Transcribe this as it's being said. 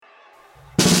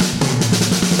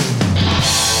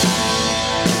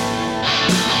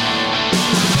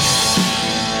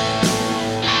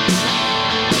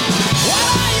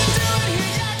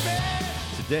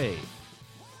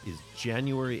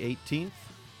January 18th,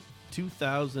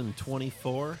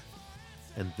 2024,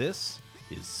 and this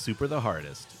is Super the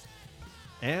Hardest.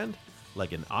 And,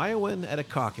 like an Iowan at a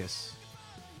caucus,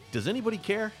 does anybody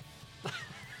care?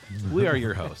 We are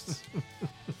your hosts,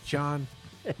 John,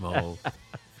 Mo,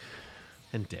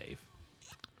 and Dave.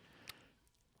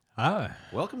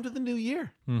 Welcome to the new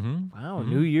year. Wow,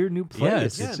 new year, new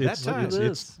place.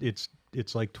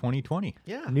 It's like 2020.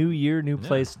 Yeah. New year, new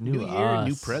place, new year, us.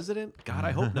 new president. God,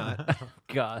 I hope not.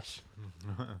 Gosh.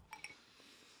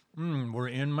 We're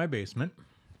in my basement,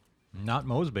 not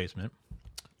Mo's basement.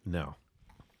 No.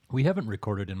 We haven't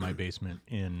recorded in my basement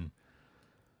in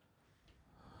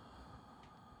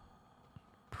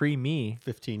Pre-me,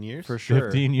 15 years? for sure.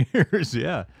 15 years.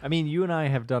 Yeah. I mean, you and I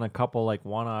have done a couple like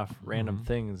one-off random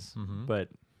things, but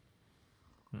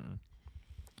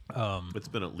It's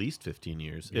been at least 15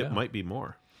 years. Yeah. It might be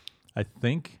more. I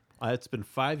think. It's been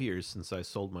 5 years since I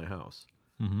sold my house.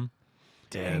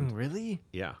 dang, really?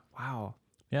 Yeah. Wow.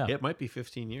 Yeah. It might be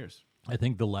 15 years. I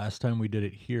think the last time we did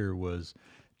it here was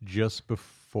just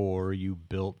before you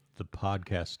built the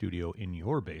podcast studio in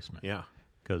your basement. Yeah.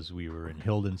 Because we were in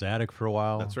Hilden's attic for a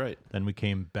while. That's right. Then we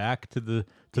came back to the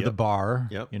Yep. bar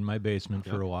Yep. in my basement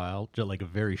for Yep. a while, just like a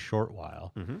very short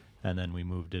while, and then we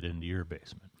moved it into your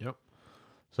basement. Yep.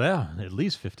 So yeah, at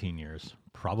least 15 years,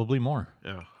 probably more.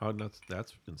 Yeah. How nuts?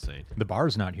 That's insane. The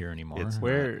bar's not here anymore. It's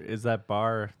Where is that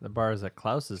bar? The bar is at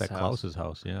Klaus's It's at house. Klaus's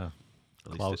house. Yeah,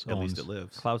 At Klaus least, at least it owns-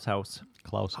 lives. Klaus house.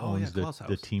 Klaus Oh, yeah, owns Klaus the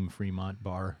house. Team Fremont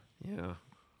bar. Yeah.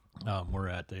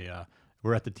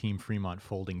 We're at the Team Fremont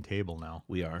folding table now.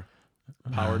 We are.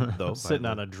 Powered, though. Sitting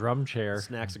on a drum chair.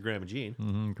 Snacks of Grandma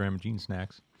Jean. Grandma Jean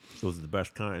snacks. Those are the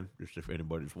best kind, just if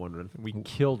anybody's wondering. We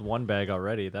killed one bag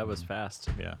already. That was fast.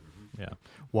 Yeah, yeah.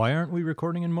 Why aren't we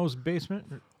recording in Mo's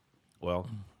basement? Well,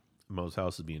 Mo's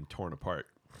house is being torn apart.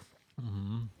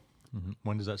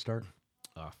 When does that start?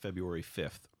 February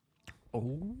 5th.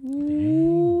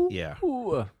 Oh. Yeah.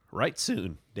 Ooh. Right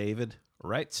soon, David.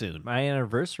 Right soon. My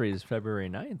anniversary is February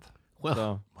 9th. Well,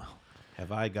 So,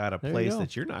 have I got a you place go.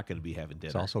 that you're not going to be having dinner?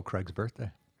 It's also Craig's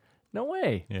birthday. no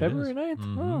way. Yeah, it February is.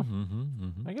 9th?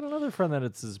 Oh. I got another friend that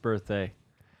it's his birthday.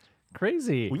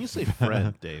 Crazy. When you say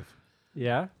friend, Dave,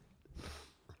 Yeah.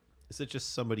 is it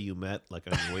just somebody you met like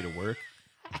on your way to work?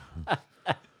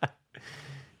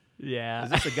 Yeah. Is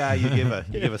this a guy you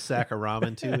give a sack of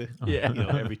ramen to? Yeah. You know,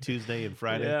 every Tuesday and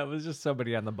Friday. Yeah, it was just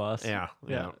somebody on the bus. Yeah.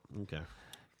 Yeah. Okay.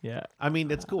 Yeah. I mean,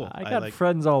 it's cool. I got like,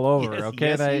 friends all over, Yes, okay?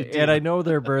 yes, and you do. I know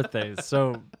their birthdays,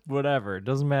 so whatever. It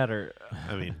doesn't matter.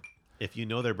 I mean, if you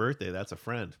know their birthday, that's a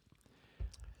friend.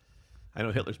 I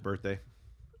know Hitler's birthday.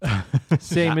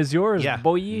 Same as yours, Yeah.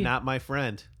 boy. Not my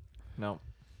friend. No.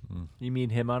 You mean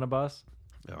him on a bus?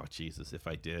 Oh, Jesus, if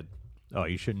I did. Oh,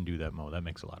 you shouldn't do that, Mo. That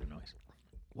makes a lot of noise.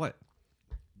 What?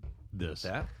 This.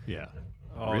 That? Yeah.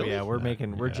 Oh Really? yeah,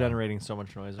 we're generating so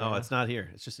much noise. Right Oh, now. it's not here.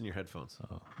 It's just in your headphones.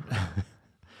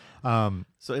 Oh.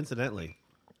 So incidentally,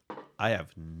 I have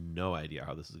no idea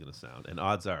how this is going to sound, and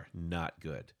odds are not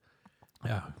good.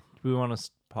 Yeah. Do we want to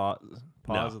pause?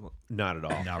 No, not at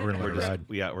all. No, we're gonna let it just, ride.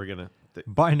 yeah, we're gonna.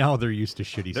 By now, they're used to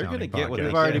shitty They're gonna sounding get what they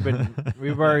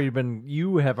podcasts.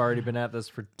 You have already been at this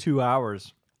for 2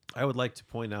 hours. I would like to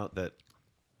point out that,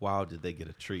 wow, did they get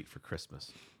a treat for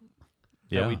Christmas?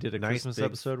 Yeah, we did a Nice Christmas big-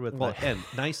 episode with. well, and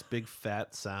nice big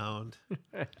fat sound.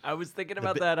 I was thinking The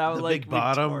about bi- that. I was the like, big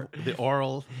bottom, the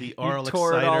oral we exciter.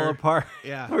 tore it all apart.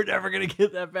 Yeah. We're never gonna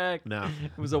get that back. No.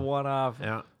 It was a one-off.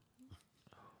 Yeah.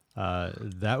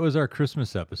 That was our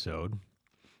Christmas episode.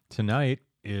 Tonight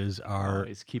is our.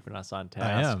 He's keeping us on I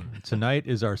task. am. Tonight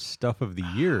is our Stuff of the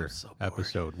Year so bored.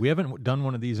 episode. We haven't done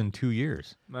one of these in 2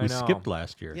 years. I We know. skipped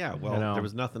last year. Yeah. I Well, know. there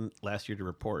was nothing last year to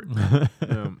report.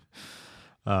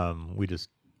 We just.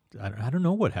 I don't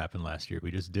know what happened last year.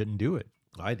 We just didn't do it.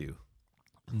 I do.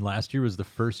 And last year was the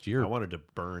first year. I wanted to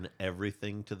burn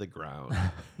everything to the ground.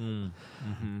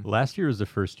 Last year was the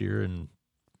first year in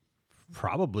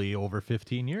probably over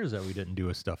 15 years that we didn't do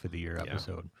a Stuff of the Year Yeah.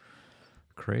 episode.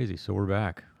 Crazy. So we're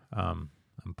back. I'm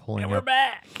pulling And we're up.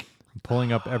 back.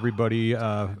 Pulling up everybody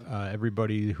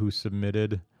who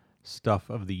submitted Stuff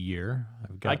of the Year.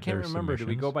 I've got I can't their remember. Do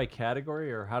we submissions. go by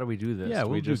category or how do we do this? Yeah, do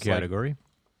we'll we do just, like, category.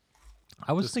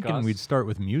 I was thinking discuss? we'd start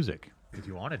with music if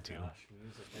you wanted to.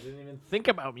 I didn't even think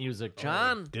about music,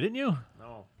 John. Didn't you? No,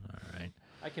 All right.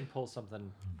 I can pull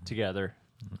something together.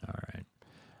 All right.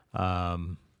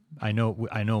 I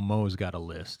know Mo's got a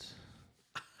list.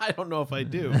 I don't know if I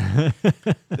do.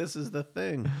 This is the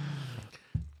thing.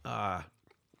 I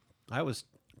was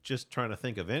just trying to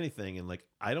think of anything, and like,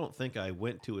 I don't think I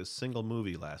went to a single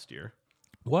movie last year.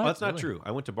 What? Well, that's not Really? true.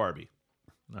 I went to Barbie.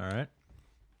 All right.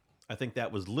 I think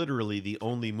that was literally the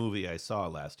only movie I saw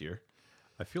last year.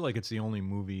 I feel like it's the only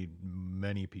movie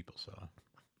many people saw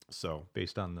So,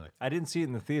 based on the I didn't see it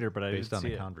in the theater, but I based did on see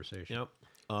the it. conversation. yep.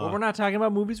 Well, we're not talking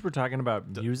about movies. We're talking about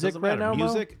music Doesn't right matter. now. Mo?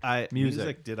 Music. Music.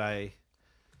 Music.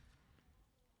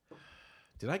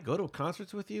 Did I go to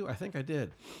concerts with you? I think I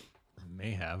did,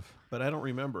 May have. but I don't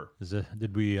remember.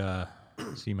 Did we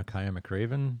see Micaiah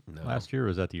McRaven No. last year, or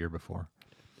was that the year before?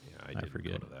 Yeah, I didn't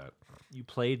forget. go to that. You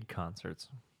played concerts.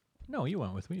 No, you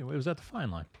went with me. It was at the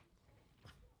Fine Line.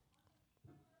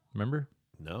 Remember?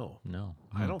 No, No.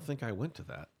 I don't think I went to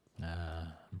that.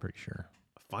 I'm pretty sure.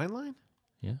 Fine Line?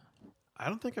 Yeah. I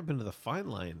don't think I've been to the Fine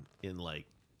Line in like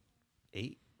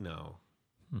 8. No,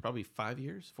 probably 5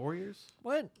 years, 4 years.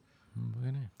 What?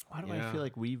 Why do I Yeah. feel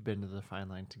like we've been to the Fine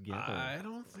Line together? I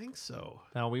don't think so.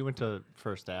 No, we went to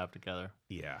First Ave together.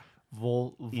 Yeah,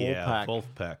 Wolfpack. yeah,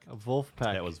 Wolfpack.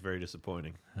 Wolfpack. That was very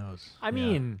disappointing. That was. I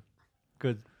mean,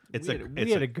 good. It's we a- had, it's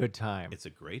we had a- a good time. It's a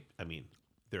great. I mean,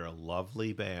 they're a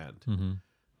lovely band Mm-hmm.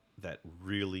 that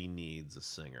really needs a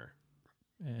singer.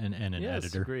 And an yes,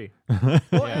 editor. agree.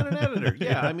 Well, and an editor.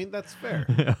 Yeah, I mean that's fair.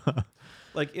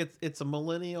 Like it's a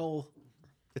millennial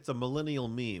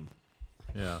meme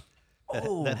Yeah.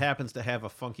 that happens to have a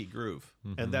funky groove,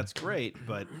 and that's great.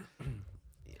 But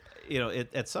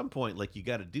at some point, like you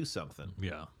got to do something.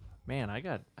 Yeah. Man, I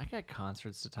got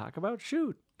concerts to talk about.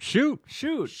 Shoot. Shoot.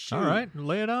 Shoot. All right.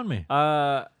 Lay it on me.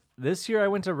 This year I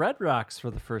went to Red Rocks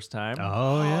for the first time,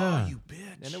 Oh, yeah. You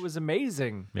bitch. and it was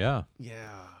amazing. Yeah.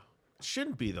 Yeah. It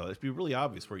shouldn't be though. It'd be really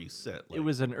obvious where you sit. Like, It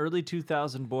was an early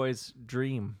 2000 boys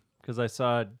dream because I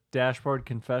saw Dashboard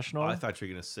Confessional. Oh, I thought you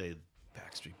were gonna say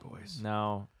Backstreet Boys.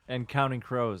 No, and Counting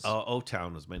Crows. Oh,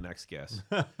 O-Town was my next guess.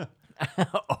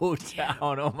 O-Town.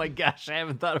 Oh my gosh, I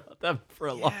haven't thought about them for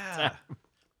a long Yeah. time.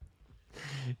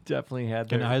 Definitely had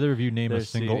Can their, either of you name a their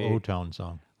single CD. O-Town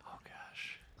song? Oh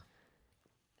gosh.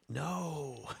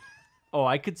 No. Oh,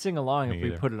 I could sing along Me if we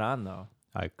either. put it on though.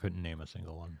 I couldn't name a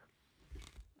single one.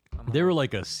 They were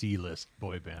like a C-list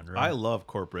boy band, right? I love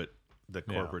the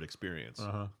corporate experience.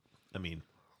 Uh-huh. I mean,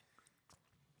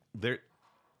 there's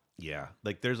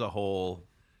a whole,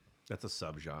 that's a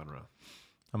subgenre.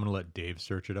 I'm going to let Dave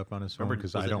search it up on his phone Remember,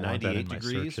 because was I it don't want that in 98 my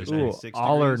degrees search or history. Ooh, 96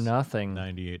 All or degrees? Nothing.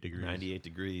 98 degrees. 98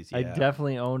 degrees, yeah. I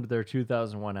definitely owned their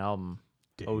 2001 album,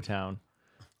 Dave. O-Town.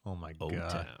 Oh my O-Town.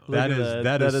 god. Look That is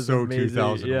that is so amazing.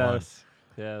 2001. Yes.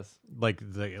 Yes. Like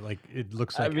it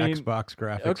looks I like mean, Xbox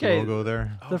graphics okay. logo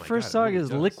there. Oh The my first God, it song really is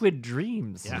does. Liquid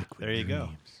Dreams. Yeah, there you go.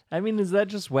 I mean, is that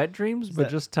just Wet Dreams, but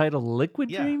that- just titled Liquid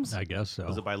Yeah. Dreams? I guess so.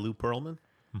 Was it by Lou Pearlman?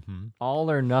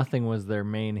 All or Nothing was their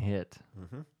main hit.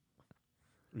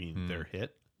 I mean, their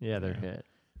hit. Yeah, their hit.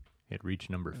 It reached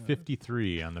number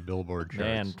 53 on the Billboard charts.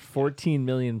 Man, 14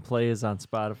 million plays on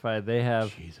Spotify. They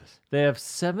have Jesus.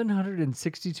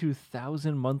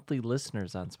 762,000 monthly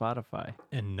listeners on Spotify.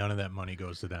 And none of that money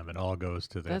goes to them. It all goes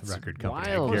to the That's record company. wild.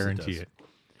 I Of course it guarantee does. it.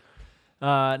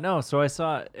 No, so I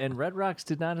saw, and Red Rocks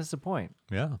did not disappoint.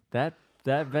 Yeah. That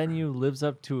venue lives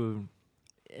up to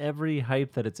every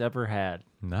hype that it's ever had.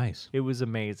 Nice. It was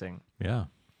amazing. Yeah.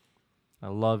 I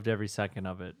loved every second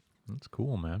of it. That's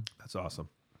cool, man. That's awesome.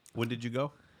 When did you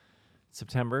go?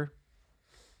 September.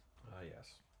 Yes.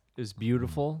 It was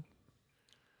beautiful.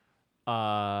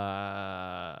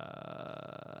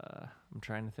 I'm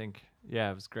trying to think.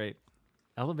 Yeah, it was great.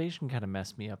 Elevation kind of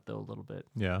messed me up though a little bit.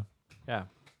 Yeah. Yeah.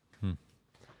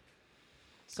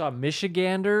 Saw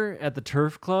Michigander at the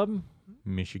Turf Club.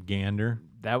 Michigander.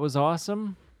 That was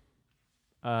awesome.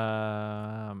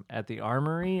 At the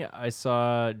Armory, I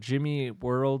saw Jimmy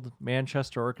World,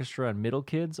 Manchester Orchestra, and Middle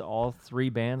Kids. All three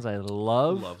bands I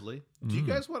love. Lovely. Do you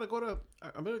guys want to go to?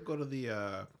 I'm going to go to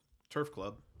the Turf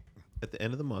Club at the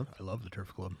end of the month. I love the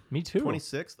Turf Club. Me too.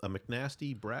 26th, a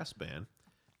McNasty brass band.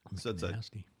 So it's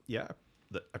Nasty.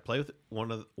 I play with one.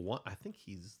 I think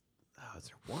he's. Is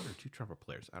there one or two trumpet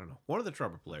players? I don't know. One of the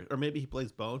trumpet players, or maybe he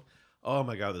plays bone. Oh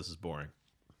my god, this is boring.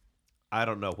 I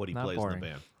don't know what he Not plays boring. in the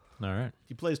band. All right.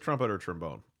 He plays trumpet or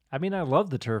trombone. I mean, I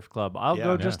love the Turf Club. I'll Yeah.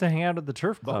 go Yeah. just to hang out at the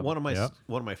Turf But Club. one of Yep.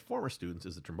 my former students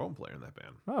is the trombone player in that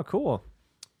band. Oh, cool.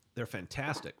 They're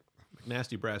fantastic.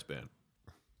 McNasty brass band.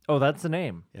 Oh, that's the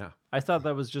name. Yeah. I thought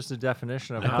that was just a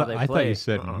definition of I how thought, they I play. thought you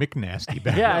said McNasty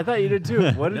back. Yeah, I thought you did too.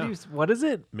 What did No. you? What is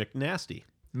it? McNasty.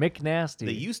 McNasty.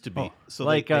 They used to be. So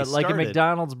like they like a started-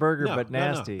 McDonald's burger, No, but no,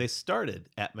 no. nasty. They started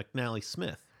at McNally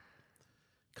Smith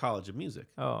College of Music.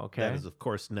 Oh, okay. That has, of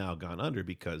course, now gone under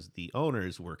because the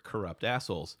owners were corrupt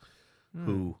assholes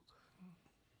who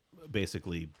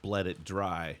basically bled it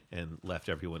dry and left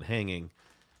everyone hanging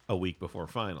a week before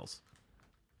finals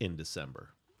in December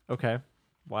Okay.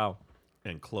 Wow.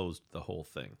 and closed the whole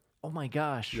thing. Oh my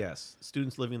gosh. Yes.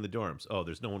 Students living in the dorms. Oh,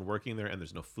 there's no one working there and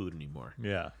there's no food anymore.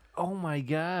 Yeah. Oh my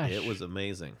gosh. It was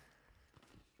amazing.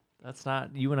 That's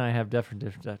not. You and I have different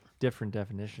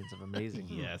definitions of amazing.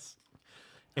 Yes.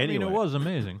 I mean, Anyway, it was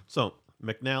amazing. so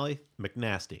McNally,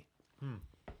 McNasty.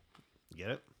 Get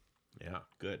it? Yeah,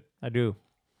 good. I do.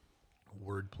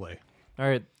 Wordplay. All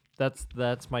right, that's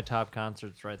my top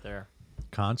concerts right there.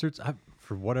 Concerts?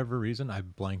 For whatever reason, I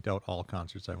blanked out all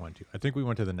concerts I went to. I think we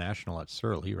went to the National at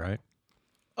Surly, right?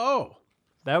 Oh,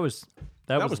 That was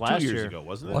was last 2 years year. ago,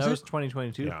 wasn't it? Was That it? was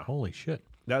 2022. Yeah. Holy shit.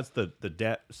 That's the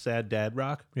sad dad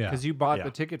rock. Yeah. Because you bought Yeah.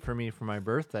 the ticket for me for my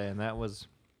birthday, and that was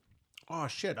Oh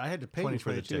shit! I had to pay you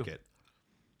for the 2022. ticket.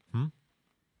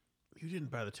 You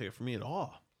didn't buy the ticket for me at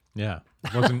all. Yeah.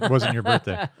 Wasn't your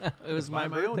birthday. it was my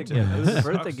my own birthday ticket. gift. It was a Sucks.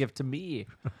 birthday gift to me.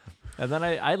 And then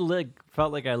I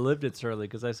felt like I lived it Surly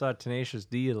because I saw Tenacious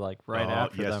D like right Oh,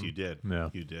 after yes, them. you did. Yeah.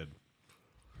 You did.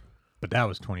 But that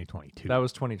was 2022. That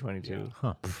was 2022.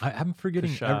 Huh. I'm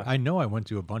forgetting. shock. I know I went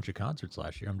to a bunch of concerts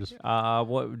last year. I'm just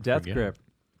What Death Forget Grip?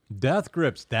 Death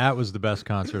Grips. That was the best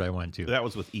concert I went to. That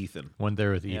was with Ethan. Went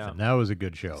there with Ethan. Yeah. That was a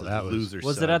good show. It's That a was loser.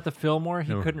 Was son. it at the Fillmore?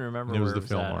 He No, couldn't remember. It was where the it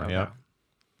was at. Fillmore. Okay. Yeah.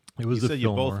 It was You the said you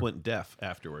Fillmore. both went deaf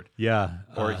afterward, Yeah.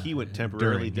 or he went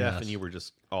temporarily during, deaf, yes. and you were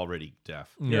just already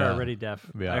deaf. You're Yeah. already deaf.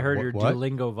 Yeah. I heard Wh- your what?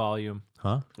 Duolingo volume.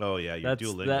 Huh? Oh yeah, your That's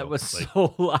Duolingo. that was like,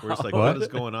 so loud. we're just like, What? what is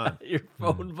going on? Your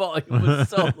phone volume was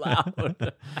so loud.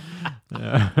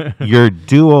 Your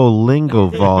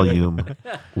Duolingo volume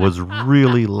was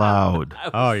really loud.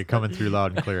 Oh, you're coming through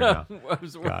loud and clear now. I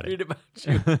was Got worried it. about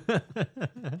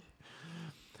you.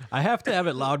 I have to have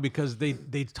it loud because they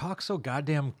talk so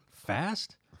goddamn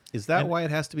fast. Is that why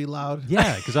it has to be loud?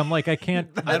 Yeah, because I'm like, I can't.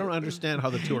 I don't understand how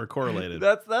the two are correlated.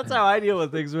 That's how I deal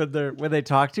with things when they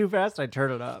talk too fast. I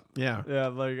turn it up. Yeah. Yeah,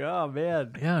 I'm like, oh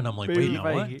man. Yeah, and I'm like, Maybe wait, if no,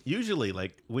 I what? he- Usually,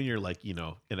 like when you're like, in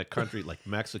a country like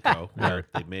Mexico, where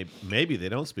they maybe they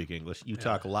don't speak English, you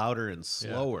talk louder and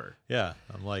slower Yeah,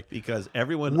 I'm like, because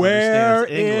everyone Where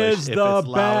understands English is if the it's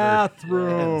louder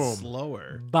bathroom? and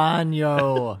slower.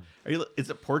 Banyo. Is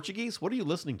it Portuguese? What are you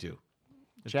listening to?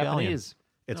 Japanese.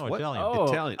 It's No, what? Italian. Oh.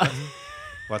 Italian.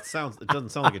 Well, it doesn't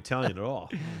sound like Italian at all.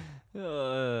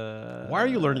 Why are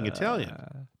you learning Italian?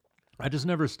 I just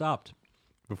never stopped.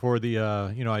 Before the,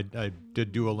 I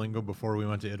did Duolingo before we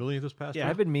went to Italy this past Yeah, year.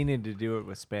 I've been meaning to do it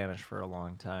with Spanish for a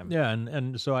long time. Yeah,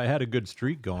 and so I had a good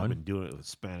streak I've going. been doing it with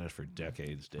Spanish for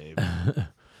decades, Dave.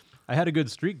 I had a good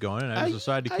streak going, and I just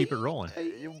decided to keep it rolling.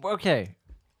 Okay.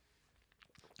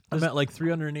 I'm at like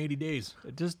 380 days.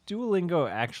 Does Duolingo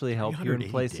actually help you in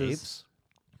 380 places? days?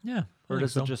 Yeah. Or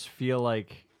does it just feel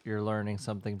like you're learning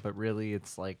something, but really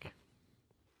it's like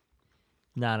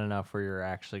not enough where you're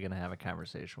actually going to have a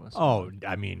conversation with someone? Oh,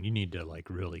 I mean, you need to like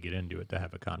really get into it to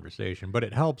have a conversation, but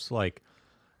it helps. Like,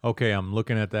 okay, I'm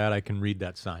looking at that. I can read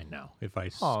that sign now. If I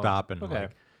stop and okay.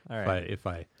 like, All right. if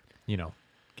I,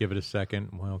 give it a second.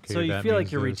 Well, okay. So you that feel like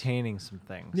means you're this. retaining some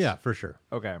things. Yeah, for sure,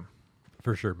 Okay.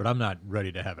 for sure. But I'm not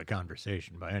ready to have a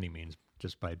conversation by any means.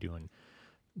 Just by doing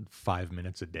 5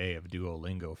 minutes a day of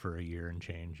Duolingo for a year and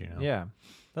change. Yeah.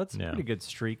 That's a Yeah. pretty good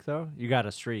streak, though. You got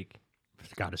a streak.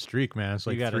 It's got a streak, man. It's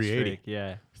like you got 380. a streak.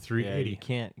 Yeah. 380. Yeah, you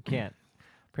can't.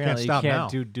 Apparently, stop you now.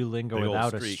 can't do Duolingo Big old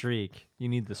without a streak. streak. You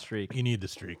need the streak. You need the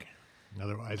streak.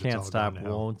 Otherwise, it's Can't all stop, going to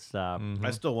hell. won't stop.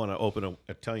 I still want to open an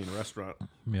Italian restaurant.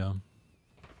 Yeah. I'm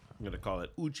going to call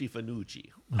it Ucci Fanucci.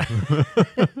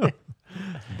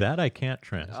 That I can't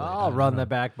translate. I'll run the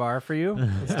back bar for you.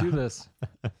 Let's do this.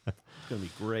 It's going to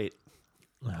be great.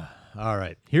 All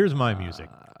right. Here's my music.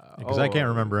 Because I can't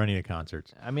remember any of the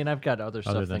concerts. I mean, I've got other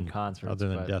stuff Other than than concerts. Other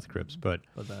than but, Death Grips. But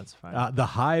but that's fine. the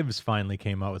Hives finally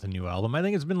came out with a new album. I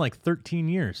think it's been like 13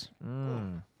 years.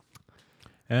 And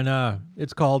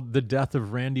it's called The Death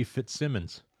of Randy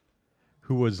Fitzsimmons,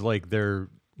 who was like their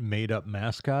made-up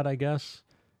mascot, I guess.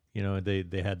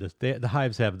 They had this. The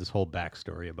Hives have this whole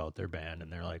backstory about their band,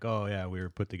 and they're like, "Oh yeah, we were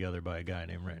put together by a guy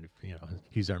named Randy.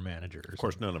 He's our manager." Or Of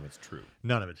course, none of it's true.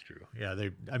 none of it's true. Yeah,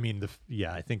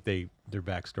 I think their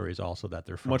backstory is also that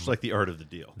they're from Much like the art of the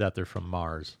deal. that they're from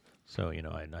Mars. So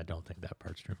I don't think that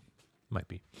part's true. Might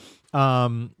be.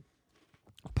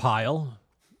 Pile.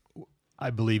 I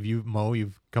believe you've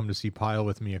come to see Pile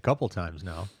with me a couple times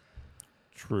now.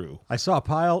 True. I saw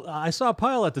Pile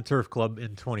at the Turf Club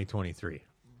in 2023.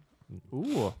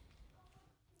 Ooh.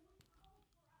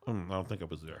 I don't think I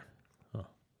was there.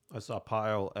 I saw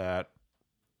Pile at...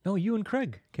 No, you and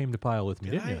Craig came to Pile with me,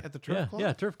 Did didn't I? you? At the Turf yeah, Club?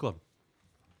 Yeah, Turf Club.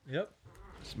 Yep.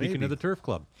 Speaking Maybe. of the Turf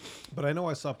Club. But I know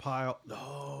I saw Pile...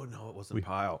 No, it wasn't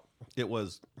Pile. It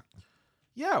was...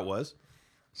 Yeah, it was.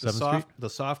 The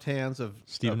soft hands of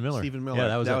Stephen Miller. Stephen Miller. Yeah,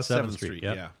 that was at 7th 7th Street,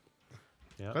 Yeah. yep.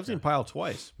 Yep. I've seen Pile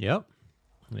twice. Yep.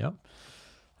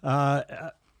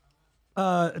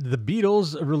 The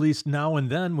Beatles released Now and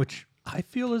Then, which I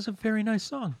feel is a very nice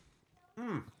song.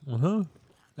 Uh-huh.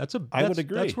 I would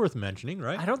agree. That's worth mentioning,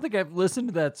 right? I don't think I've listened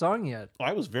to that song yet.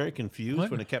 I was very confused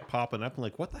What? when it kept popping up. I'm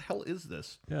like, what the hell is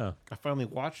this? Yeah. I finally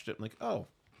watched it. I'm like, oh,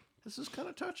 this is kind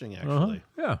of touching, Uh-huh. actually.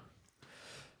 Yeah.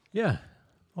 Yeah.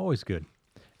 Always good.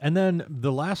 And then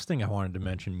the last thing I wanted to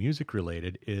mention, music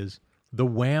related, is the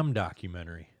Wham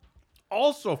documentary.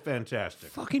 Also fantastic.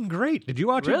 Fucking great. Did you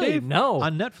watch Really? it, Dave? No.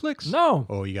 On Netflix? No.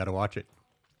 Oh, you got to watch it.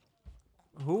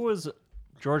 Who was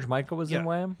George Michael was in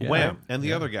Wham? Yeah. Wham. And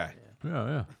the other guy. Yeah,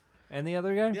 yeah. And the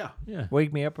other guy? Yeah. Yeah.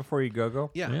 Wake Me Up Before You Go.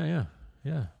 Yeah. Yeah, yeah.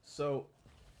 Yeah. So,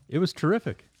 It was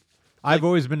terrific. I've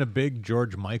always been a big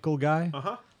George Michael guy.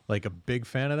 uh-huh. Like a big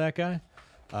fan of that guy.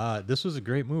 This was a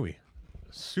great movie.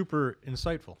 Super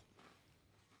insightful.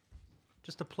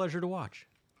 Just a pleasure to watch.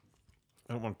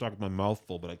 I don't want to talk with my mouth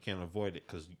full, but I can't avoid it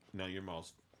because now your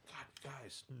mouth's... God,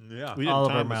 guys. Yeah. We didn't All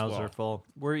of our time this mouths well. are full.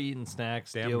 We're eating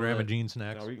snacks. Damn Deal with Grandma it. Jean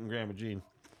snacks. Now we're eating Grandma Jean.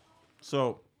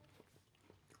 So,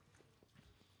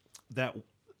 that...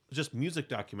 Just music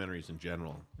documentaries in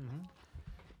general.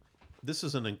 This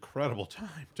is an incredible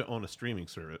time to own a streaming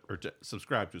service or to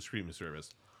subscribe to a streaming service.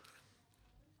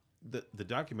 The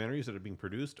documentaries that are being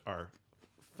produced are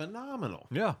phenomenal.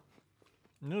 Yeah.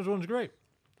 And this one's great.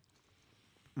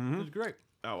 It was great.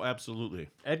 Oh, absolutely.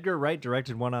 Edgar Wright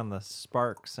directed one on the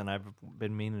Sparks, and I've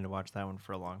been meaning to watch that one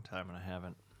for a long time, and I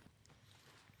haven't.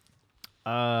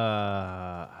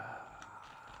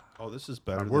 Oh, this is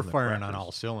better. We're than the firing on crackers.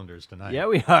 all cylinders tonight. Yeah,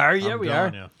 we are. Yeah, I'm we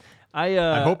are. telling you. I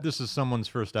I hope this is someone's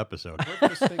first episode.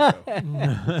 Where'd this thing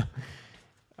go?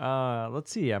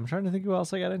 let's see. I'm trying to think who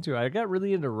else I got into. I got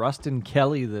really into Rustin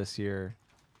Kelly this year.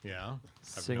 Yeah. I have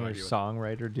no Singer, idea what-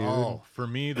 songwriter, dude. Oh, for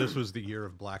me, this was the year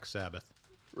of Black Sabbath.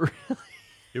 Really?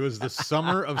 It was the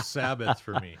summer of Sabbath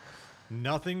for me.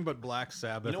 Nothing but Black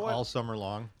Sabbath You know what? all summer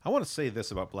long. I want to say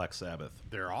this about Black Sabbath.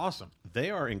 They're awesome.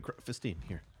 They are incredible. Fistine,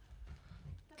 here.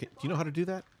 Do you know how to do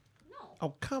that? No,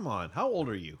 Oh, come on. How old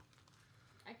are you?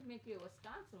 I can make you a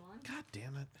Wisconsin one. God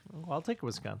damn it. Well, I'll take a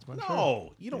Wisconsin one. No,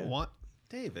 Sure. you don't want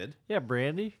David Yeah,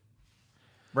 Brandy.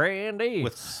 Brandy.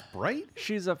 with Sprite?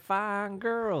 She's a fine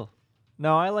girl.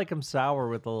 No, I like him sour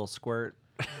with a little squirt.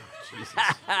 Jesus.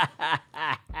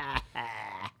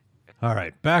 All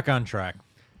right, back on track.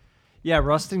 Yeah,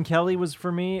 Rustin Kelly was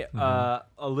for me.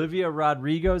 Olivia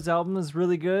Rodrigo's album is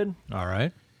really good. All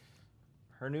right.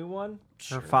 Her new one,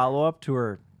 her follow-up to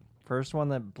her first one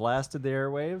that blasted the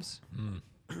airwaves.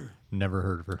 Never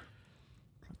heard of her.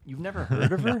 You've never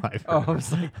heard of her? No, I've Oh, heard I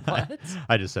was like, what?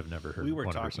 I just have never heard We were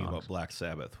one of her talking songs. about Black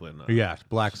Sabbath when... Yeah,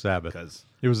 Black Sabbath. Because...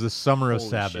 It was the summer of Holy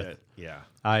Sabbath. shit. Yeah.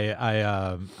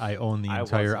 I own the I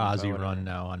entire wasn't Ozzy going run to.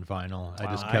 now on vinyl. I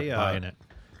Wow. just kept I, buying it.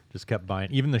 Just kept buying.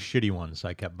 Even the shitty ones,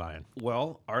 I kept buying.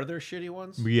 Well, are there shitty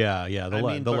ones? Yeah. The, I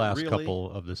mean, the but last really-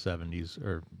 couple of the 70s,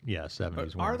 or 70s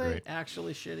But were are they great.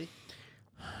 actually shitty?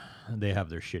 They have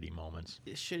their shitty moments.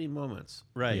 Shitty moments.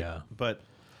 Right. Yeah. But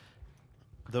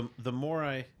the more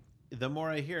I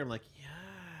hear, I'm like,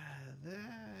 yeah,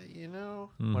 that, you know...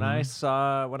 When I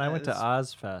went to It's-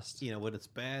 Ozfest, You know, when it's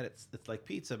bad, it's like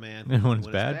pizza, man. When it's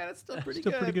bad, it's still pretty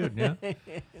Still good. pretty good, yeah. I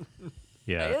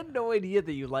Yeah. had no idea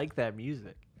that you like that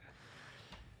music.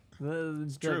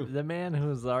 true. The man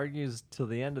who argues till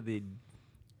the end of the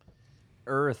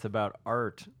earth about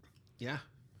art, Yeah.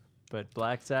 but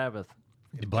Black Sabbath,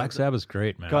 Black Sabbath's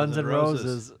great, man. Guns N' N'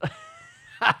 Roses.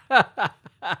 Roses.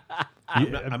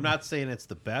 I'm not saying it's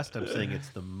the best. I'm saying it's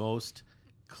the most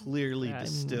clearly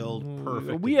distilled,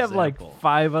 perfect. We have like example.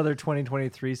 5 other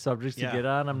 2023 subjects Yeah. to get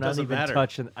on. I'm not Doesn't even matter.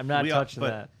 touching. I'm not We are- touching but-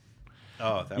 that.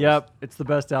 Oh, that Yep, it's the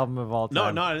best album of all was... No,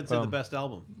 time. no, I didn't say the Boom. best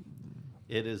album.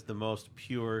 It is the most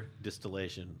pure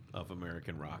distillation of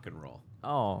American rock and roll.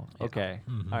 Oh, okay.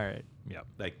 All right. Yep.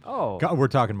 Like, Oh. God, we're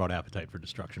talking about Appetite for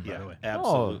Destruction, by yeah, the way.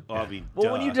 absolutely. Oh, I mean,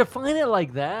 Well, when you duh. define it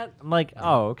like that, I'm like,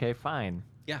 oh, okay, fine.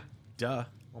 Yeah, duh.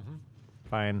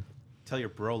 Fine. Tell your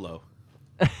brolo.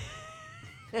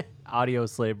 Audio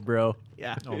slave, bro.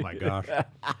 Yeah. Oh my gosh.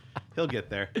 He'll get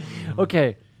there.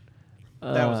 Okay.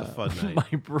 That was a fun night.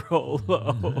 My bro.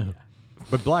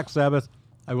 But Black Sabbath,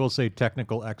 I will say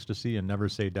Technical Ecstasy and Never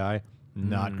Say Die,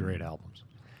 not great albums.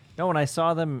 No, when I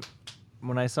saw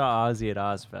Ozzy at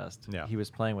Ozfest, Yeah. he was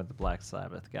playing with the Black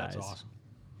Sabbath guys. That's awesome.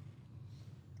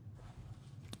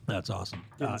 That's awesome.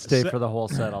 Didn't stay for the whole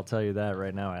set, I'll tell you that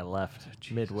right now. I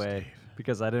left midway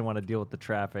because I didn't want to deal with the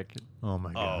traffic. Oh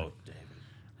my god. Oh, David.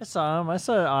 I saw him. I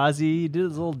saw Ozzy. He did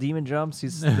his little demon jumps.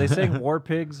 They sang War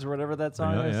Pigs or whatever that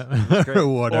song is. It's great.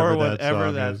 Whatever Or that whatever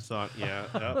song that is. song. Yeah.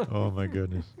 Yep. Oh my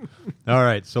goodness. All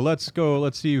right, so let's go.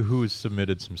 Let's see who's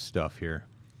submitted some stuff here.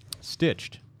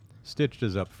 Stitched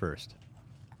is up first.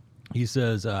 He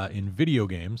says, in video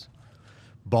games,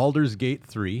 Baldur's Gate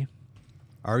 3,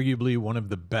 arguably one of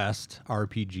the best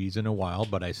RPGs in a while,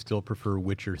 but I still prefer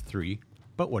Witcher 3,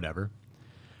 but whatever.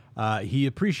 He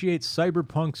appreciates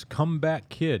Cyberpunk's Comeback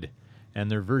Kid and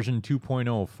their version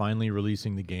 2.0 finally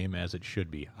releasing the game as it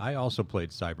should be. I also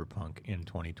played Cyberpunk in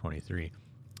 2023,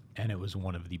 and it was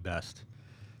one of the best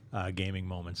gaming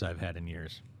moments I've had in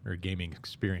years, or gaming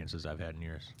experiences I've had in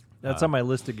years. That's on my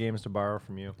list of games to borrow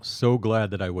from you. So glad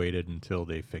that I waited until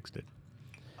they fixed it.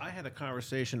 I had a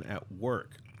conversation at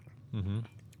work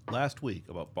last week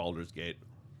about Baldur's Gate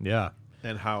Yeah.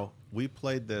 and how we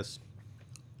played this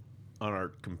on our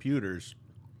computers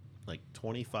like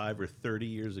 25 or 30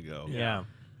 years ago. Yeah.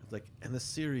 Like, and the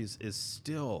series is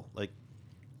still like,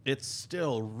 it's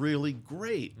still really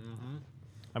great.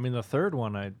 I mean, the third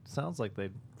one, sounds like they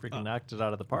freaking knocked it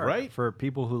out of the park. right? For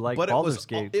people who like But Baldur's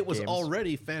Gate it was games.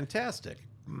 already fantastic.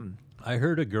 I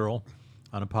heard a girl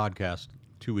on a podcast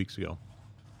 2 weeks ago,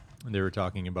 and they were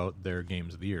talking about their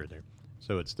games of the year.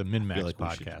 So it's the I Min-Max feel like we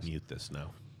should podcast. mute this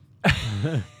now.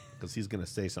 Because he's going to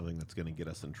say something that's going to get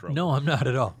us in trouble. No, I'm not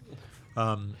at all.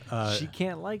 She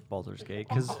can't like Baldur's Gate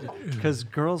because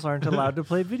girls aren't allowed to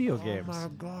play video games.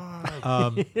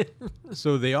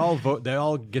 So they all vote. They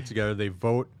all get together. They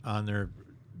vote on their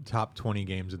top 20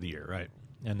 games of the year, right?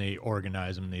 And they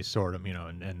organize them. They sort them,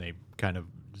 and they kind of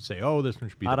say, "Oh, this one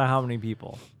should be." Out of how many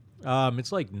people?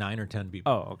 It's like 9 or 10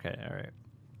 people. Oh, okay, all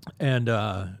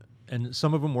right. And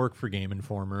some of them work for Game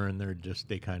Informer, and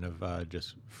they kind of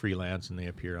just freelance, and they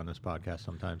appear on this podcast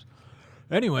sometimes.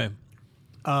 Anyway,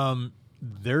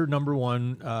 their number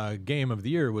one game of the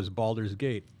year was Baldur's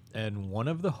Gate, and one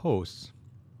of the hosts,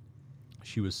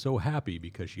 she was so happy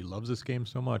because she loves this game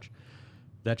so much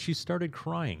that she started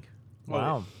crying.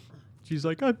 Wow. She's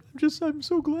like, I'm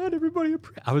so glad everybody.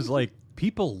 I was like,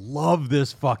 people love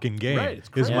this fucking game. Right, it's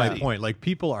is my crazy. point. Like,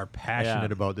 people are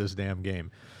passionate about this damn game,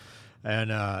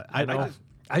 and I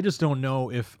just don't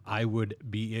know if I would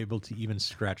be able to even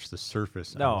scratch the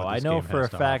surface. No, on what I this know game for a has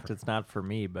to fact offer. it's not for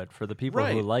me, but for the people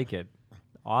who Right. like it,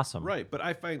 awesome. Right, but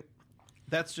I find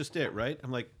that's just it, right?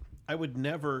 I'm like, I would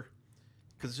never,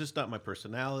 because it's just not my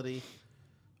personality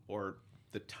or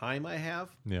the time I have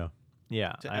Yeah.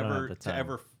 Yeah, to I don't have ever the to time.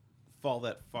 ever fall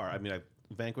that far. I mean, I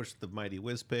vanquished the mighty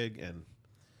Whizpig, and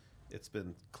it's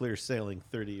been clear sailing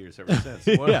 30 years ever since.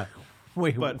 Yeah.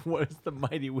 Wait, but- what is the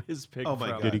Mighty Whiz Pig Oh my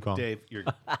from? Diddy God, Kong. Dave, you're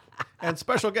and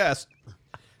special guest.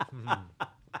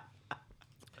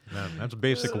 Man, that's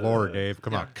basic lore, Dave.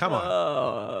 Come Yeah, on. come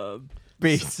on.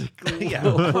 Basically, Yeah,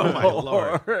 oh my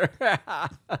lord.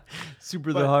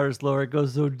 Super But- the hardest lore. It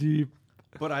goes so deep.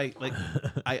 But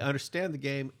I understand the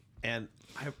game, and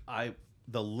I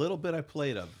the little bit I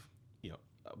played of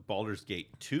Baldur's Gate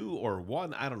 2 or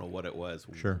 1, I don't know what it was,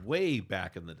 Sure. way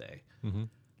back in the day.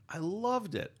 I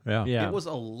loved it. Yeah. Yeah. It was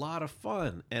a lot of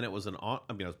fun, and it was I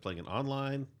was playing it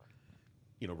online,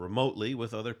 remotely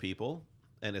with other people,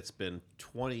 and it's been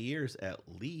 20 years at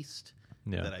least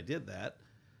Yeah. that I did that.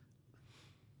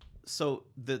 So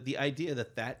the idea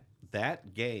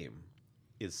that game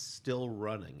is still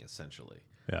running, essentially.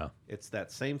 Yeah. It's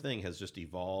that same thing has just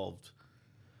evolved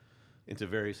into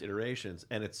various iterations,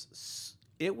 and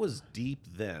it was deep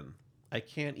then. I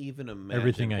can't even imagine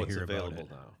Everything I what's hear about available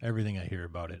it. now. Everything I hear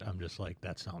about it, I'm just like,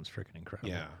 that sounds freaking incredible.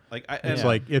 Yeah, like I It's and-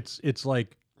 like it's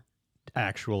like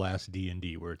actual ass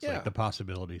D&D where it's Yeah. like the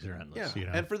possibilities are endless. yeah,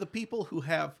 and for the people who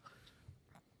have,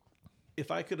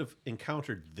 if I could have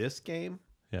encountered this game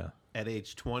yeah. at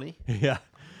age 20, Yeah.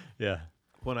 Yeah.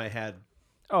 when I had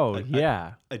Oh, a-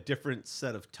 yeah. a different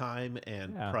set of time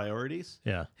and Yeah. priorities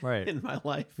Yeah. Right. in my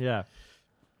life, Yeah.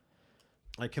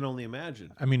 I can only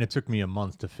imagine. I mean, it took me a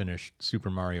month to finish Super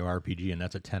Mario RPG, and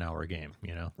that's a 10-hour game,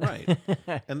 Right.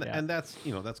 and Yeah. and that's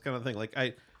that's kind of thing. Like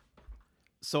I'm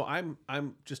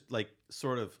just like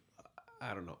sort of,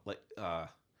 I don't know, like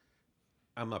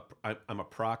I'm a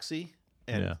proxy,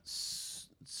 and Yeah. it's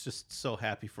just so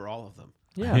happy for all of them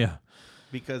Yeah. Yeah.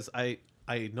 because I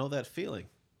know that feeling,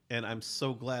 and I'm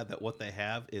so glad that what they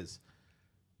have is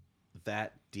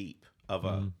that deep of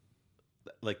a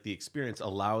like the experience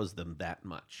allows them that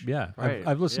much. Yeah. Right.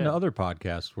 I've listened to Yeah. other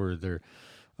podcasts where they're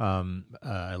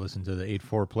I listened to the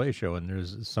 8-4 Play Show, and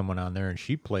there's someone on there, and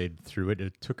she played through it.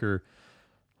 It took her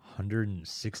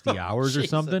 160 hours or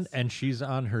something, Jesus. and she's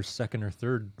on her second or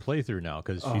third playthrough now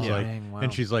because she's Yeah. like, Dang, wow.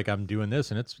 and she's like, I'm doing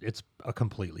this, and it's a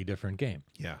completely different game.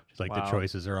 Yeah. She's like, Wow. the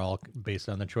choices are all based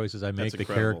on the choices I make, the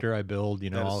incredible. character I build,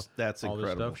 That's all this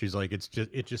incredible. stuff. She's like,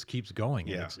 it just keeps going.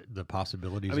 Yeah. And the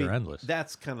possibilities I mean, are endless.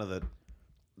 That's kind of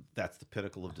that's the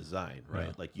pinnacle of design, right?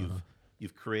 Yeah. Like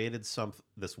you've created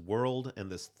this world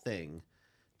and this thing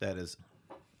that is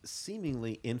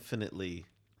seemingly infinitely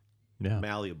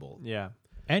malleable. Yeah.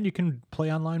 And you can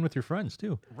play online with your friends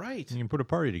too. Right. You can put a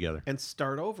party together. And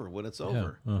start over when it's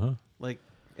over. Uh-huh. Like,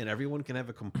 and everyone can have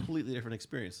a completely different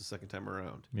experience the second time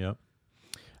around. Yep.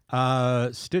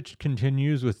 Stitch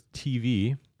continues with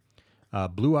TV.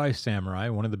 Blue Eye Samurai,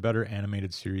 one of the better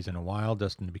animated series in a while,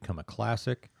 destined to become a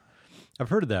classic. I've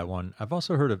heard of that one. I've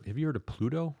also heard of. Have you heard of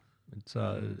Pluto? It's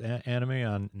anime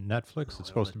on Netflix. It's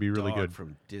supposed to be really good.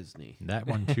 From Disney. That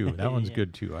one too. That one's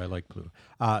good too. I like Pluto.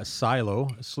 Silo,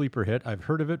 a sleeper hit. I've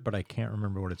heard of it, but I can't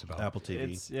remember what it's about. Apple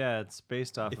TV. It's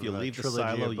based off If of you a leave the trilogy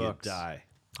silo, of you books. die.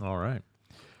 All right.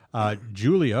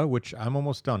 Julia, which I'm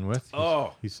almost done with.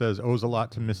 He says owes a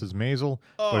lot to Mrs. Maisel,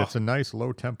 but it's a nice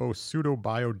low-tempo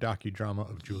pseudo-bio docudrama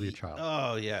of Julia Child.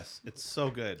 Oh, yes. It's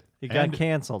so good. It got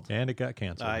canceled. And it got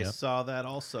canceled. I yep. saw that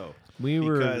also.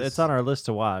 It's on our list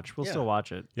to watch. We'll Yeah. still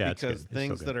watch it. Yeah, it's Because good. It's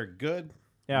things so that good. are good.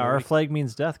 Yeah, Our Flag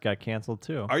Means Death got canceled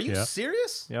too. Are you Yeah.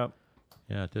 serious? Yep.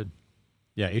 Yeah, it did.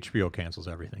 Yeah, HBO cancels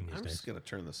everything these I'm days. just going to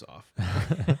turn this off.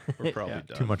 We're probably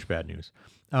done. Too much bad news.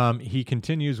 He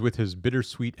continues with his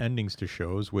bittersweet endings to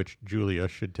shows, which Julia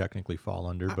should technically fall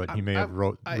under, but he may have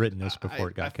written this before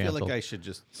it got I feel canceled. like I should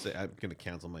just say I'm going to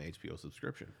cancel my HBO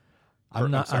subscription.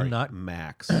 I'm sorry, not.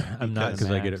 Max. I'm not because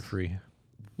I get it Max. free.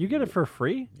 You get it for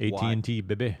free? AT&T,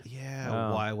 baby. Yeah,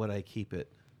 Oh. why would I keep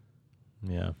it?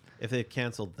 Yeah, If they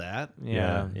canceled that,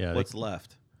 Yeah. yeah. what's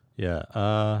left?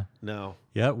 Yeah. No.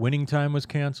 Yeah, Winning Time was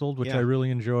canceled, which Yeah. I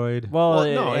really enjoyed. Well,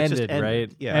 no, it it's just ended,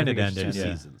 right? Yeah, And I it think it's ended, two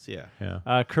yeah. seasons. Yeah.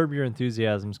 Yeah. Curb Your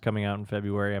Enthusiasm's coming out in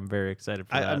February. I'm very excited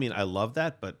for that. I mean, I love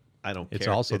that, but I don't It's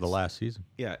care. also the last season.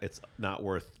 Yeah, it's not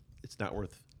worth. It's not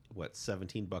worth what,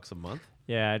 $17 a month?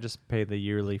 yeah, I just pay the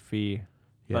yearly fee,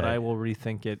 but Yeah. I will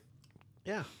rethink it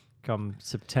Yeah. come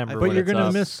September. But when you're it's gonna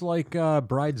up. miss like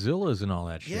Bridezillas and all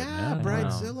that shit. Yeah, man.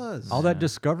 Bridezillas. All that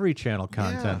Discovery Channel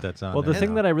content Yeah. that's on Well, the there.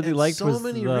 thing that I really And liked so was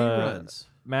many the reruns.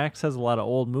 Max has a lot of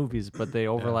old movies, but they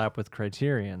overlap with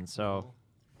Criterion. So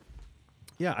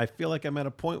Yeah, I feel like I'm at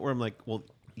a point where I'm like, well,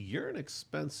 you're an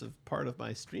expensive part of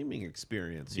my streaming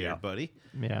experience here, Yeah. buddy,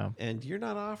 yeah, and you're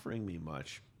not offering me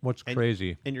much. What's And-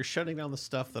 crazy? And you're shutting down the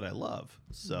stuff that I love.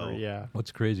 So yeah.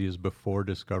 What's crazy is before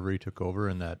Discovery took over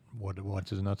and that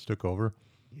what's his nuts took over,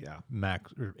 yeah.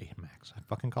 Max. I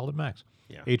fucking called it Max.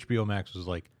 Yeah. HBO Max was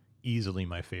like easily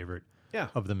my favorite. Yeah.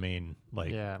 Of the main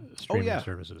Yeah. streaming yeah.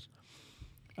 services.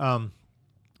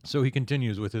 So he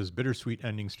continues with his bittersweet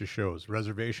endings to shows.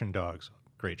 Reservation Dogs,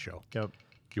 great show. Yep.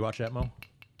 Did you watch that, Mo?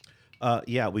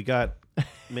 Yeah, we got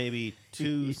maybe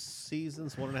 2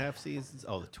 seasons, 1.5 seasons.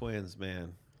 Oh, the twins,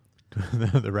 man.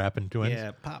 The rapping twins.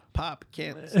 Yeah, pop,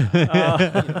 can't stop. You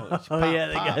know, it's Oh pop, yeah,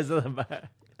 the pop. guys in the back.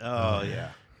 Oh,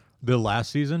 yeah. The last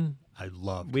season, I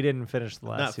loved. We didn't finish the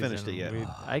last Not season. finished it yet.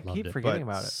 I keep it. forgetting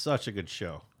But about it. such a good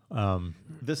show. Um,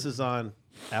 This is on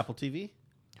Apple TV?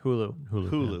 Hulu.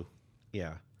 Hulu.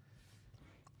 Yeah.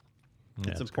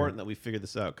 Yeah, It's important that we figure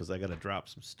this out because I got to drop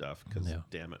some stuff because, Yeah.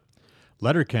 damn it.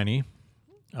 Letterkenny.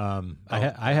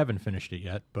 I haven't finished it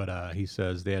yet, but he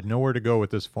says they had nowhere to go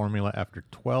with this formula after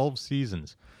 12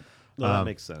 seasons. No, that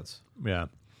makes sense. Yeah.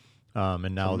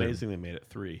 And now they're Amazing they made it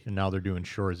 3. doing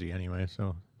Shoresy anyway,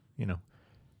 so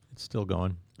it's still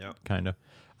going. Yeah. Kind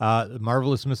of.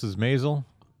 Marvelous Mrs. Maisel.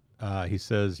 He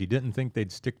says he didn't think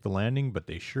they'd stick the landing, but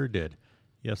they sure did.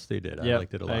 Yes, they did. I Yep,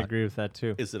 liked it a lot. I agree with that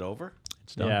too. Is it over?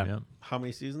 It's done. Yeah. Yeah. How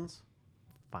many seasons?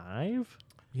 5?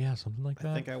 Yeah, something like that.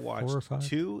 I think I 4 or watched 5.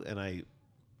 2 and I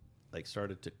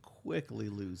started to quickly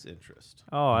lose interest.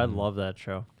 Oh, I love that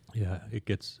show. Yeah, it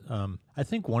gets. I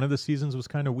think one of the seasons was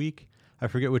kind of weak. I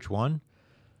forget which one,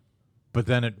 but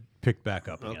then it picked back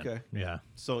up again. Okay. Yeah,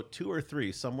 So 2 or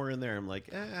 3, somewhere in there, I'm like,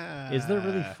 Is there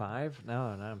really 5?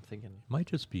 No, now I'm thinking. might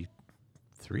just be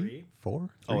 3, 4.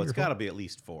 Oh, it's got to be at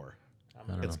least 4.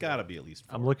 don't It's got to be at least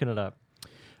 4. I'm looking it up.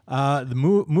 The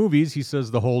movies. He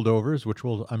says the holdovers, which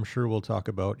I'm sure we'll talk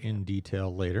about in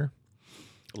detail later.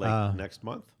 Like next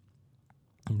month?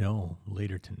 No,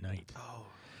 later tonight. Oh,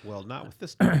 well, not with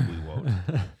this time. We won't.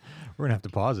 We're gonna have to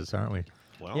pause this, aren't we?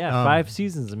 Well, Yeah, 5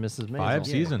 seasons of Mrs. Maisel. 5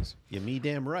 seasons. you me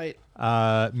damn right.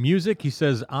 Music, he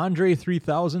says, Andre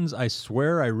 3000's I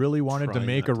swear I really wanted to Try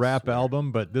make not a to rap swear.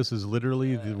 album, but this is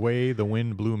literally the way the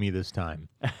wind blew me this time.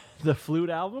 The Flute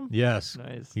album? Yes.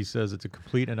 Nice. He says it's a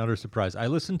complete and utter surprise. I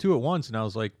listened to it once and I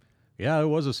was like, yeah, it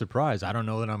was a surprise. I don't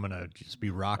know that I'm going to just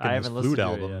be rocking I this haven't flute listened to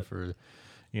it album yet. for,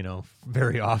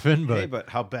 very often, but Hey, but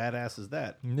how badass is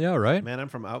that? yeah, right? Man, I'm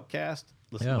from Outcast.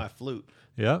 Listen Yeah. to my flute.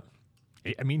 Yeah.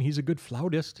 I mean, he's a good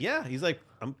flautist. Yeah, he's like,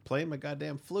 I'm playing my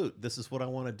goddamn flute. This is what I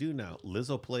want to do now.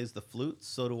 Lizzo plays the flute,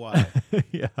 so do I.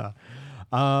 Yeah.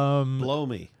 Blow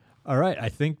me. All right. I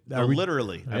think No,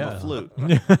 literally, I'm Yeah. a flute.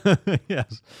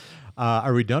 Yes.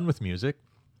 Are we done with music?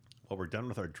 Well, we're done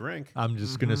with our drink. I'm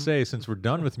just gonna say, since we're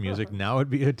done with music, now would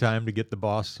be a time to get the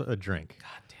boss a drink. God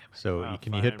damn it. So Oh,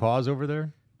 can you hit fine. pause over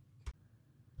there?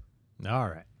 All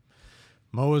right.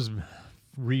 Mo is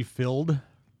refilled.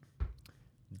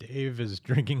 Dave is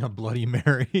drinking a Bloody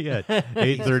Mary at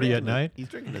 8:30 at night. He's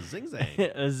drinking a Zing Zang,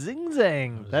 A zing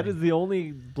zang. That is the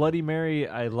only Bloody Mary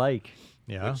I like.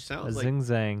 Yeah. which A sounds like zing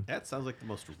zang. that sounds like the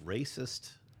most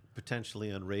racist, potentially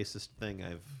unracist thing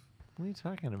I've. What are you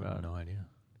talking about? No idea.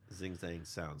 Zing Zang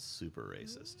sounds super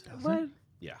racist. What?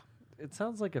 Yeah, It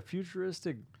sounds like a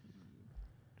futuristic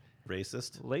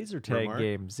racist. laser tag Remark?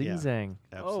 game. Zing Yeah, zang.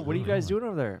 Oh, what are you guys doing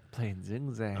over there? Playing zing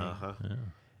zang. Uh huh.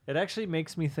 It actually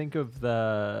makes me think of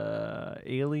the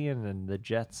Alien and the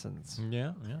Jetsons.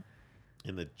 Yeah, yeah.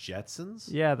 In the Jetsons.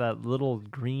 Yeah, that little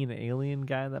green alien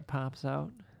guy that pops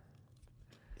out.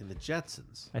 In the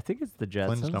Jetsons. I think it's the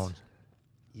Jetsons. Flintstones.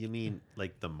 You mean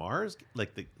like the Mars,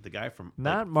 like the guy from?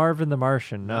 Not like, Marvin the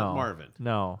Martian. No. Not Marvin.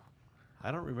 No. I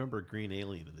don't remember a green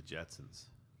alien in the Jetsons.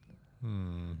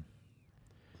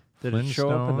 Did it show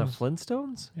up in the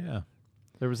Flintstones? Yeah.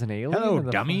 There was an alien. Hello, in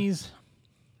the dummies.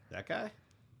 That guy?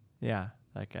 Yeah,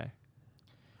 that guy.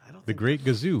 I don't. The think Great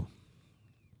Gazoo.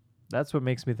 That's what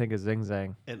makes me think of Zing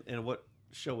Zang. And what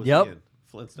show was Yep. he in?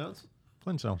 Flintstones.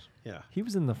 Flintstones. Yeah. He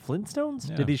was in the Flintstones?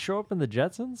 Yeah. Did he show up in the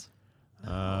Jetsons?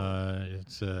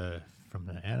 It's from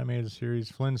the animated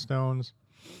series Flintstones.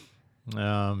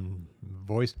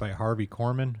 Voiced by Harvey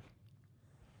Korman.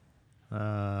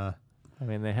 I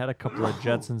mean, they had a couple of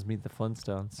Jetsons meet the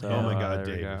Flintstones. So, Oh my there God,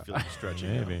 we Dave, go. I feel like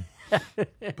stretching. out. Maybe.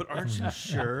 But aren't you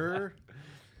sure?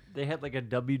 They had like a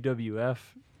WWF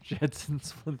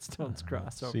Jetsons Flintstones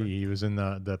crossover. See, he was in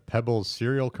the Pebbles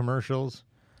cereal commercials.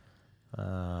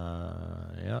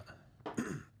 Yeah.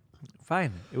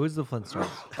 Fine. It was the Flintstones.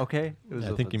 Okay? It was I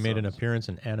the think he made an Flintstones. appearance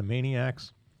in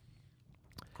Animaniacs,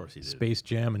 Of course he did. Space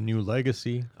Jam: A New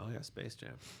Legacy, Oh yeah, Space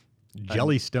Jam.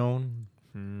 Jellystone,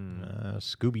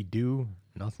 Scooby Doo,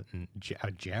 nothing,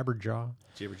 Jabberjaw,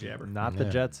 Jibber jabber. Not the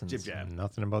Yeah. Jetsons. Jib jab.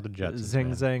 nothing about the Jetsons. Zing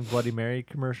man. Zang Bloody Mary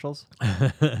commercials.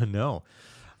 No.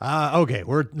 Okay,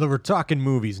 we're talking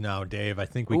movies now, Dave. I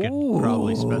think we could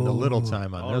probably spend a little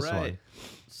time on All this right. one.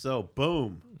 So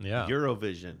boom. Yeah.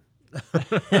 Eurovision.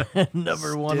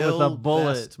 Number one with Still a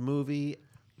bullet. Best movie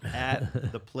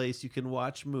at the place you can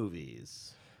watch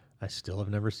movies. I still have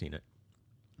never seen it.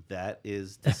 That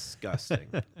is disgusting.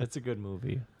 It's a good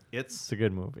movie. It's It's a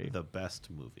good movie. the best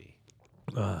movie.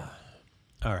 All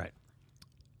right.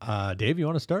 Dave, you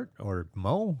want to start? Or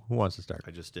Mo? Who wants to start?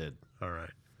 I just did. All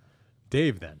right.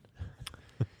 Dave, then.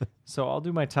 So I'll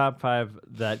do my top 5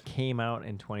 that came out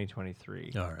in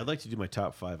 2023. All right. I'd like to do my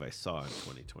top 5 I saw in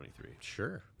 2023.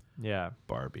 Sure. Yeah,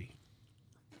 Barbie.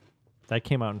 that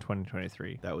came out in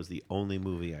 2023. That was the only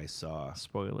movie I saw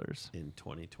Spoilers. in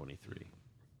 2023.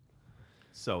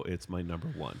 So it's my number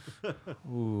 1.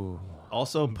 Ooh.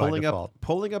 Also By pulling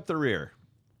default. up the rear.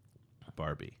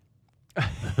 Barbie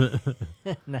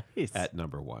Nice. at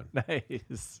number 1.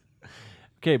 Nice.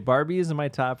 Okay, Barbie is in my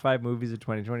top 5 movies of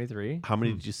 2023. How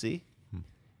many did you see?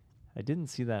 I didn't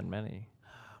see that many.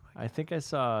 I think I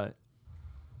saw,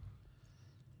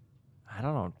 I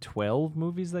don't know, 10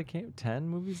 movies that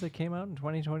came out in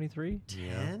 2023?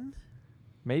 10?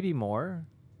 Maybe more.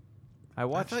 I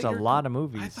watched thought a you were lot of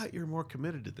movies. I thought you were more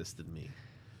committed to this than me.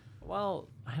 Well,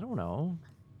 I don't know.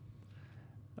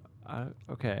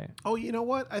 Okay. Oh, you know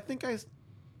what? I think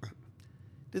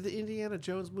did the Indiana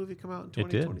Jones movie come out in It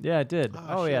did. 2020? Yeah, it did. Oh,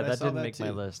 Oh, shit, yeah, I that saw didn't that make my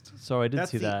too. list. So I did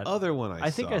That's see the that. other one I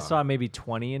think I saw maybe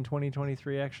 20 in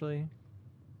 2023, actually.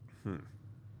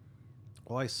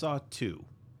 Well, I saw 2.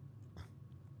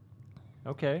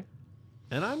 Okay.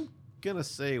 And I'm going to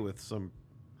say with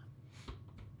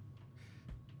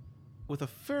a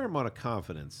fair amount of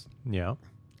confidence, Yeah.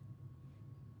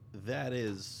 that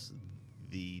is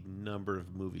the number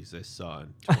of movies I saw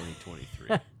in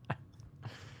 2023.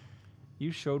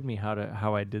 You showed me how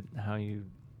you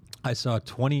I saw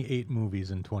 28 movies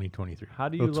in 2023. How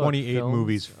do you look? 28 Films?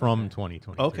 movies from Okay.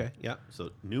 2023. Okay, yeah.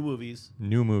 So new movies.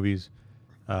 New movies.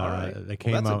 All right. They Well,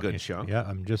 came that's a out. good chunk. Yeah,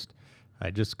 I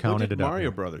just When counted did it up. Mario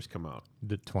here. Brothers come out?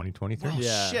 The 2023. Oh,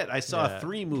 Yeah. shit. I saw Yeah.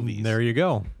 3 movies. There you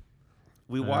go.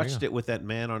 We There you watched go. it with that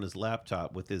man on his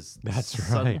laptop with his That's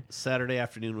right. Saturday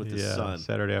afternoon with his son.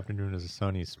 Saturday afternoon as a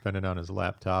son. He's spending on his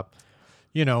laptop.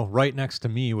 You know, right next to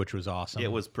me, which was awesome.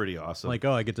 It was pretty awesome. like,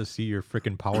 oh, I get to see your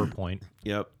freaking PowerPoint.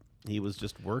 Yep. He was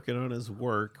just working on his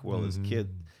work while his kid,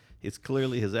 it's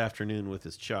clearly his afternoon with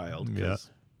his child. Yeah. Because,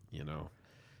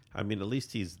 I mean, at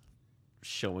least he's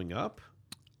showing up.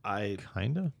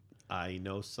 Kinda. I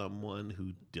know someone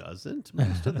who doesn't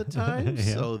most of the time. Yeah.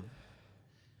 So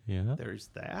Yeah. there's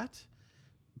that.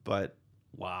 But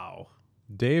wow.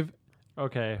 Dave,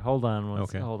 Okay, hold on one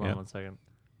Okay, hold on yeah. 1 second.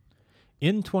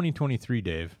 In 2023,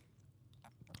 Dave,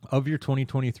 of your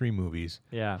 2023 movies,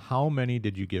 Yeah. how many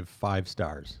did you give 5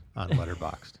 stars on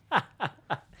Letterboxd?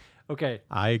 Okay.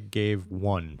 I gave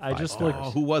one. I 5 just stars. looked-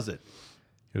 Oh, who was it?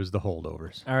 It was the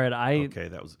Holdovers. All right, Okay,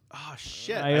 that was. Oh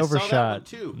shit! I saw that one overshot.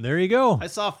 too. There you go. I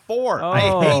saw 4. I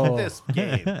Oh. hate this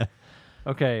game.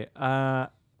 Okay, I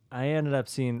ended up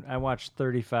I watched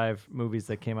 35 movies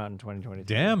that came out in 2023.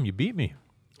 Damn, you beat me.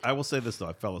 I will say this though: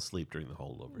 I fell asleep during the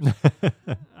holdovers.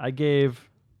 I gave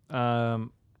the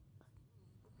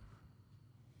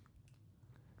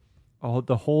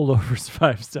Holdovers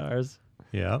 5 stars.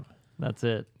 Yeah, That's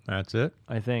it, that's it.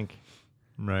 I think.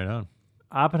 Right on.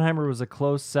 Oppenheimer was a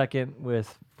close second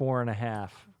with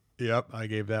 4.5. Yep, I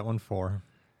gave that one 4.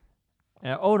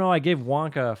 Oh no, I gave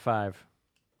Wonka a 5.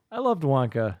 I loved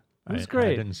Wonka. It was I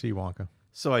great. didn't see Wonka,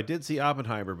 So I did see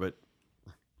Oppenheimer, but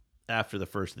after the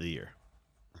first of the year.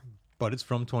 but it's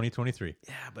from 2023.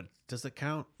 Yeah, but does it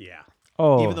count? Yeah.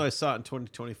 Oh, Even though I saw it in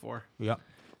 2024. Yep.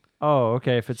 oh,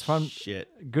 okay. If it's fun,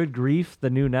 Shit. Good Grief, the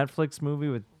new Netflix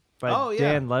movie by Oh, yeah.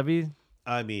 Dan Levy.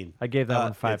 I mean, I gave that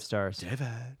one 5 it's stars.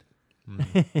 David.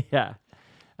 Yeah,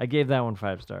 I gave that one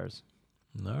 5 stars,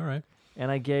 All right. and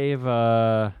I gave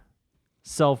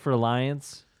Self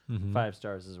Reliance 5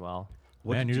 stars as well.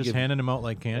 What Man, did you're you just give- handing them out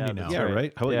like candy Yeah, now. that's Yeah, right.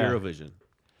 right. How about Yeah. Eurovision?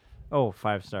 Oh,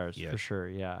 5 stars Yeah. for sure.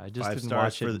 Yeah, I just 5 didn't stars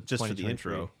watch for it the- in just for the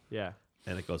 2023. intro. Yeah,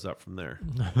 And it goes up from there.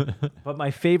 but my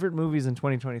favorite movies in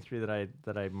 2023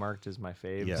 that I marked as my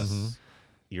faves. Yes.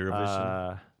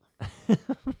 Eurovision.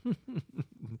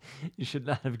 You should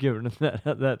not have given him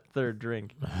that third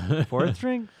drink. 4th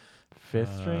drink?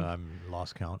 5th drink? I'm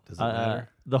lost count. Does it matter?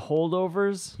 The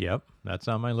Holdovers, Yep, that's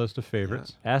on my list of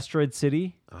favorites. Asteroid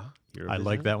City, Eurovision? I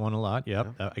like that one a lot.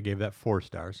 Yep, I gave that 4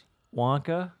 stars.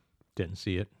 Wonka, Didn't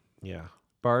see it. Yeah.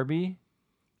 Barbie.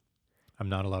 I'm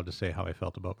not allowed to say how I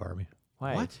felt about Barbie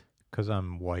Why? What? because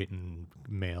I'm white and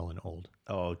male and old.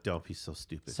 Oh, don't be so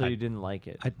stupid. So you didn't like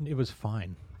it? It was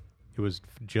fine. It was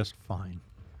just fine.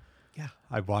 yeah.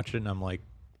 I watched it and I'm like,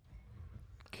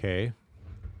 okay.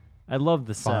 I love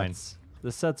the Fine. sets.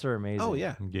 The sets are amazing. Oh,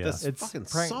 yeah. Yeah. The It's fucking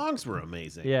prank- songs were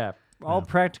amazing. Yeah. All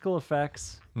practical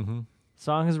effects. Mm-hmm.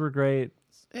 Songs were great.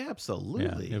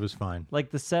 Absolutely. Yeah, it was fine.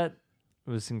 Like the set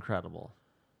was incredible.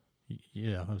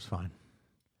 Yeah, it was fine.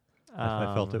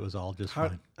 I felt it was all just How,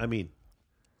 fine. I mean,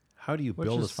 how do you Which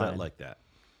build a is set fine. like that?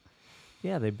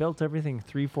 Yeah, they built everything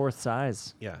 3/4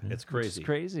 size. Yeah, it's Which is crazy.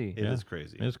 crazy. It is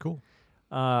crazy. It was cool.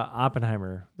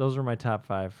 Oppenheimer. Those are my top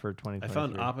 5 for 2023. I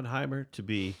found Oppenheimer to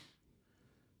be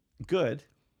good.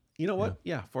 You know what?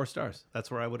 Yeah, 4 stars.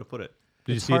 That's where I would have put it.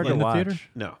 Did It's you see hard it to in the watch. theater?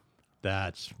 No.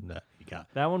 That you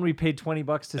got. That one we paid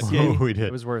 $20 to see. Oh, we did.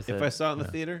 It was worth If it. I saw it in the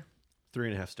theater,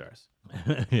 3.5 stars.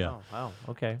 Yeah. Oh, wow.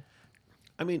 Okay.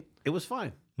 I mean, it was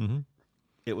fine. Mm-hmm.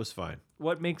 It was fine.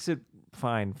 What makes it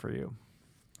fine for you?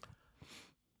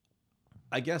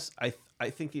 I guess I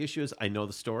think the issue is I know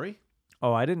the story,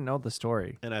 Oh, I didn't know the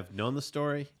story. and I've known the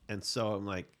story, and so I'm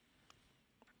like,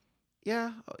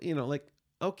 yeah, like,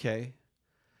 okay.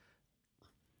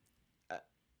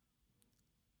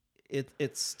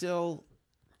 It's still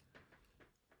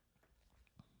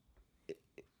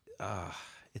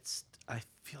it's I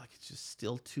feel like it's just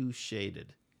still too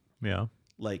shaded. Yeah.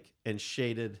 Like, and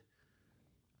shaded,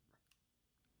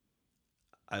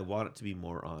 I want it to be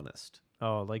more honest.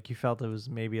 Oh, like you felt it was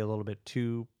maybe a little bit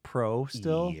too pro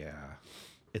still? Yeah.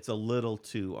 It's a little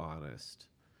too honest.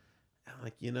 I'm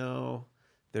like,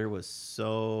 there was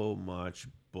so much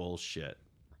bullshit.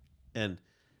 And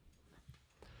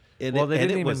it, Well, they and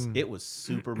didn't it even- was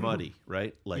super muddy,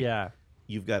 right? Like, Yeah.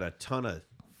 you've got a ton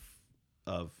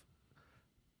of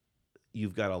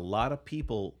you've got a lot of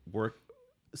people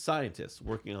scientists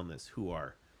working on this who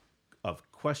are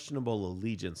of questionable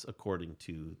allegiance according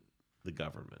to the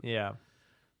government. Yeah.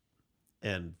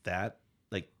 And that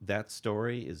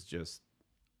story is just,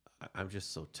 I'm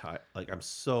just so tired. Like, I'm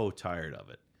so tired of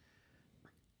it.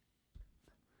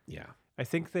 Yeah. I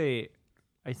think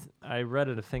I read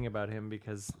a thing about him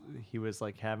because he was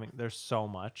like there's so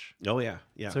much. Oh yeah.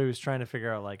 Yeah. So he was trying to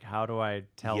figure out like how do I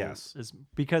tell Yes. this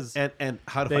because and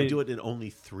how do I they- do it in only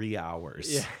 3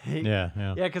 hours? yeah,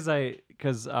 Yeah. yeah, because they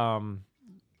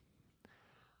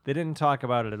didn't talk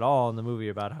about it at all in the movie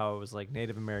about how it was like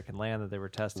Native American land that they were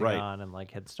testing Right. on and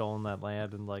like had stolen that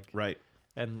land and like Right.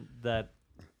 and that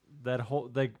whole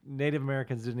like Native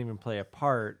Americans didn't even play a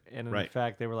part and in Right.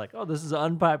 fact they were like, oh, this is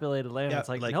unpopulated land. Yeah, It's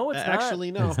like, like, no, it's actually,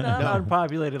 not. no, It's not no.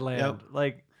 unpopulated land. Yep.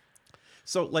 Like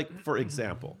So, like, for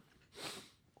example,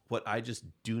 what I just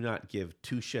do not give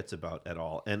two shits about at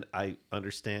all, and I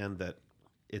understand that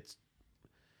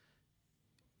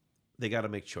they got to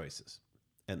make choices.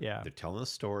 And Yeah. they're telling a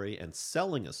story and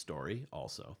selling a story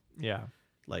also. Yeah.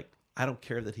 Like, I don't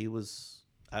care that he was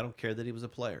a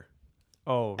player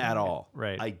Oh, at all.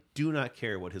 Right. I do not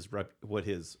care what his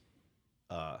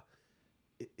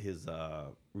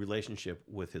relationship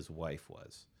with his wife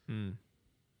was. Mm.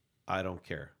 I don't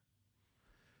care.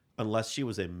 Unless she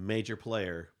was a major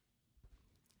player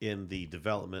in the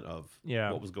development of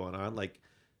what was going on, like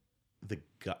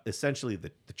essentially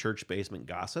the church basement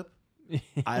gossip.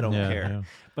 I don't care. Yeah.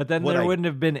 But then What there I- wouldn't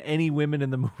have been any women in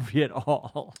the movie at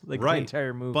all. Like the Right.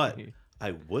 entire movie. But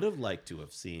I would have liked to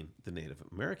have seen the Native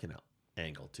American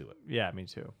angle to it, yeah, me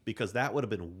too. because that would have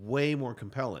been way more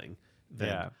compelling than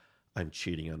Yeah. I'm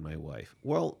cheating on my wife.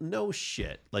 Well, no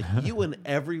shit. Like you and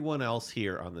everyone else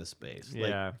here on this base. Like,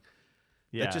 Yeah.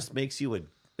 Yeah. That just makes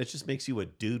you a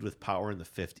dude with power in the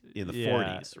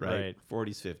 40s, right? right.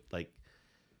 40s, 50s, like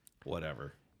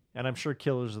whatever. And I'm sure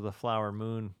Killers of the Flower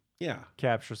Moon Yeah.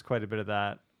 captures quite a bit of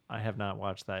that. I have not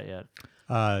watched that yet.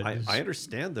 I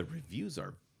understand the reviews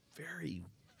are very,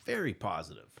 very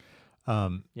positive,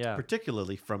 Yeah.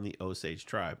 particularly from the Osage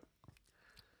tribe.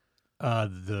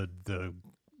 The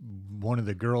one of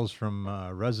the girls from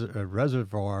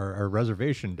Reservoir or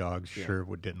Reservation Dogs sure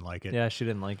didn't like it. Yeah, she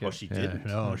didn't like it. Oh, she Yeah, didn't.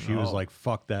 no, she was Oh. like,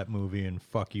 "Fuck that movie" and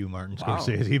 "Fuck you, Martin Wow.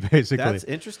 Scorsese." Basically, That's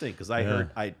interesting because I Yeah.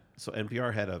 heard so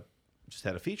NPR had a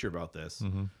feature about this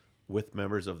with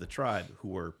members of the tribe who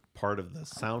were part of the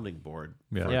sounding board.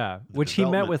 Yeah. for Yeah. the Which he met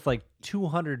development. with like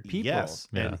 200 people. Yes,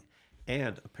 Yeah.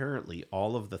 and apparently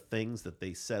all of the things that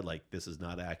they said, like this is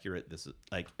not accurate. This is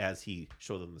like as he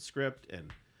showed them the script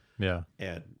and yeah,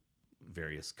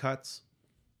 various cuts,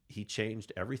 he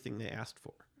changed everything they asked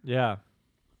for. Yeah.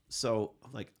 So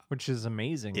like Which is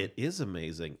amazing. it is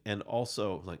amazing, and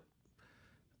also like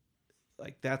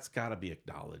that's got to be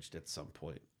acknowledged at some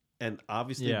point. And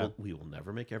obviously, Yeah. we will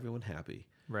never make everyone happy,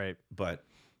 right. but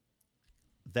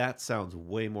that sounds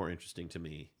way more interesting to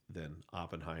me than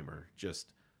Oppenheimer,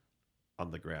 just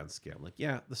on the grand scale. Like,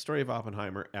 yeah, the story of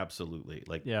Oppenheimer, absolutely.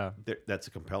 Like, Yeah. that's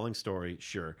a compelling story,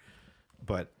 sure.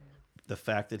 But the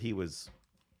fact that he was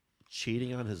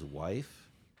cheating on his wife,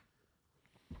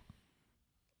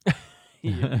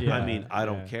 Yeah. I mean, I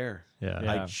don't yeah. care. yeah,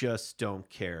 Yeah. I just don't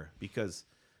care, because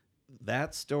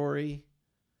that story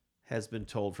has been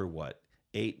told for what,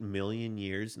 8 million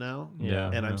years now? Yeah.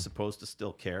 And yeah. I'm supposed to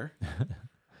still care?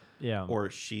 Yeah. Or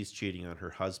she's cheating on her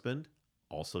husband,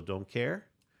 also don't care?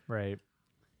 right.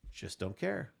 Just don't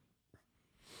care.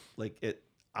 Like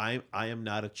I am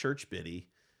not a church biddy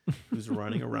who's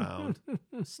running around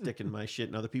sticking my shit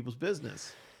in other people's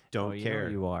business. Don't you care.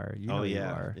 Know you are. You know Oh you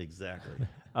yeah, are. exactly.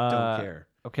 Uh, Don't care.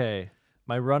 Okay.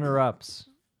 My runner-ups.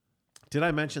 Did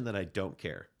I mention that I don't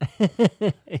care?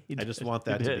 I just want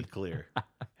that to be clear.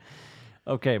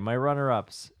 Okay, my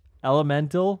runner-ups.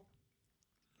 Elemental,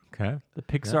 Okay, the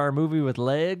Pixar movie with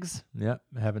legs. yeah,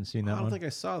 haven't seen I that don't one. think I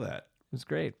saw that, It was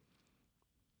great.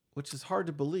 which is hard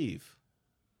to believe,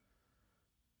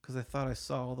 because I thought I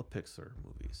saw all the Pixar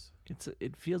movies.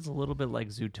 It feels a little bit like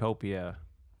Zootopia,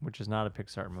 which is not a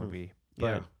Pixar movie.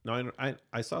 Yeah, no,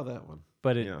 I saw that one.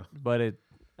 But it Yeah.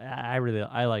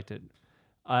 I liked it.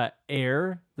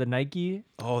 Air, the Nike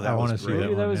Oh, I that wanna was see great.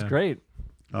 movie, that one, was yeah. great.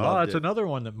 Oh, Loved that's it. another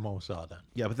one that Mo saw then.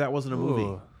 Yeah, but that wasn't a movie.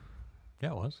 Ooh.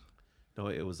 Yeah, it was. No,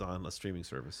 it was on a streaming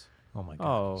service. Oh my god.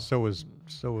 Oh. So was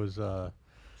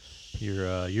your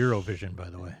Eurovision, by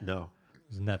the way. No, It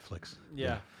was Netflix.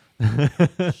 Yeah.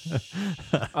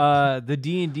 The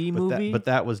D&D but movie.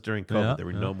 that was during COVID. Yeah, There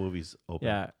were yeah. no movies open.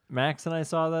 Yeah, Max and I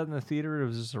saw that in the theater. It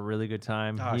was just a really good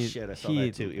time. Oh, shit, I saw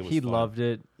that too. It was he fun. loved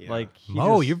it. Yeah. Like he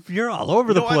Mo, just- you're all over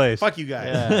You the know what? place. Fuck you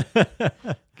guys. yeah.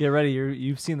 Get ready.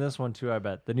 You've seen this one too, I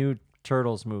bet. The new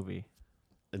Turtles movie.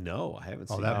 No, I haven't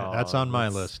Oh, seen that, that. that's on my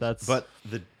list. That's But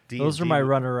the D&D, those are my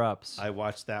runner-ups. I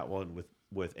watched that one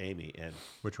with Amy and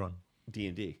Which one?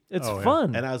 D&D, It's Oh, yeah.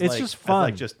 fun. and I was it's like, just I was fun.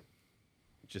 like,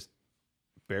 just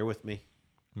bear with me.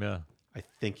 Yeah. I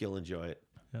think you'll enjoy it.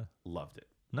 Yeah. Loved it.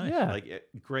 Nice. Yeah.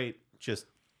 Great. Just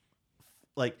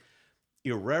like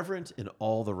irreverent in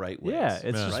all the right ways. Yeah,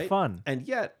 it's just right? fun. and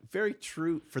yet very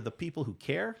true for the people who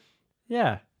care.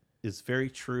 Yeah. Is very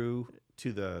true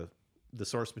to the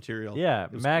source material. Yeah.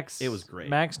 It was, Max. It was great.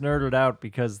 Max nerded out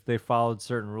because they followed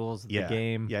certain rules of yeah. the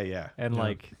game. Yeah. And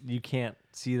like you can't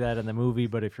see that in the movie,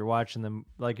 but if you're watching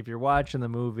the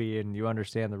movie and you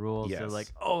understand the rules, they're Yes. like,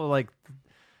 oh, like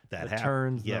That the happened.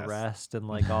 turns, Yes. the rest, and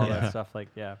like all Yeah. that stuff. Like,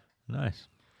 yeah. Nice.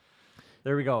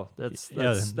 There we go.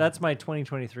 That's my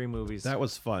 2023 movies. That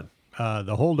was fun.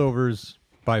 The Holdovers,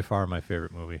 by far my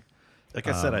favorite movie. Like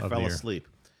I said, I of the fell year. asleep.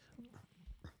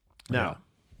 Now,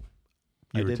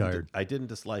 You I were didn't, tired. I didn't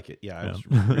dislike it. Yeah, I Yeah. was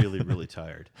really, really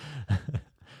tired.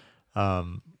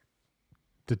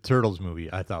 the Turtles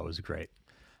movie I thought was great.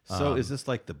 So is this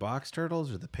like the box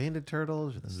turtles or the painted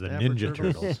turtles or the Snapper Ninja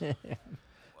turtles? Turtles.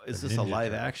 Is The this a Ninja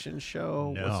live Turtles. action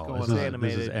show? No, What's going this on? is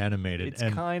animated. This is animated. It's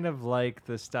and kind of like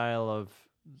the style of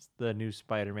the new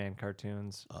Spider-Man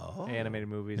cartoons, Oh. animated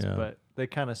movies, Yeah. but they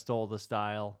kind of stole the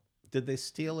style. Did they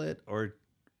steal it, or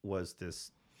was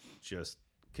this just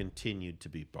continued to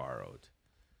be borrowed?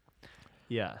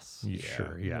 Yes.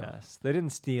 Sure, yeah. Yes. They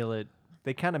didn't steal it.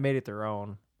 They kind of made it their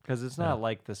own because it's not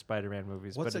like the Spider-Man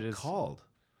movies. What's but it is called?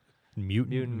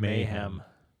 Mutant Mayhem.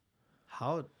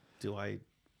 How do I?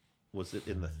 Was it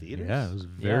in the theaters? Yeah, it was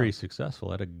very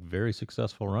successful. Had a very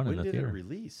successful run When in the did theater. it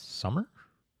release? Summer,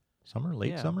 late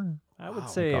Yeah. summer. I would Wow.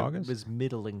 say Like it August? was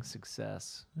middling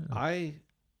success. I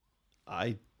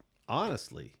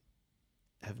honestly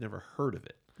have never heard of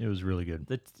it. It was really good.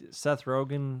 Seth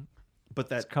Rogen, But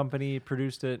his that, company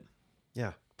produced it.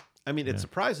 yeah, I mean, it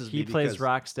surprises me. He plays because,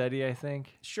 Rocksteady, I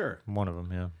think. Sure, One of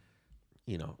them, yeah.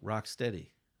 you know, rock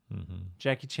steady,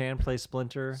 Jackie Chan plays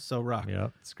Splinter. so rock. Yeah.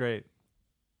 It's great.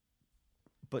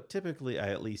 But typically, I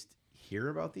at least hear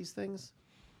about these things.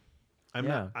 I'm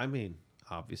Yeah. not. I mean,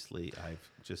 obviously, I've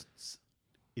just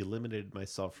eliminated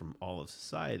myself from all of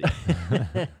society,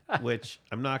 which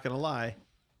I'm not going to lie.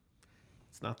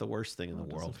 It's not the worst thing in the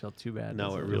Doesn't world. feel too bad. No,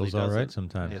 does it it? really Feels all right doesn't.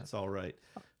 sometimes. It's all right.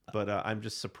 But I'm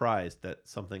just surprised that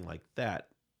something like that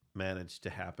managed to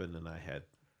happen, and I had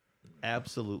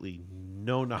absolutely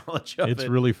no knowledge of It's it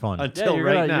really fun. Yeah, until you're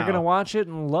right gonna, now. You're gonna watch it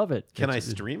and love it. Can I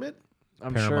stream it?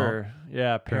 I'm Paramount. sure.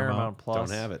 Yeah, Paramount Plus.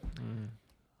 Don't have it.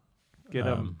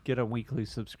 Get a weekly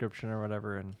subscription or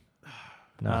whatever, and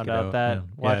Knock found it out that. yeah.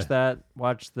 Watch Yeah. that.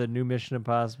 Watch the new Mission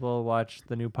Impossible. Watch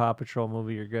the new Paw Patrol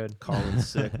movie. You're good. Colin's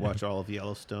sick. Watch all of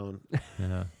Yellowstone.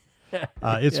 Yeah. Yeah.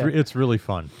 It's really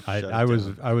fun. Shut it I was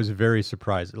down. I was very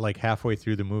surprised. Like halfway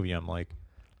through the movie, I'm like,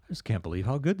 I just can't believe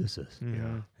how good this is.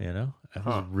 Mm-hmm. Yeah. You know, it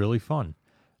was really fun.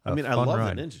 I mean, I fun love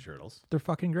ride. the Ninja Turtles. They're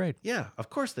fucking great. Yeah,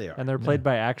 of course they are. And they're played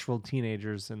by actual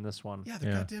teenagers in this one. yeah, they're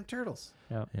Yeah. goddamn turtles.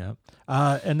 Yeah.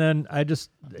 Yeah. And then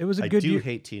it was a I good do year.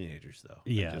 hate teenagers, though.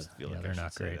 Yeah, I just feel yeah, like they're I should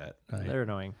not say great. that. They're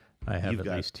annoying. I have You've at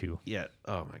got- least two. Yeah.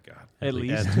 Oh my god. At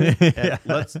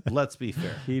least Let's be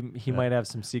fair. he might have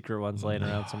some secret ones laying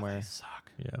around somewhere. They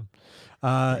suck.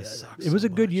 Yeah. suck It was so a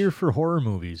good much. year for horror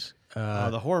movies.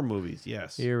 The horror movies,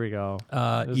 yes. Here we go.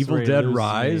 This is Evil where he Dead loses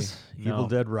Rise. me. Evil No.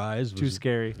 Dead Rise Too was,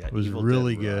 scary. Yeah, was Evil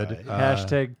really Dead good. Rise.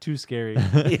 Hashtag too scary.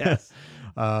 yes.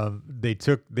 They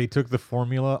took the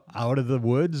formula out of the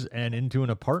woods and into an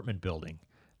apartment building.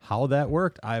 How that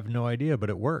worked, I have no idea, but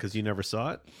it worked. Because you never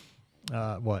saw it.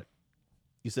 What?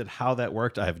 You said how that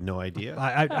worked. I have no idea.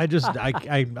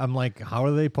 I'm like, how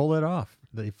do they pull it off?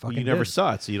 They fucking. you never did.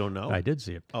 saw it, so you don't know. I did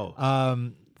see it. Oh.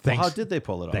 Well, How did they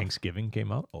pull it off? Thanksgiving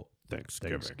came out. Oh,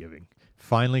 Thanksgiving.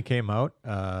 Finally came out.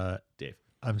 Dave.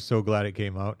 I'm so glad it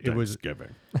came out. It was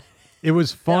Thanksgiving.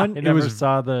 fun. I It never was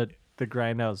saw the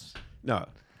Grindhouse No.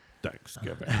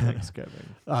 Thanksgiving.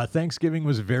 Thanksgiving. Thanksgiving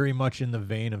was very much in the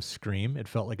vein of Scream. It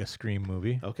felt like a Scream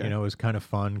movie. Okay. You know, it was kind of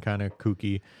fun, kind of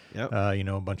kooky. Yep. You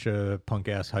know, a bunch of punk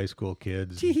ass high school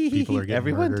kids. People are getting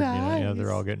Everyone murdered. You know, they're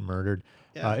dies. all getting murdered.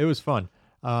 Yeah. It was fun.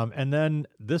 And then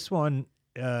this one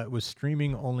was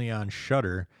streaming only on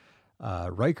Shudder.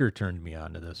 Riker turned me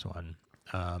on to this one.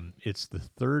 It's the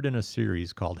third in a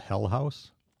series called Hell House.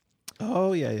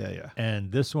 Oh, yeah.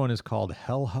 And this one is called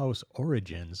Hell House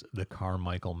Origins, The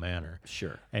Carmichael Manor.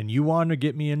 Sure. And you want to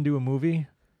get me into a movie?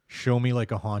 Show me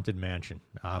like a haunted mansion.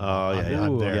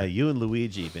 I'm there. Yeah, you and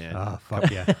Luigi, man. Ah,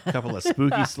 fuck yeah. A couple of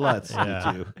spooky sluts,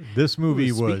 Yeah. you two. This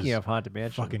movie was Speaking of Haunted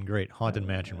Mansion, fucking great. Haunted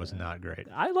Mansion was not great.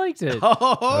 I liked it.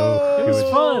 Oh, it was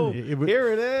fun. It was,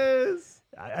 Here it is.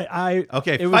 I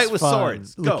Okay, It was fight with fun.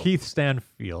 swords. Go. Lakeith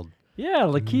Stanfield Yeah,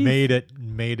 Lakeith.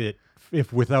 made it.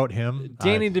 If without him,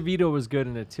 Danny DeVito was good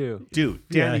in it too. Dude,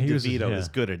 Yeah, Danny he was- DeVito yeah. is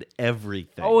good at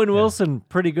everything. Owen Wilson,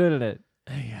 pretty good in it.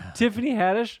 yeah. Tiffany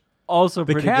Haddish, also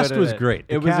The pretty cast good in was it. great.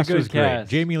 The It was cast a good was great.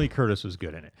 cast. Jamie Lee Curtis was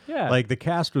good in it. Yeah. Like the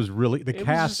cast was really It was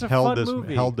cast just a held fun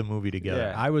movie. held the movie together.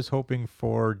 Yeah. I was hoping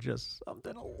for just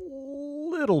something a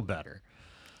little better.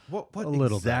 What a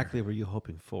little exactly were you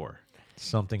hoping for?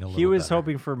 Something a little He was better.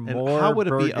 hoping for more how would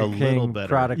it be Burger a little King better?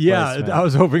 product Yeah, placement. I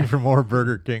was hoping for more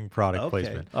Burger King product Okay.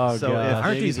 placement. Oh, So God. if Aren't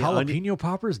maybe these the jalapeno onion-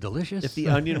 poppers delicious? If the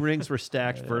onion rings were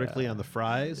stacked vertically on the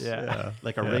fries, Yeah.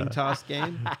 like a ring toss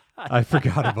game. I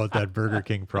forgot about that Burger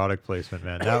King product placement,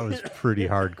 man. That was pretty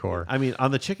hardcore. I mean, on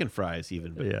the chicken fries,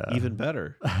 even Yeah. even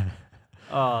better.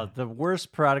 The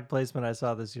worst product placement I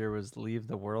saw this year was Leave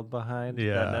the World Behind,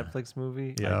 Yeah. that Netflix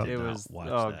movie. Yeah. I did It not was, watch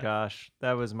oh that. gosh,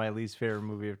 that was my least favorite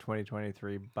movie of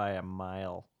 2023 by a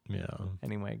mile. Yeah.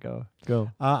 Anyway, go.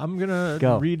 I'm gonna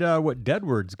Go. read what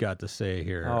Deadward's got to say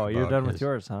here. Oh, you're about done with his-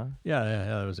 yours, huh? Yeah,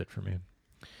 that was it for me.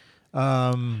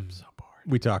 So bored.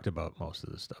 We talked about most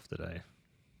of the stuff that I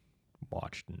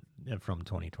watched from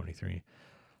 2023.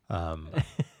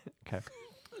 Okay.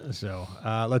 So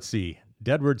let's see.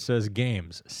 Deadward says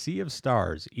games. Sea of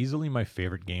Stars, easily my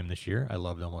favorite game this year. I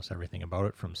loved almost everything about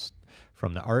it,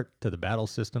 from the art to the battle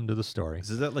system to the story.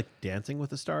 Is that like Dancing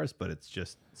with the Stars, but it's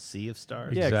just Sea of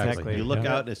Stars? Yeah, exactly. You look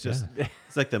Yeah. out and it's just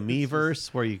it's like the Miiverse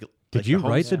where you. Did like you the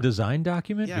home- write the design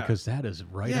document? Yeah. Because that is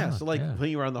right Yeah, on. so like Yeah. when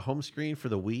you were on the home screen for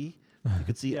the Wii, you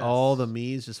could see Yes. all the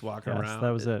Miis just walking Yes, around. that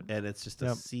was it. And it's just a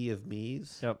Yep. sea of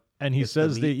Miis. Yep. And he It's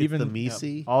says the they Mii- even it's the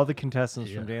Mii-sea. All the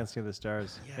contestants from Yeah. Dancing with the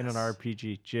Stars in an Yes.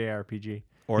 RPG, JRPG.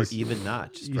 Or even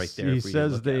not, just right there. He for you to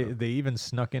says look they at 'em. they even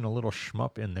snuck in a little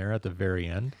shmup in there at the very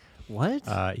end. What?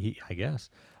 I guess.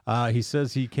 He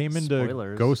says he came into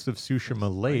Spoilers. Ghost of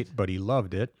Tsushima late, but he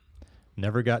loved it.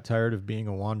 Never got tired of being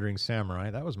a wandering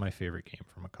samurai. That was my favorite game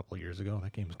from a couple years ago.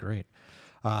 That game's great.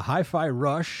 Hi-Fi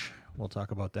Rush. We'll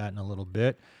talk about that in a little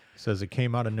bit. Says it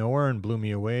came out of nowhere and blew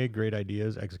me away. Great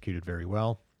ideas, executed very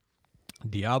well.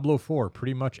 Diablo 4,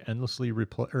 pretty much endlessly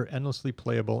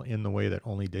playable in the way that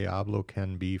only Diablo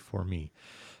can be for me.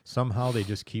 Somehow they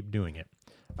just keep doing it.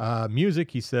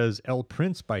 Music, he says, El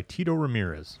Prince by Tito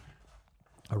Ramirez.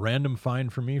 A random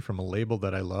find for me from a label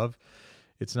that I love.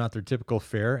 It's not their typical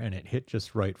fare, and it hit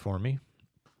just right for me.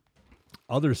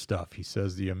 Other stuff, he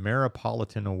says, the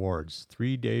Ameripolitan Awards,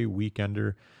 3-day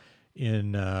weekender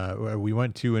we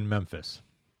went to in Memphis.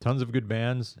 Tons of good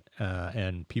bands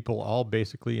and people all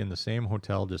basically in the same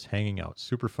hotel just hanging out.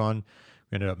 Super fun.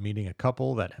 We ended up meeting a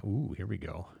couple that, here we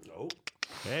go.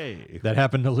 Hey. That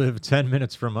happened to live 10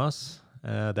 minutes from us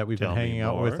that we've Tell been me hanging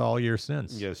out more. with all year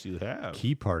since. Yes, you have.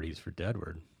 Key parties for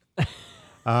Deadward.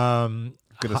 I'm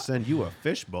going to send you a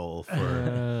fishbowl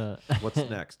for what's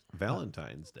next?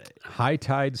 Valentine's Day. High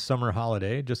Tide Summer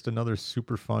Holiday, just another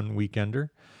super fun weekender.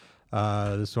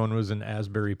 This one was in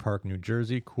Asbury Park, New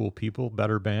Jersey. Cool people,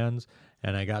 better bands,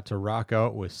 and I got to rock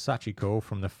out with Sachiko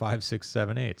from the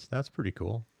 5678s. That's pretty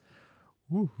cool.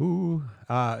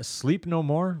 Woohoo! Sleep No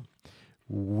More.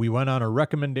 We went on a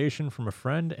recommendation from a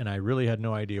friend, and I really had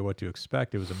no idea what to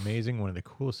expect. It was amazing, one of the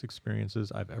coolest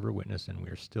experiences I've ever witnessed, and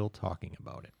we're still talking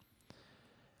about it.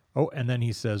 Oh, and then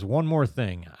he says, one more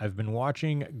thing. I've been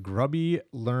watching Grubby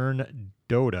Learn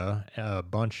Dota a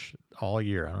bunch all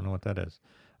year. I don't know what that is.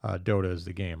 Dota is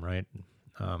the game, right?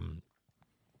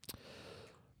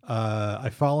 I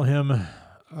follow him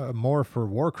more for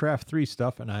Warcraft 3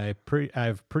 stuff, and I've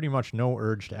pretty much no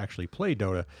urge to actually play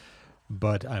Dota,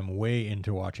 but I'm way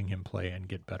into watching him play and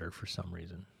get better for some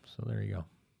reason. So there you go.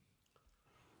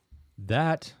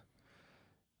 That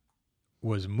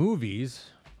was movies.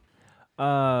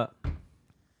 We're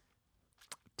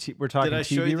talking Did I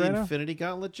show TV you the right now? Infinity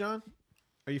Gauntlet, John?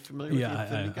 Are you familiar with the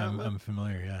Infinity Gauntlet? I'm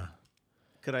familiar, yeah.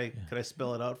 Could I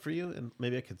spell it out for you, and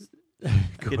maybe I could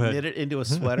Go ahead. knit it into a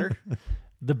sweater?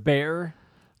 The Bear,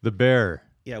 The Bear.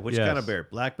 Yeah, which Yes. kind of bear?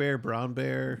 Black bear, brown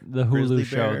bear, the Hulu grizzly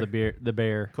show, bear, the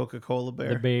Bear, Coca-Cola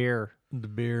bear. the Bear. The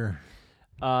Bear.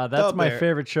 That's The my Bear.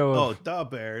 favorite show. Oh, Of, the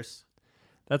bears.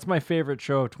 That's my favorite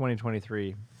show of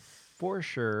 2023, for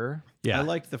sure. Yeah. I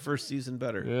liked the first season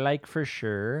better. Like for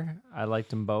sure, I liked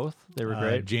them both. They were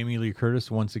great. Jamie Lee Curtis,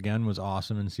 once again, was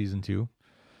awesome in season 2.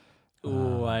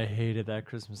 Ooh, I hated that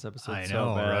Christmas episode. I so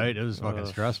know, bad. right? It was fucking Ugh,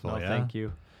 stressful, No, yeah? thank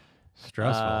you.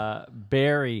 Stressful.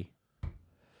 Barry.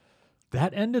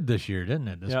 That ended this year, didn't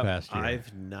it? This Yep. past year.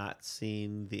 I've not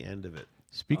seen the end of it.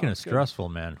 Speaking of it's good. stressful,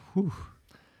 man. Whew.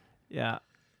 Yeah,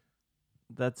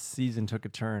 that season took a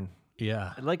turn.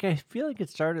 Yeah. Like I feel like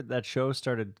that show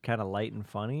started kind of light and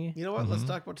funny. You know what? Let's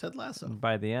talk about Ted Lasso. And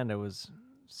by the end, it was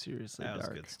seriously That was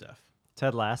dark. good stuff.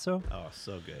 Ted Lasso. Oh,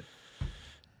 so good.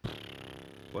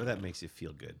 Boy, that makes you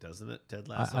feel good, doesn't it, Ted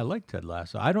Lasso? I like Ted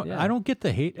Lasso. I don't Yeah. I don't get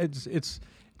the hate. It's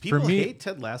People for me. hate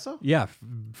Ted Lasso. Yeah,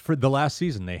 for the last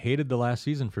season, they hated the last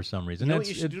season for some reason. You know what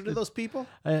It's- you should do to those people?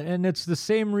 And it's the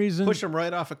same reason. Push them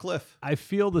right off a cliff. I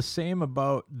feel the same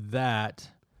about that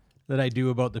I do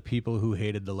about the people who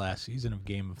hated the last season of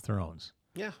Game of Thrones.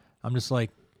 Yeah. I'm just like,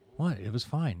 what? It was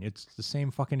fine. It's the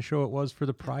same fucking show it was for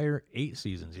the prior 8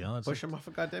 seasons. You know, it's Push like, them off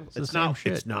a goddamn cliff. the It's same not.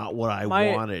 shit. It's not what I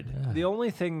My- wanted. The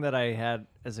only thing that I had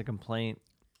as a complaint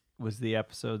was the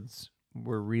episodes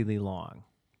were really long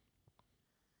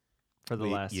for the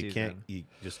last you season. can't. You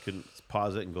just couldn't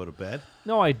pause it and go to bed.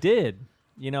 No, I did.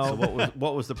 You know, So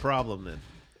what was the problem then?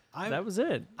 that was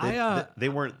it. They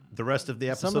weren't. The rest of the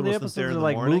episode Some of the wasn't episodes there in are the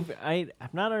like morning. movie. I'm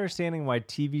not understanding why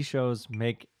TV shows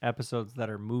make episodes that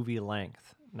are movie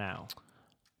length now.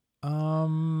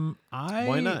 I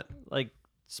Why not? Like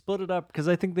Split it up, because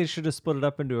I think they should have split it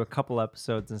up into a couple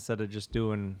episodes instead of just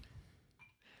doing,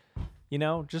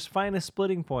 just find a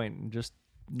splitting point and just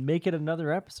make it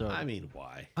another episode. I mean,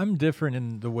 why? I'm different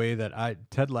in the way that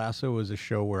Ted Lasso was a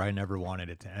show where I never wanted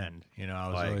it to end.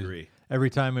 I agree. Every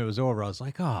time it was over, I was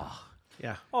like, oh.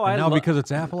 Yeah. Oh, And now because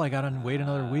it's Apple, I got to wait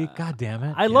another week. God damn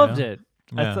it. I loved it.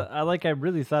 Yeah. I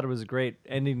really thought it was a great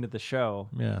ending to the show.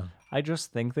 Yeah. I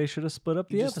just think they should have split up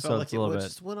the You just felt episodes like a little it bit.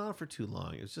 just went on for too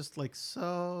long. It was just like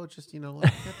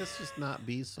let this just not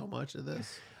be so much of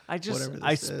this. I whatever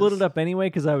I this split is. it up anyway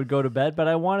because I would go to bed, but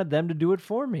I wanted them to do it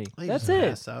for me. You That's just it.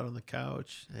 Pass out on the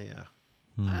couch. Yeah.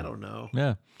 I don't know.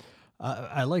 Yeah.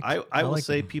 I like. I will like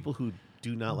say them. people who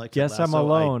do not like. Guess Ted I'm Lasso,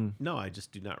 alone. No, I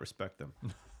just do not respect them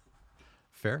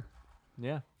Fair.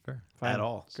 Yeah, Fair. fine. at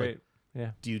all. It's Great.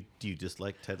 Yeah. Do you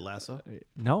dislike Ted Lasso?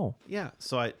 No. Yeah.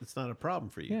 So it's not a problem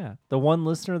for you. Yeah. The one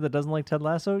listener that doesn't like Ted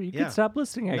Lasso, you Yeah. can stop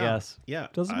listening, I No. guess. Yeah.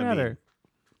 Doesn't I matter.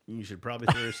 mean, you should probably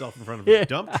throw yourself in front of a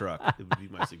dump truck. It would be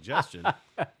my suggestion.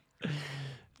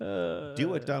 Do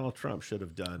what Donald Trump should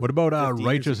have done. What about 50 years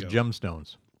Righteous ago.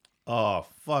 Gemstones? Oh,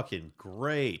 fucking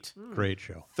great! Great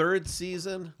show. Third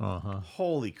season. Uh-huh.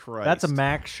 Holy Christ! That's a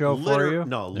Max show for you.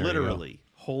 No, There you go. literally.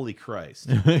 Holy Christ!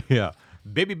 Yeah.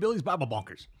 Baby Billy's Bible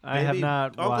Bonkers. I have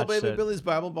not Uncle watched Baby it. Billy's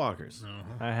Bible Bonkers.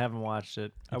 I haven't watched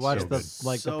it. I It's watched so the good.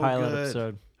 the So pilot good.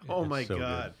 episode. Oh It's my so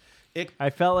God! I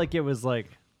felt like it was like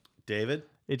David.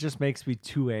 it just makes me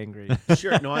too angry.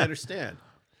 Sure, no, I understand,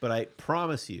 but I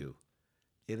promise you,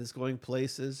 it is going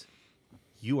places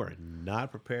you are not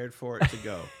prepared for it to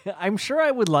go. I'm sure I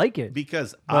would like it.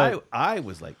 Because But- I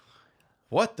was like,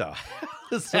 what the hell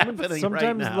is happening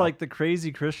Sometimes right now? like the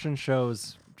crazy Christian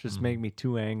shows just make me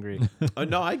too angry. Oh,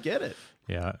 no, I get it.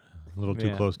 Yeah. A little too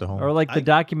Yeah. close to home. Or like the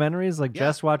documentaries, like Yeah.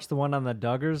 Jess watched the one on the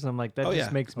Duggars, and I'm like, that Oh, just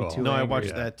yeah. makes me Oh. too No, angry. I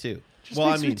watched that too. Just well,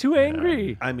 makes I mean, me too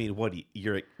angry. I mean, what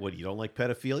you don't like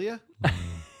pedophilia?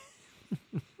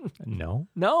 No.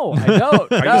 No, I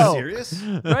don't. Are no. you serious?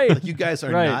 Right. Like you guys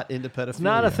are Right. not into pedophilia. It's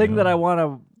not a thing that I want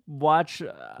to watch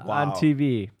on Wow.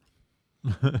 TV.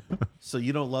 So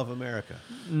you don't love America?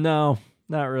 No,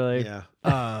 not really. Yeah.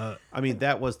 I mean,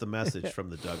 that was the message from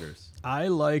the Duggars. I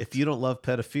liked If you don't love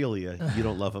pedophilia, you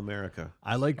don't love America.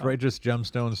 I liked Righteous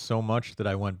Gemstones so much that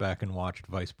I went back and watched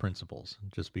Vice Principals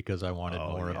just because I wanted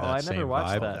more of yeah. that Oh, I same never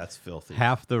watched vibe. that. That's filthy.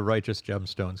 Half the Righteous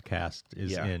Gemstones cast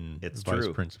is Yeah, in it's Vice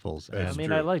true. Principals. It's I And mean,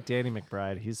 true. I like Danny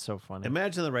McBride. He's so funny.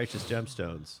 Imagine the Righteous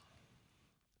Gemstones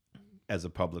as a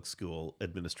public school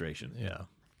administration.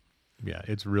 yeah,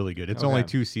 it's really good. It's only Okay.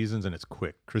 2 seasons and it's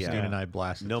quick. Christine Yeah. and I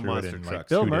blasted No through it monster in trucks. like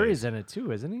Bill 2 Murray's days. in it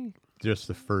too, isn't he? Just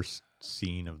the first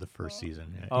scene of the first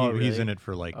season. Yeah. Oh, He's really? in it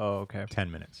for like Oh, okay.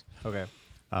 10 minutes. Okay.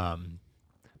 Um,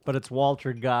 But it's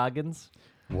Walter Goggins.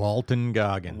 Walton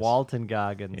Goggins. Walton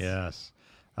Goggins. Yes.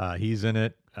 He's in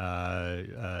it. Danny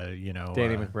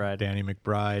McBride. Danny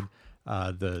McBride.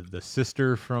 The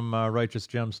sister from Righteous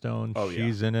Gemstones. Oh, yeah.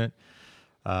 She's in it.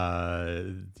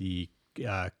 The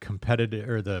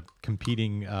competitor or the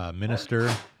competing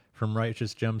minister from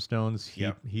Righteous Gemstones.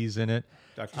 Yep. He's in it.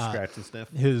 Dr. Scratch and Sniff.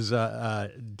 His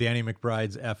Danny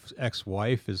McBride's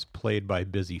ex-wife is played by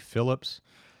Busy Phillips.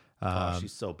 Oh,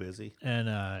 she's so busy. And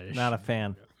Not a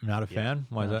fan. not a fan.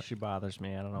 Why is No, that? she bothers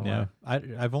me. I don't know Yeah, why.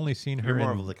 I've only seen her You're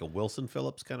more in of like a Wilson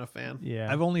Phillips kind of fan.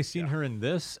 Yeah. I've only seen her in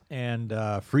this and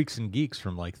Freaks and Geeks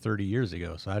from like 30 years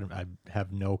ago, so I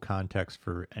have no context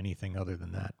for anything other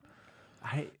than that.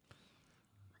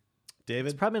 David,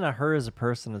 It's probably not her as a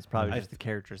person. It's probably just the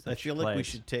characters that I feel she like we plays.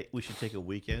 should take a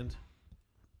weekend.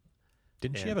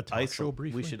 Didn't she and have a talk show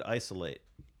briefly? We should isolate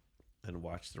and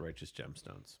watch The Righteous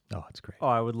Gemstones. Oh, it's great. Oh,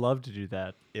 I would love to do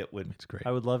that. It would. It's great.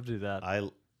 I would love to do that.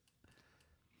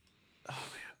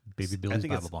 Baby I Billy's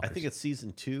think Bible it's. Bonkers. I think it's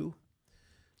season 2,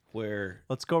 where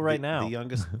Let's go right the, now.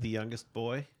 The youngest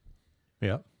boy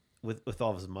yeah. with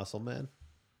all of his muscle men.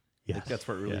 I Yes. think that's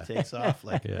where it really Yeah. takes off.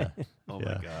 Like, Yeah. oh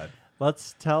Yeah. my god.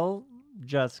 Let's tell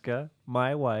Jessica,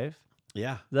 my wife,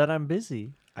 Yeah. that I'm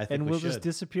busy, I think and we we'll just should.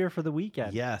 disappear for the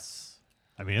weekend. Yes.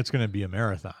 I mean, it's going to be a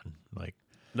marathon. Like,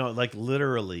 No, like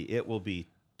literally, it will be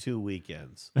 2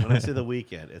 weekends. When I say the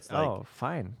weekend, it's like Oh,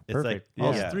 fine. it's Perfect. like-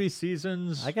 all Yeah. 3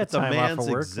 seasons. I got it's a time off man's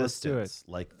of work. Let's do it. existence,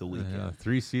 like the weekend. Yeah,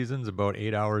 3 seasons, about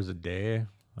 8 hours a day,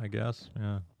 I guess.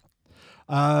 Yeah.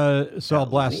 So I'll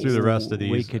blast through the rest of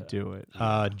these. We could do it.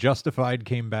 Justified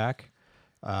came back,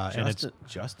 and it's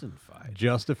Justified.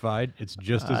 Justified. It's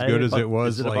just as I- good as but it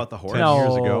was. is it like about the horse? 10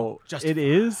 years ago. It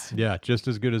is? Yeah, just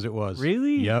as good as it was.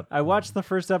 Really? Yep. I watched the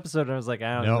first episode and I was like,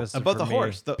 I don't know. Nope. This is About for the me.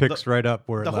 horse. Picks right up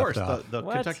where the it horse, left off. the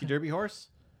What? Kentucky Derby horse.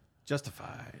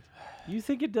 Justified. You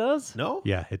think it does? No?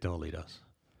 Yeah, it totally does.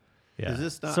 Yeah. Is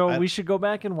this not? So I- we should go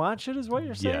back and watch it, is what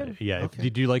you're Yeah, saying? yeah. Okay.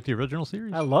 Did you like the original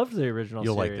series? I loved the original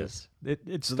You'll like series. this.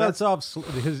 It So starts off.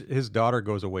 His daughter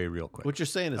goes away real quick. what you're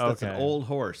saying is that's an Okay. old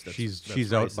horse. That's, she's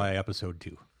that's out racing. by episode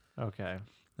 2. Okay.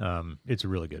 It's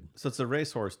really good. So it's a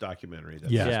racehorse documentary.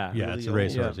 That's Yeah, Yeah. it's a really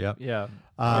racehorse. Yeah. Yeah.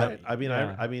 Yeah. old. I mean,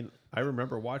 Yeah. I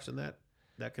remember watching that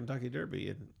Kentucky Derby,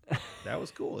 and that was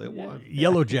cool. It won.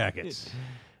 Yellow Jackets.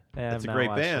 It's a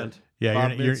great band. Yeah,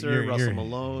 Bob you're, Mintzer, Russell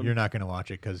Malone. You're not going to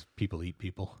watch it because people eat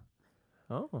people.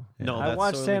 Oh. No, I that's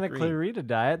watched Soylent Santa Green. Clarita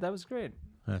Diet. That was great.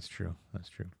 That's true. That's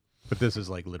true. But this is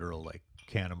like literal like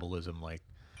cannibalism, like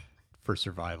for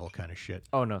survival kind of shit.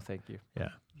 Oh, no, thank you.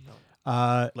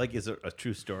 Yeah. Like, is it a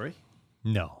true story?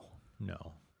 No.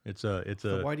 It's a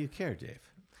So why do you care, Dave?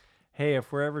 Hey,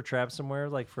 if we're ever trapped somewhere,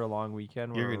 like for a long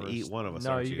weekend, You're where gonna we're eat one of us,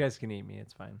 No, aren't you you? guys can eat me.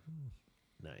 It's fine.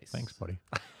 Nice. thanks, buddy.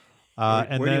 Where,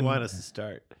 and where then, do you want us to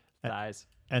start? Thighs.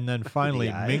 And then finally,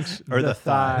 The eyes? Minx or the The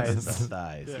thighs? thighs. The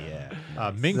thighs.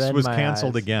 Yeah. Minx Then was my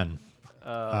canceled eyes. again,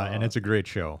 and it's a great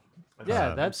show.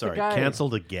 Yeah, I'm that's sorry. the guy.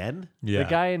 Canceled again? Yeah. The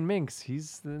guy in Minx.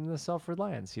 He's in the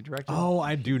Self-Reliance. He directed. Oh,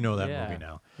 I do know that Yeah. movie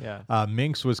now. Yeah.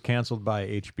 Minx was canceled by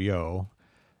HBO,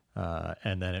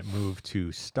 and then it moved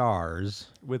to Stars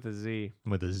With a Z.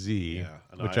 with a Z, Yeah,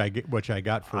 no, which I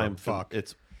got for a fuck.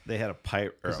 It's they had a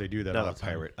pirate. 'Cause they do that Not all a the time.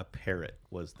 pirate. A parrot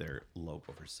was their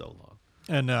logo for so long.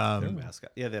 And Their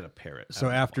mascot. Yeah, they had a parrot. I so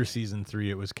don't know after why. season 3,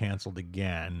 it was canceled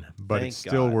again, but Thank it's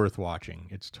still God. worth watching.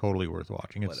 It's totally worth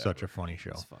watching. It's such a Whatever. funny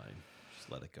show. It's fine.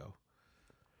 Just let it go.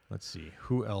 Let's see.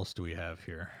 Who else do we have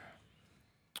here?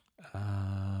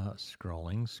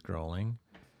 Scrolling.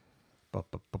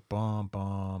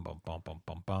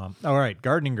 Bum. All right,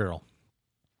 Gardening Girl.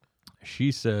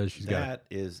 She says she's got. That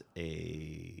is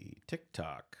a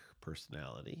TikTok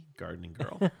personality, Gardening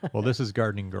Girl. Well, this is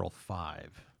Gardening Girl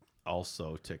 5.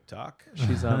 Also TikTok.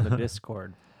 She's on the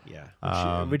Discord.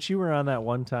 Yeah. Which you were on that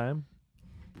one time.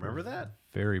 Remember that?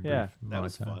 Very brief. Yeah. That amount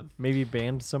was of time. fun. Maybe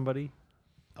banned somebody.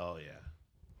 Oh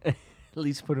yeah. At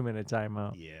least put him in a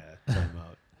timeout. Yeah. Time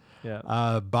out.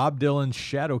 Yeah. Bob Dylan's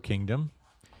Shadow Kingdom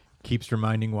keeps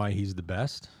reminding why he's the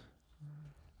best.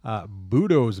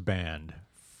 Budo's band,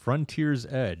 Frontier's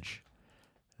Edge.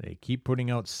 They keep putting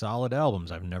out solid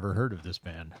albums. I've never heard of this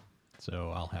band,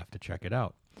 so I'll have to check it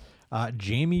out.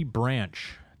 Jamie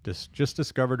Branch, just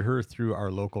discovered her through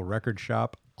our local record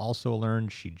shop. Also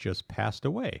learned she just passed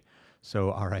away,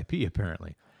 so R.I.P.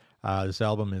 apparently. This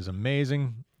album is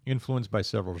amazing, influenced by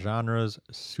several genres,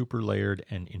 super layered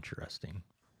and interesting.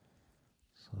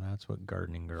 So that's what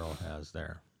Gardening Girl has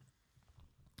there.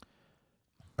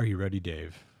 Are you ready,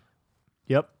 Dave?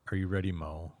 Yep. Are you ready,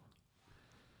 Mo?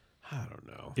 I don't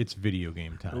know. It's video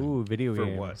game time. Ooh, video For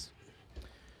games. what?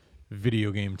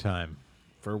 Video game time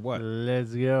For what?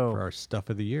 Let's go. for our stuff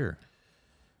of the year.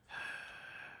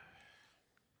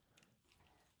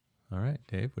 All right,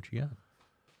 Dave, what you got?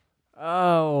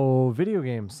 Oh, video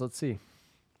games. Let's see.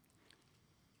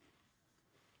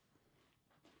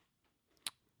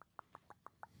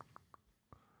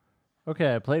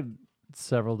 Okay, I played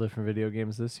several different video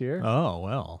games this year. Oh,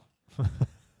 well.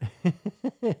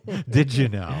 Did you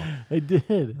now? I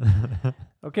did.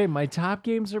 Okay, my top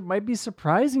games might be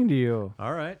surprising to you.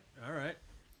 All right.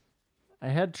 I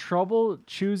had trouble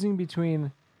choosing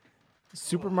between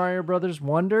Super Mario Brothers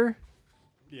Wonder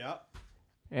Yeah.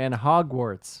 and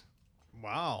Hogwarts.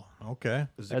 Wow. Okay.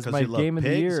 Is it As 'cause my you love game of the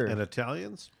pigs year. and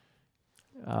Italians?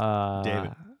 Uh,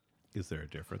 David, is there a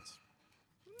difference?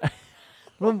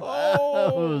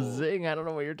 Oh, zing! I don't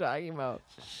know what you're talking about.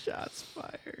 Shots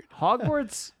fired.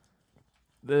 Hogwarts,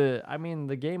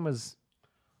 the game was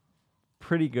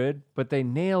pretty good, but they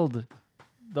nailed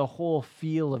the whole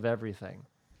feel of everything.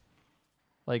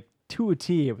 Like to a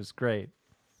T, it was great.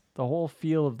 The whole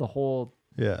feel of the whole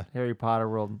Yeah. Harry Potter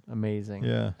world, amazing.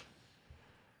 Yeah.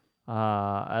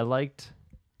 I liked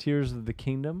Tears of the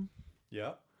Kingdom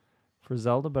Yeah. for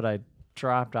Zelda, but I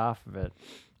dropped off of it.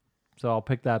 So I'll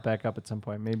pick that back up at some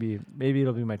point. Maybe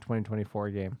it'll be my 2024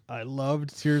 game. I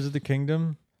loved Tears of the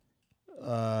Kingdom.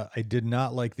 I did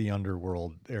not like the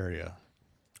underworld area.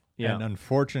 Yeah. And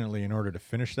unfortunately, in order to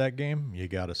finish that game, you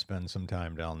got to spend some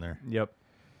time down there, Yep.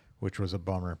 which was a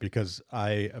bummer because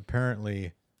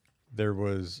there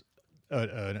was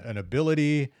an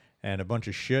ability and a bunch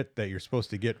of shit that you're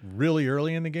supposed to get really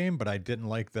early in the game, but I didn't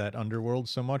like that underworld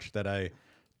so much that I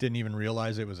didn't even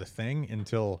realize it was a thing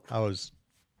until I was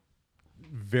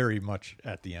very much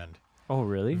at the end. Oh,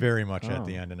 really? Very much at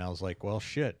the Oh. end. And I was like, well,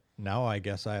 shit. Now I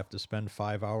guess I have to spend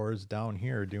 5 hours down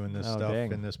here doing this Oh, stuff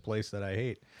dang. in this place that I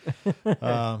hate.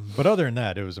 But other than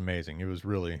that, it was amazing. It was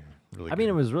really, really I mean,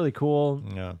 it good. was really cool.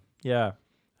 Yeah. Yeah.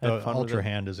 Had The fun with Ultra it.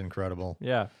 Hand is incredible.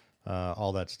 Yeah.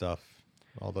 All that stuff.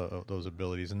 all those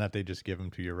abilities, and that they just give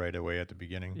them to you right away at the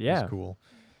beginning. Yeah. It's cool.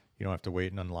 You don't have to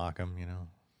wait and unlock them.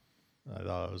 I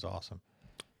thought it was awesome.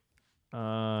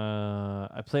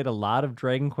 I played a lot of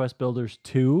Dragon Quest Builders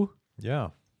 2. Yeah,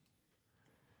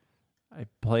 I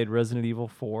played Resident Evil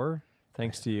 4,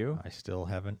 thanks to you. I still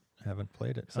haven't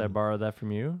played it. Because I borrowed that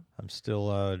from you. I'm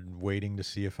still waiting to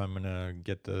see if I'm gonna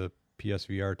get the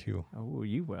PSVR 2. Oh,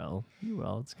 you will.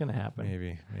 It's going to happen.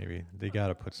 Maybe they got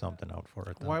to put something out for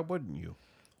it. Though. Why wouldn't you?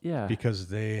 Yeah. Because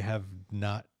they have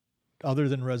not, other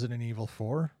than Resident Evil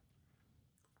 4.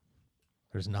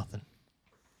 There's nothing.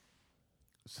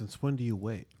 Since when do you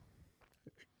wait?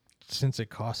 Since it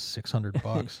costs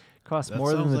 $600. Costs That more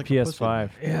than sounds the like a pussy PS5.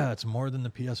 Yeah, it's more than the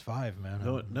PS5,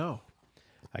 man. No.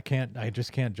 I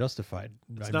just can't justify it.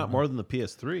 It's not more than the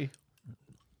PS3.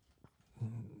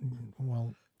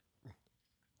 Well,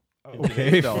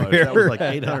 Okay, that was like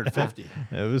 $850.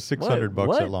 it was $600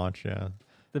 What? at launch. Yeah,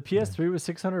 The PS3 was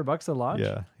 $600 at launch?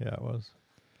 yeah, it was.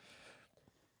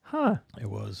 Huh. It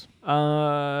was.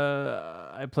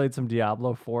 I played some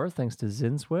Diablo 4 thanks to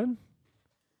Zinswin.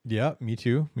 Yeah, me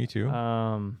too.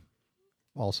 Um,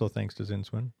 Also, thanks to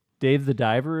Zinswin. Dave the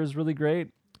Diver is really great.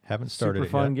 Haven't started Super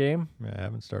it fun yet. game. Yeah, I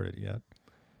haven't started it yet.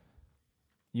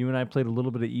 You and I played a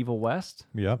little bit of Evil West.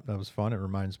 Yep, that was fun. It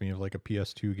reminds me of like a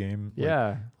PS2 game.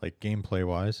 Yeah. Like gameplay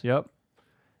wise. Yep.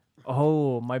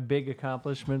 Oh, my big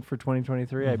accomplishment for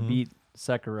 2023. I beat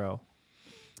Sekiro.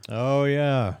 Oh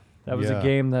yeah. That was a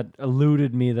game that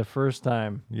eluded me the first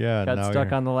time. Yeah. Got now stuck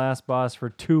you're- on the last boss for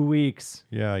 2 weeks.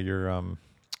 Yeah, your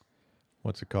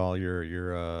what's it called?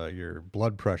 Your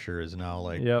blood pressure is now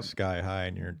like Yep. sky high,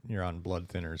 and you're on blood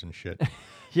thinners and shit.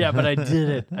 Yeah, but I did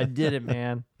it. I did it,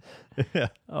 man. Yeah.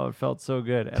 Oh, it felt so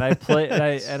good. And I played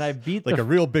and I beat Like the a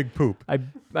real big poop.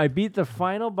 I beat the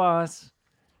final boss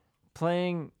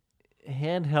playing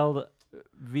handheld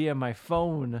via my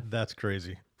phone That's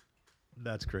crazy.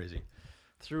 That's crazy.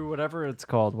 through whatever it's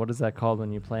called. What is that called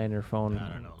when you play on your phone? I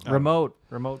don't know. Remote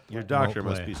Your play. doctor Remote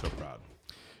must play. be so proud.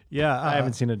 Yeah, I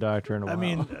haven't seen a doctor in a while. I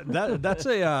mean,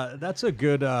 that's a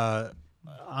good.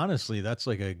 Honestly, that's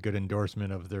like a good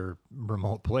endorsement of their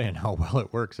remote play and how well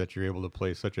it works. That you're able to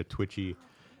play such a twitchy,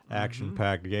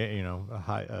 action-packed game.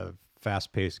 A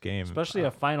fast-paced game. especially a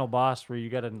final boss where you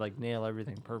got to like nail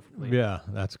everything perfectly. Yeah,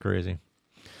 that's crazy.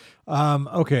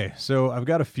 Okay, so I've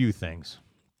got a few things.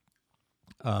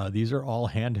 These are all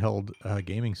handheld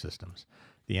gaming systems.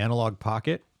 The Analog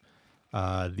Pocket,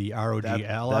 the ROG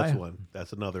Ally, That's one.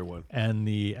 That's another one. and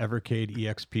the Evercade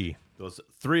EXP. Those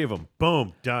 3 of them.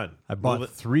 Boom. Done. I bought Move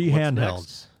it. 3 What's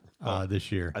handhelds next?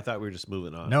 this year. I thought we were just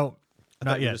moving on. No, I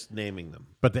not thought you were yet. just naming them.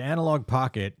 But the Analog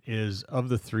Pocket is, of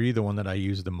the 3, the one that I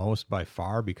use the most by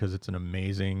far because it's an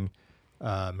amazing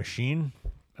machine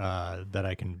that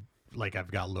I can, like,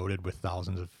 I've got loaded with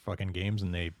thousands of fucking games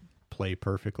and they play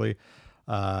perfectly.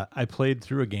 I played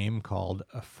through a game called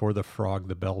For the Frog,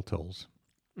 the Bell Tolls,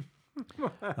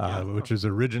 which is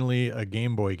originally a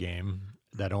Game Boy game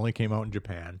that only came out in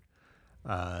Japan.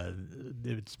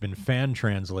 It's been fan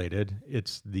translated.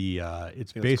 It's the it's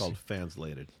It's called basically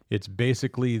Fanslated. it's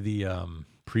basically the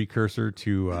precursor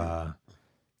to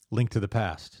Link to the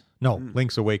Past. No,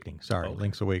 Link's Awakening. Sorry, Okay.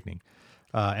 Link's Awakening.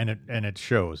 And it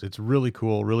shows. It's really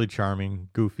cool, really charming,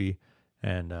 goofy,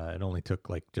 and it only took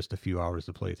like just a few hours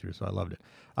to play through, so I loved it.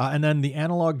 And then the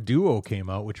Analog Duo came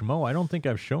out, which Mo, I don't think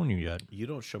I've shown you yet. You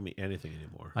don't show me anything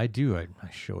anymore. I do. I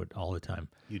show it all the time.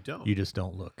 You don't. You just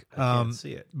don't look. I can't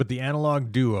see it. But the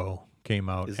Analog Duo came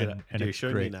out, Is and, it? and Are you it's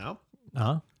showing great. me now?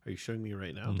 Huh? Are you showing me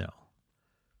right now? No.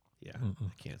 Yeah.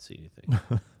 I can't see anything.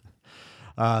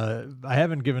 I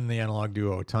haven't given the Analog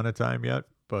Duo a ton of time yet,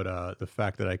 but the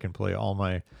fact that I can play all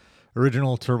my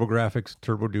original TurboGrafx,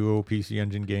 Turbo Duo, PC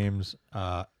Engine games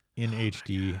in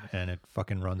HD, and it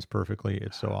fucking runs perfectly.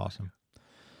 It's so awesome.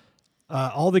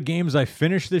 All the games I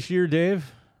finished this year,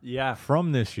 Dave, Yeah.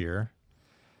 from this year,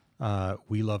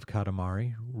 We Love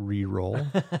Katamari, Reroll,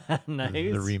 Nice.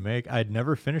 the remake. I'd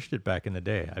never finished it back in the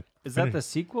day. Is that the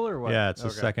sequel or what? Yeah, it's the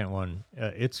Okay. second one.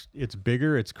 It's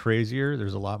bigger, it's crazier.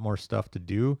 There's a lot more stuff to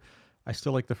do. I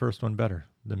still like the first one better.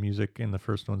 The music in the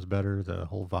first one's better. The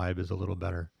whole vibe is a little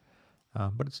better,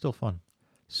 but it's still fun.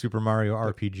 Super Mario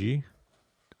RPG.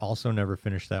 Also never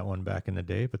finished that one back in the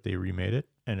day, but they remade it,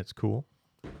 and it's cool.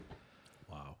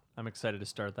 Wow. I'm excited to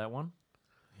start that one.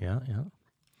 Yeah, yeah.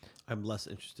 I'm less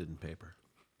interested in paper.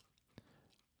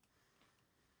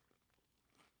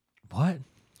 What?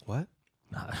 What?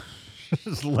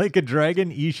 Like a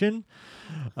Dragon, Ishin.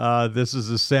 This is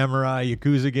a samurai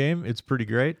Yakuza game. It's pretty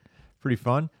great. Pretty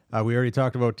fun. We already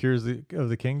talked about Tears of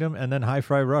the Kingdom. And then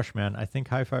Hi-Fi Rush, man. I think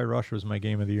Hi-Fi Rush was my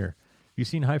game of the year. You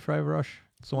seen Hi-Fi Rush?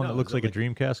 It's the one No, that looks is it like a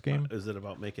Dreamcast game. Is it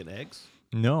about making eggs?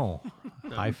 No.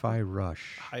 Hi-Fi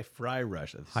Rush. Hi-Fi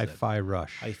Rush. Hi-Fi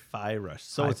Rush. Hi-Fi Rush.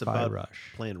 So it's Hi-Fi about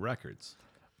Rush. playing records.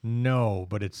 No,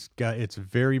 but it's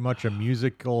very much a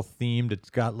musical themed. It's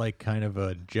got like kind of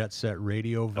a Jet Set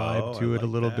Radio vibe to it a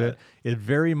little bit. It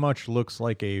very much looks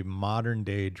like a modern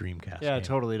day Dreamcast Yeah, game. it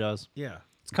totally does. Yeah.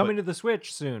 It's coming to the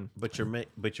Switch soon. But you're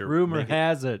Rumor making,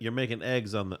 has it. you're making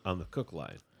eggs on the cook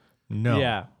line. No.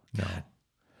 Yeah. No.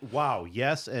 Wow,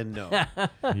 yes and no.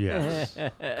 Yes.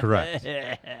 Correct.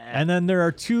 And then there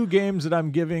are 2 games that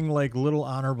I'm giving like little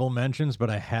honorable mentions, but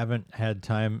I haven't had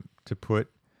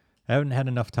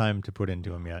enough time to put into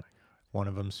them yet. One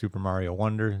of them, Super Mario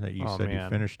Wonder, that you said you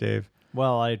finished, Dave.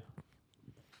 Well, I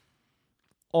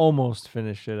almost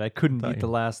finished it. I couldn't Thought beat you- the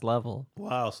last level.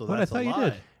 Wow, so What? I that's thought a you lie.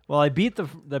 did. Well, I beat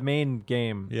the main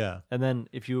game. Yeah. And then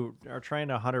if you are trying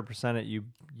to 100% it,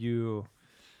 you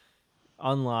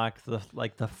unlock the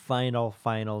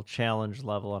final challenge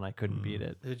level, and I couldn't beat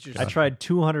it. I tried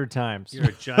 200 times. You're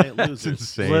a giant loser.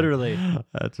 Insane. Literally.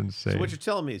 That's insane. So what you're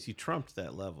telling me is you trumped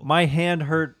that level. My hand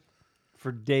hurt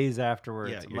for days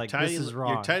afterwards. yeah, I'm like, this is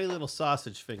wrong. Your tiny little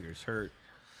sausage fingers hurt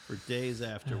for days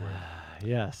afterward.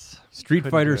 Yes. Street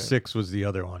Couldn't Fighter do it. 6 was the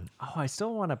other one. Oh, I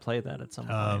still want to play that at some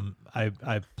point.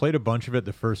 I played a bunch of it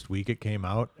the first week it came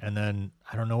out, and then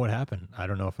I don't know what happened. I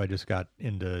don't know if I just got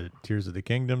into Tears of the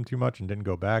Kingdom too much and didn't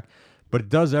go back. But it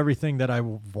does everything that I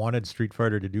wanted Street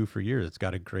Fighter to do for years. It's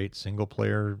got a great single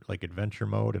player like adventure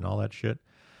mode and all that shit.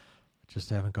 Just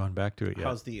haven't gone back to it yet.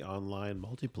 How's the online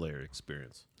multiplayer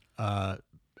experience?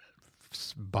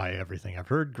 By everything I've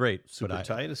heard, great. Super but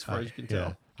tight as far as you can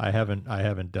tell. I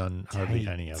haven't done hardly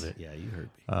any of it. Yeah, you heard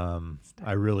me.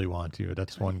 I really want to.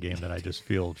 That's one game that I just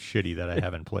feel shitty that I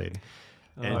haven't played.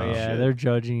 Oh, And you yeah, should. they're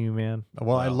judging you, man.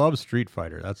 Well, I Well, love Street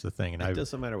Fighter. That's the thing. And It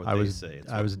doesn't matter what I they was, say. It's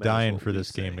I what was matters dying what for we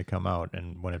this game say. to come out,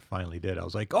 and when it finally did, I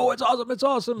was like, "Oh, it's awesome! It's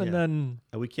awesome!" And Yeah. then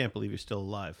And we can't believe you're still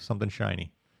alive. something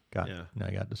shiny got. Yeah. And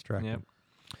I got distracted. Yep.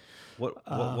 What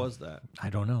was that? I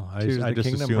don't know. Tears of I the just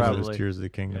Kingdom, assumed it was probably. Tears of the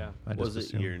Kingdom. Yeah. I Was just it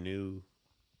assumed. your new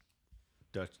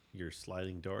your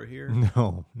sliding door here?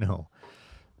 No.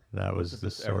 That was the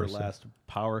this source. Everlast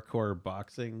Power Core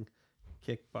boxing,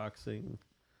 kickboxing,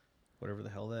 whatever the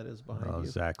hell that is behind Oh, you.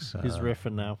 Zach's He's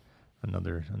riffing now.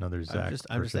 another Zach. I'm just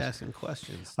versus- asking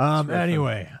questions.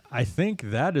 Anyway, I think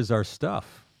that is our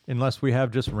stuff. Unless we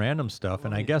have just random stuff,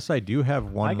 and I guess I do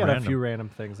have one. I got random. a few random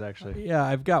things, actually. Yeah,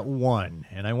 I've got one,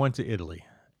 and I went to Italy,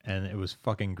 and it was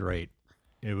fucking great.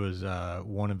 It was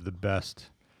one of the best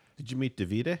Did you meet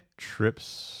Davide?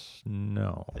 trips.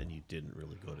 No, Then you didn't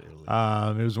really go to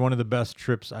Italy. it was one of the best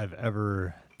trips I've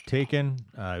ever taken.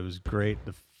 It was great.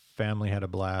 The family had a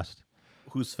blast.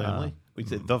 Whose family? We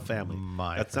said the family.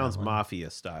 my That sounds family.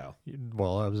 mafia style.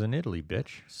 Well, I was in Italy,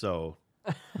 bitch. So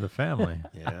The family.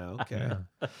 yeah, okay.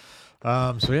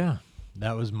 So yeah,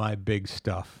 that was my big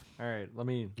stuff. All right,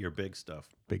 Your big stuff.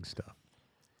 Big stuff.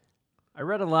 I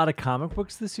read a lot of comic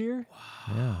books this year.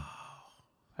 Yeah.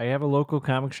 I have a local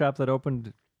comic shop that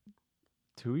opened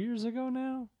 2 years ago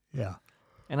now, Yeah.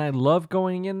 and I love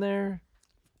going in there.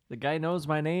 The guy knows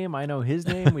my name. I know his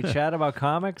name. We chat about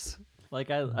comics.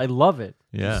 Like, I love it.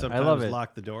 Yeah. Sometimes love it.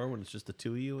 lock the door when it's just the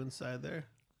two of you inside there.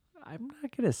 I'm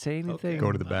not going to say anything.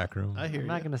 Go to the back room. I hear I'm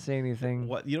not you. going to say anything.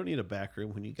 What? You don't need a back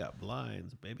room when you got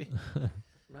blinds, baby. I'm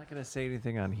not going to say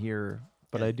anything on here,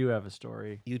 but I do have a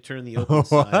story. You turn the open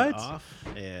sign What? off,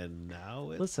 and now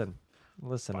it's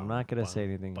Listen, I'm not going to say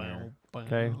anything here. bow.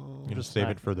 Okay? You just save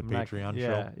it for the I'm not- Patreon yeah,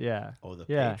 show. Yeah. Oh, the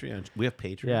Yeah. Patreon. We have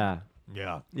Patreon. Yeah.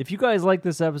 Yeah. If you guys like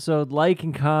this episode, like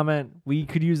and comment. We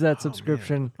could use that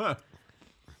subscription.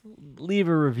 Leave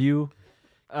a review.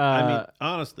 I mean,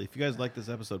 honestly, if you guys like this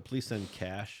episode, please send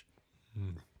cash.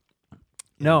 in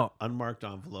No. an unmarked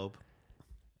envelope.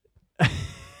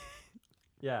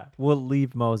 Yeah, we'll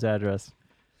leave Mo's address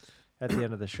at the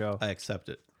end of the show. I accept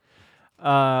it.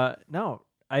 No,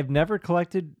 I've never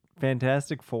collected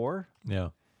Fantastic Four, Yeah.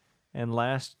 and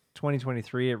last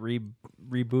 2023 it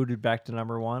rebooted back to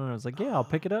number 1, and I was like, yeah, I'll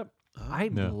pick it up. I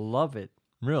Yeah. love it.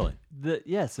 Really?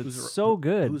 Yes, it's Who's- so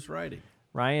good. Who's writing?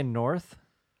 Ryan North,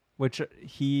 which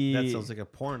That sounds like a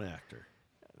porn actor.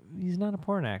 he's not a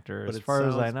porn actor But as it far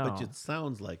as I sounds- know. But it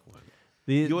sounds like one.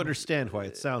 The- You understand why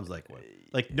it sounds like one.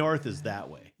 Like North is that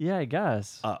way. yeah, I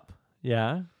guess. Up.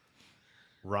 Yeah,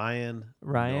 Ryan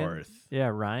North. Yeah,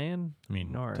 Ryan. I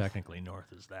mean, North. technically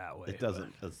North is that way. It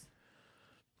doesn't. It's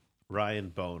Ryan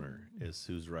Boner is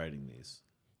who's writing these.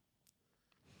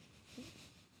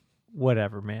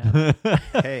 Whatever, man.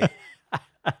 Hey,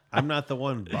 I'm not the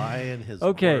one buying his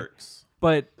Okay. works.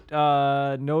 But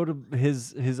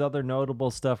his other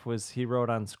notable stuff was he wrote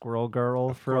on Squirrel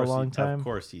Girl for a Of course long he- time. Of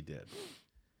course he did.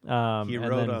 He and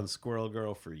wrote then on Squirrel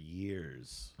Girl for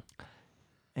years.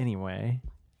 Anyway,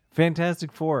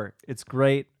 Fantastic Four. It's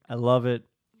great. I love it.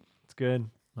 It's good.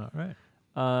 All right.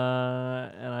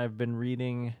 And I've been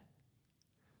reading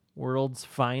World's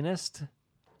Finest.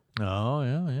 Oh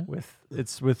yeah.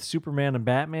 It's with Superman and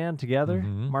Batman together.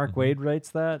 Mark Waid writes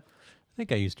that. I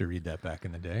think I used to read that back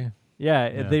in the day.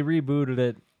 Yeah, they rebooted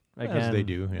it again. As they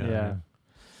do. Yeah.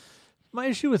 My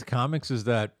issue with comics is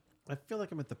that I feel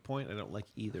like I'm at the point I don't like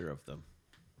either of them.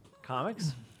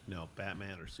 Comics? No,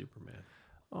 Batman or Superman.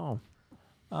 Oh,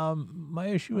 my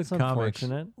issue that's with comics.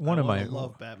 unfortunate. I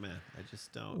love Batman. I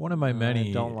just don't. One of my many.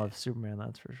 I don't love Superman,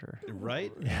 that's for sure.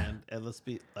 Right? And let's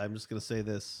be. I'm just going to say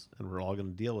this, and we're all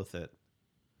going to deal with it.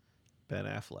 Ben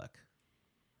Affleck.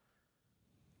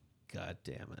 God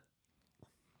damn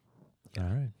it. All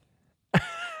right.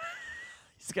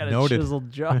 He's got Noted. a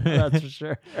chiseled jaw, that's for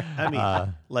sure. I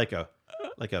mean, like a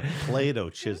Play-Doh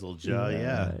chisel jaw.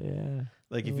 Yeah. Yeah.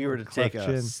 Like if you were to take a cleft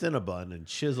chin. Cinnabon and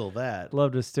chisel that.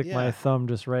 Love to stick my Yeah. thumb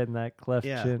just right in that cleft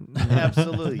Yeah, chin.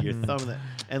 absolutely. Your thumb that,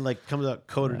 and like comes out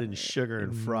coated in sugar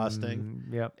and frosting,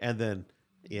 Yep. and then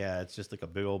it's just like a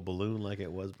big old balloon like it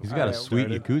was. He's Before got a it sweet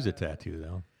started. Yakuza tattoo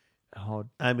though. Oh,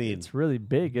 I mean, it's really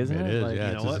big, isn't it? It is. Like, Yeah,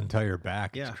 you it's know his what? entire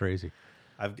back. Yeah. It's crazy.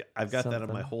 I've got that on my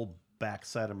Something. whole back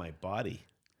side of my body.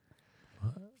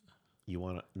 You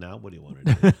want to now? What do you want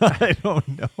to do? I don't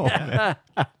know. Man.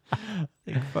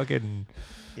 Like fucking.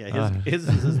 Yeah,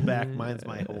 his back. Mine's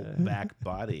my whole back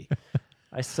body.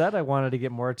 I said I wanted to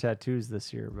get more tattoos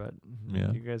this year, but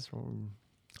Yeah. you guys were...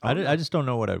 I just don't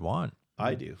know what I'd want.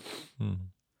 I do. Hmm.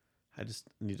 I just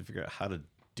need to figure out how to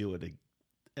do it.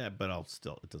 Yeah, but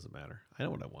it doesn't matter. I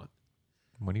know what I want.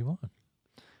 What do you want?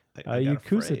 I A got a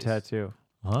Yakuza phrase. tattoo.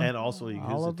 Huh? And also a Yakuza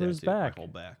All over his tattoo, back. my whole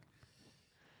back.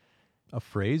 A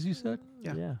phrase you said?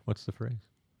 Yeah. What's the phrase?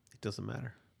 It doesn't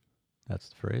matter. That's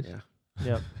the phrase. Yeah.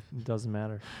 Yep. It doesn't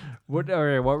matter. All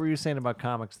right, what were you saying about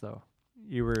comics, though?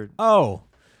 You were... Oh,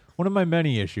 one of my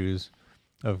many issues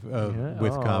of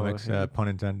with Oh, comics, okay. pun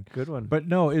intended. Good one. But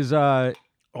no, is Oh,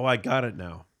 I got it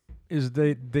now.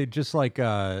 they just like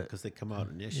Because they come out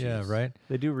in issues. yeah, right?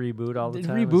 They do reboot all the It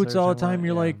time. is reboots there all the something time.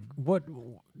 You're yeah. like, what?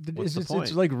 What's the It's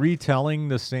point? like retelling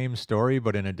the same story,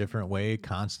 but in a different way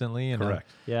constantly. And Correct.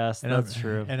 Yes, And that's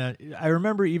true. And I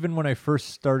remember even when I first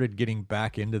started getting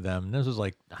back into them, this was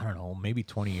like, I don't know, maybe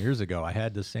 20 years ago, I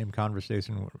had the same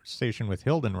conversation with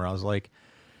Hilden where I was like,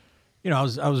 I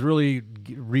was really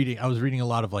reading a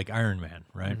lot of like Iron Man,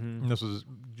 right? And this was,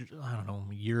 I don't know,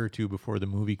 a year or two before the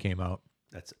movie came out.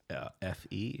 That's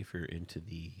FE if you're into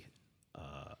the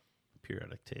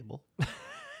periodic table.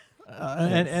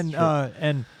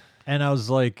 And I was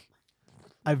like,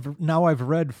 I've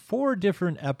read 4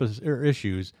 different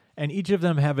issues, and each of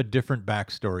them have a different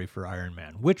backstory for Iron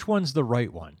Man. Which one's the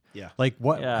right one? Yeah. Like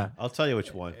what? Yeah. I'll tell you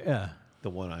which one. Yeah. The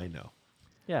one I know.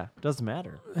 Yeah, doesn't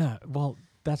matter. Yeah. Well,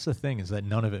 that's the thing is that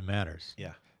none of it matters.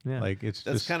 Yeah. Yeah. Like it's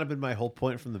That's just kind of been my whole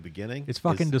point from the beginning. it's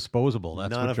fucking is disposable.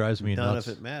 That's none what of- drives me none nuts.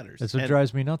 of it matters. That's what And-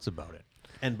 drives me nuts about it.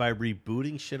 And by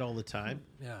rebooting shit all the time,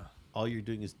 Yeah. all you're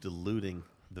doing is diluting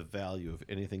the value of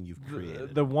anything you've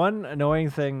created. The one annoying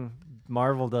thing,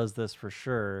 Marvel does this for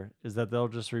sure, is that they'll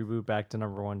just reboot back to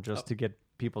 #1 just to get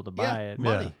people to buy it.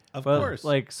 money, Yeah. of But, course.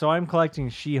 Like, so I'm collecting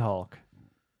She-Hulk.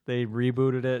 They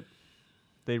rebooted it.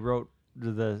 They wrote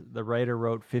the writer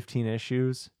wrote 15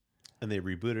 issues. and they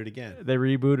reboot it again. They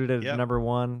rebooted it Yep. at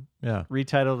 #1, Yeah.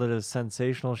 retitled it as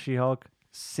Sensational She-Hulk.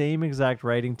 Same exact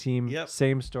writing team, Yep.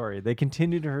 same story. They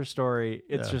continued her story.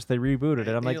 It's Yeah. just they rebooted it.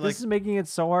 I'm And like, you're this like- is making it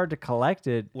so hard to collect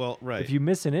it. Well, right. If you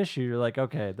miss an issue, you're like,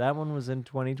 okay, that one was in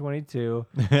 2022.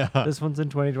 Yeah. This one's in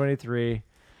 2023.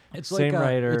 It's Same like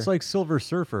writer. It's like Silver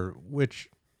Surfer, which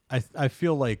I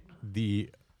feel like the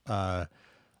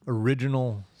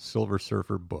original Silver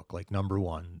Surfer book, like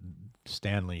 #1,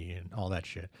 Stanley and all that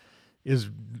shit, is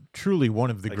truly one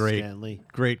of the Like great Stanley.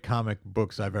 great comic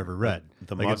books I've ever read.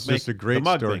 The like mug it's just a maker- great the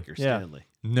mug story. maker, Yeah. Stanley.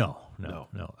 No. No.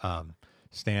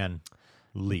 Stan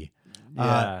Lee.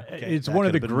 Yeah. Okay, It's that one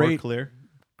of the could have been more great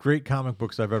clear. comic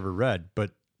books I've ever read,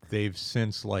 but they've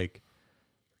since like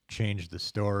changed the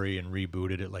story and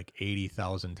rebooted it like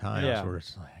 80,000 times. Yeah. Where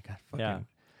it's like, I got fucking. Yeah.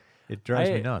 It drives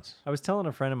me nuts. I was telling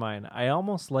a friend of mine, I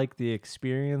almost like the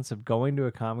experience of going to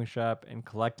a comic shop and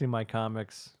collecting my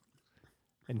comics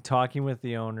and talking with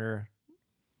the owner.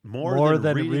 More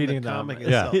than reading reading the them. comic Yeah.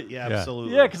 itself. Yeah, Yeah.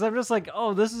 absolutely. Yeah, because I'm just like,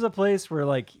 oh, this is a place where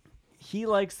like he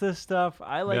likes this stuff,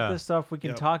 I like Yeah. this stuff. We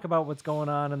can Yep. talk about what's going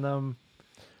on in them.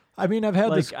 I mean, I've had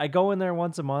Like this. I go in there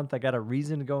once a month. I got a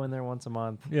reason to go in there once a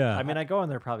month. Yeah. I mean, I go in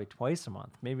there probably twice a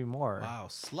month, maybe more. Wow,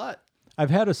 slut. I've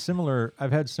had similar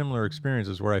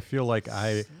experiences where I feel like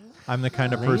I'm the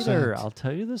kind of person. Later, I'll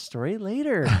tell you the story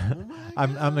later.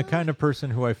 I'm the kind of person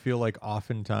who I feel like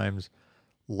oftentimes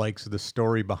likes the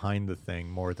story behind the thing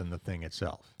more than the thing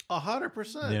itself.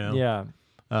 100%. You know? Yeah.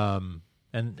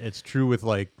 And it's true with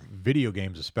like video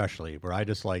games, especially where I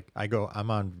just like,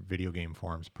 I'm on video game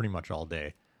forums pretty much all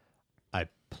day. I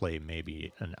play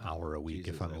maybe an hour a week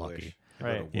Jesus, if I'm I lucky. wish. I go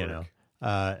to Right. You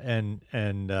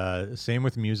work. know, same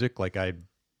with music. Like I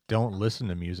don't listen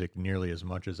to music nearly as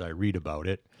much as I read about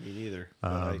it. Me neither.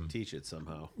 But I teach it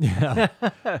somehow. Yeah.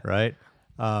 Right.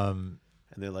 And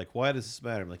they're like, "Why does this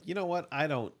matter?" I'm like, "You know what? I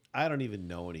don't even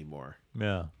know anymore.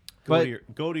 Yeah.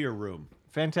 But- Go to your room."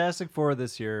 Fantastic Four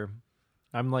this year.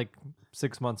 I'm like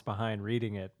 6 months behind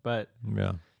reading it, but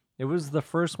Yeah. it was the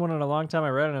first one in a long time I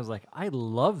read it, and I was like, I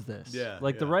love this. Yeah,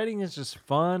 Like the yeah. writing is just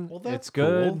fun. Well, that's it's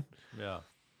good. cool. Yeah.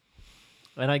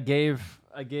 And I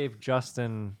gave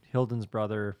Justin Hilden's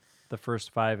brother the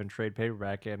first 5 in trade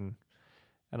paperback, and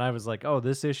I was like, oh,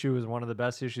 this issue is one of the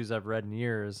best issues I've read in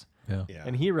years. Yeah. Yeah.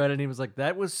 And he read it and he was like,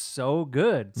 that was so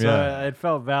good. So Yeah. it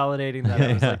felt validating that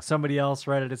it was Yeah. like somebody else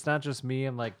read it. It's not just me.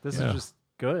 I'm like, this Yeah. is just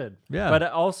good. Yeah. But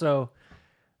also,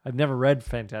 I've never read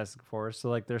Fantastic Four, so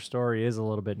like their story is a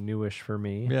little bit newish for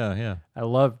me. Yeah. Yeah. I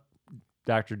love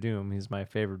Doctor Doom. He's my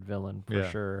favorite villain for Yeah.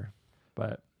 sure.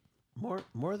 But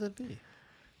More than me.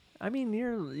 I mean,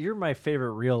 you're my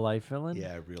favorite real life villain.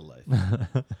 Yeah, real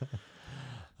life.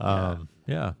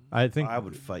 Yeah. I think I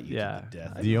would fight you Yeah. to the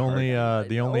death. the only I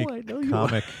know you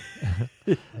comic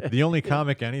the only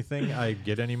comic anything I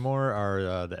get anymore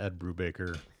are the Ed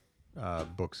Brubaker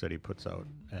books that he puts out,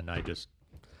 and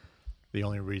the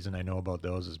only reason I know about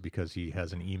those is because he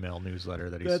has an email newsletter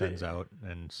that he sends out,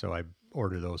 and so I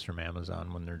order those from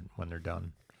Amazon when they're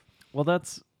done. Well,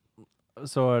 that's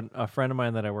so a friend of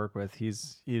mine that I work with.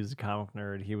 He's a comic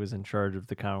nerd. He was in charge of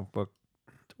the comic book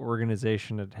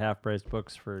organization at Half Price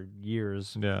Books for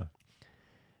years. Yeah.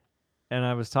 And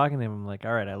I was talking to him. I'm like,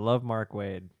 all right, I love Mark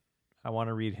Waid. I want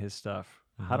to read his stuff.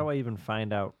 How do I even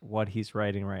find out what he's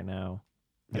writing right now?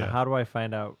 And Yeah. how do I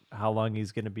find out how long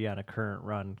he's going to be on a current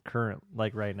run,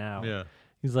 like right now? Yeah.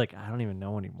 He's like, I don't even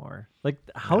know anymore. Like,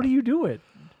 how do you do it?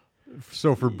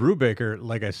 So for Brubaker,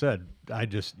 like I said,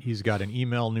 he's got an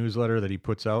email newsletter that he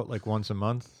puts out like once a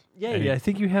month. Yeah, And he- I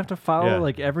think you have to follow Yeah.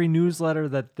 like every newsletter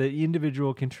that the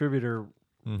individual contributor.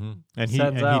 And he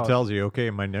Sends out. tells you, okay,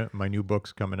 my new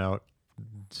book's coming out,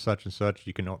 such and such.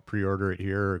 You can pre-order it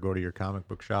here or go to your comic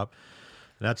book shop.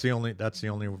 And that's the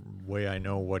only way I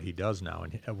know what he does now.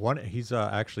 And he's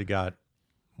actually got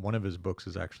one of his books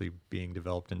is actually being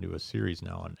developed into a series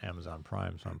now on Amazon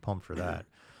Prime, so I'm pumped for that.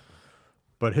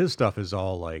 But his stuff is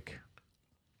all like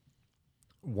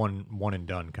one and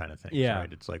done kind of thing. Yeah.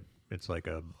 Right? It's like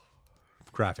a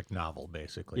graphic novel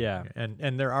basically. Yeah.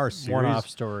 And there are series. One-off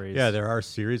stories. Yeah, there are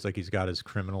series, like he's got his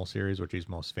criminal series, which he's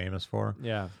most famous for.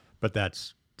 Yeah. But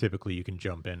that's typically you can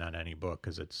jump in on any book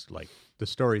because it's like the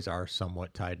stories are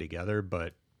somewhat tied together,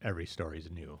 but every story's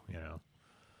new, you know.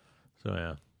 So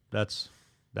yeah, that's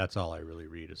all I really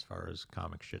read as far as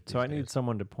comic shit. So I these need days.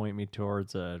 someone to point me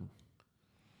towards a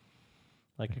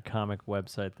comic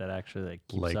website that actually like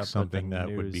keeps like up something with the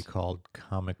that would be news. called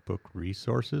comic book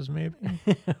resources, maybe.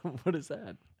 What is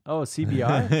that? Oh,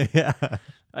 CBR. Yeah.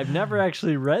 I've never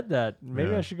actually read that. Maybe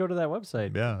Yeah. I should go to that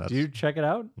website. Yeah, Do you check it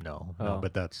out? No, Oh.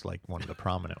 but that's like one of the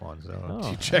prominent ones. Though.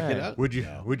 Oh, Check it alright.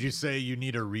 out. Would you say you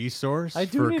need a resource? I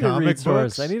do for need a comic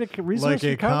resource. Books? I need a resource like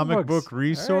a for comic books.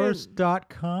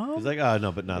 comicbookresource.com. He's like, oh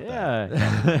no, but not that.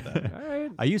 Yeah. All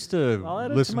right. I used to I'll add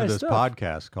it listen to to my this stuff.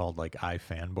 podcast called like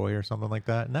iFanboy or something like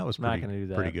that, and that was Not pretty gonna do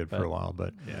that, pretty good for but- a while.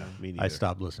 But Yeah, me I neither.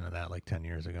 stopped listening to that like 10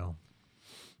 years ago.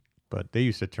 But they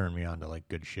used to turn me on to like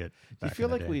good shit. Do you back feel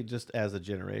in the like day. we just, as a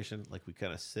generation, like we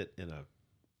kind of sit in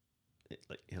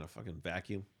a fucking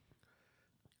vacuum?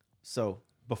 So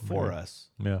before us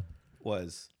Yeah,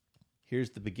 was, here's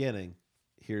the beginning,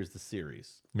 here's the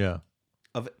series yeah,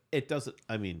 of it. Doesn't.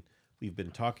 I mean, we've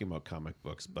been talking about comic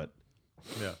books, but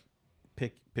yeah,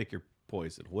 pick your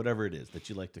poison, whatever it is that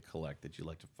you like to collect, that you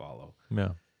like to follow. yeah,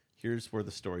 Here's where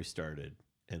the story started,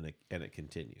 and it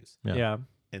continues. yeah. Yeah.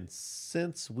 And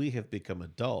since we have become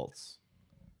adults,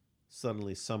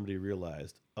 suddenly somebody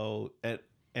realized, oh,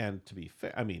 and to be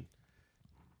fair, I mean,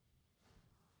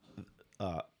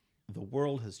 the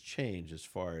world has changed as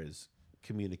far as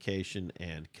communication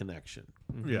and connection.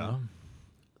 Yeah.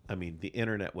 I mean, the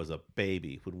internet was a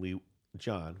baby when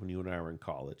you and I were in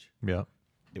college. Yeah.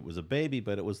 It was a baby,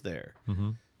 but it was there.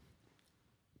 Mm-hmm.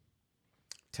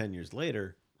 10 years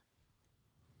later,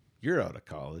 you're out of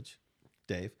college,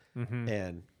 Dave,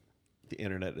 and the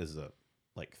internet is a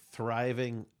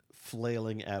thriving,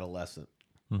 flailing adolescent,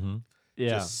 Mm-hmm. Yeah.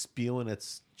 just spewing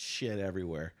its shit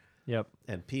everywhere. Yep.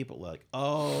 And people are like,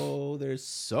 oh, there's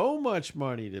so much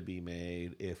money to be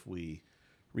made if we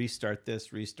restart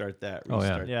this, restart that, Oh, yeah.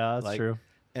 restart. Yeah, that's like, true.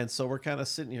 And so we're kind of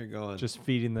sitting here going, Just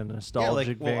feeding the yeah,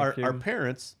 nostalgic like, well, our vacuum.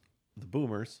 parents, the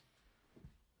boomers,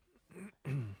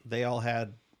 they all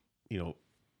had, they all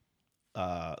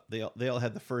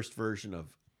had the first version of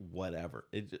whatever.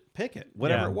 Pick it,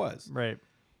 whatever Yeah, it was. Right.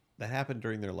 That happened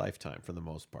during their lifetime for the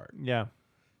most part. Yeah.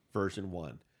 Version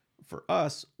 1. For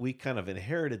us, we kind of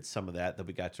inherited some of that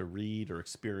we got to read or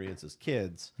experience as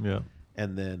kids. Yeah.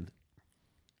 And then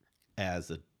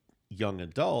as young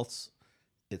adults,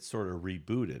 it's sort of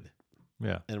rebooted.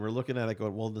 Yeah. And we're looking at it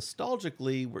going, well,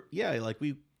 nostalgically,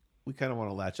 we kind of want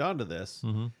to latch onto this.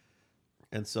 Mm-hmm.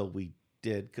 And so we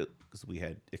did, because we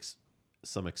had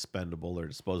some expendable or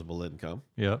disposable income.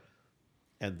 Yeah.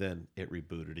 And then it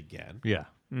rebooted again Yeah.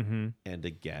 Mm-hmm. and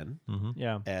again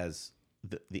Yeah. as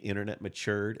the internet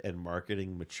matured and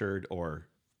marketing matured or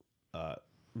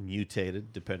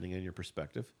mutated, depending on your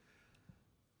perspective.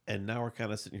 And now we're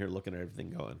kind of sitting here looking at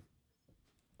everything going,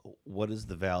 what is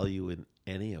the value in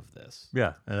any of this?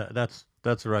 Yeah. That's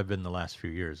where I've been the last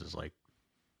few years is like,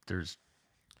 it's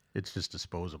just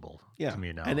disposable to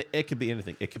me now. And it could be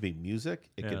anything. It could be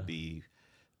music. It Yeah. could be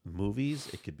movies.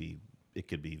 It could be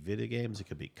video games. It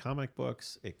could be comic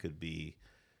books. It could be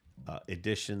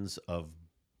editions of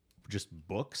just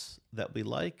books that we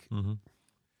like. Mm-hmm.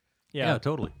 Yeah. Yeah,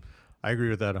 totally. I agree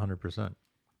with that 100%.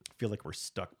 I feel like we're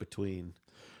stuck between.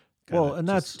 Well, kinda and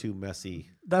just that's too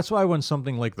messy. That's why when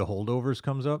something like The Holdovers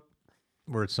comes up,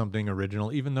 where it's something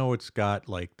original, even though it's got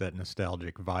like that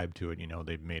nostalgic vibe to it,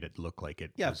 they've made it look like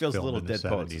it Yeah, it was feels a filmed little in the Dead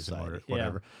Poet 70s and Society.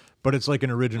 whatever. But it's like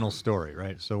an original story,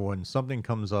 right? So when something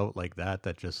comes out like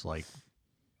that just like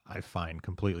I find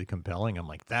completely compelling, I'm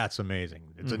like, that's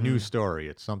amazing. It's a new story.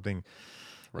 It's something.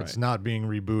 It's not being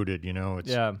rebooted,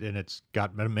 It's and it's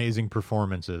got amazing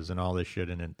performances and all this shit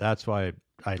in it. That's why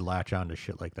I latch on to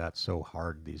shit like that so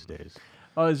hard these days.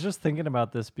 I was just thinking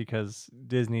about this because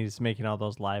Disney's making all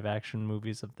those live action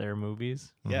movies of their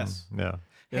movies. Yes. Yeah.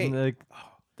 Hey. And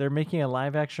they're making a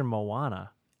live action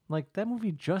Moana. Like that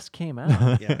movie just came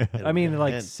out. Yeah. I mean,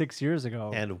 like and, 6 years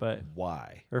ago, and but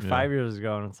why? or 5 years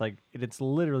ago, and it's like it's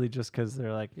literally just because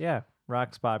they're like, yeah,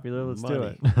 rock's popular, let's do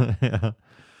Money. it. Yeah.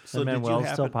 So And did you Manuel's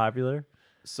still happen? popular.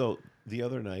 So the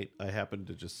other night, I happened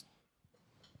to just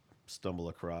stumble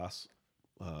across,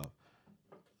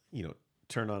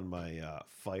 turn on my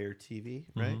Fire TV,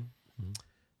 right?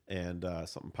 And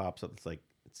something pops up. It's like,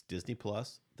 it's Disney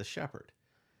Plus, The Shepherd.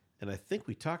 And I think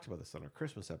we talked about this on our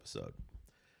Christmas episode.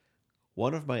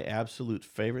 One of my absolute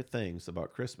favorite things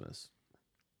about Christmas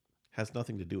has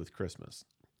nothing to do with Christmas.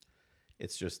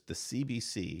 It's just the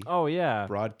CBC Oh yeah.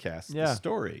 broadcasts the Yeah.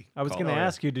 story. I was going to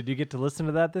ask you, did you get to listen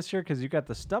to that this year? Because you got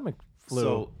the stomach flu.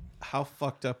 So how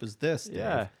fucked up is this, Dave?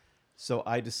 Yeah. So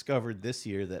I discovered this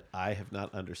year that I have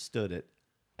not understood it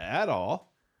at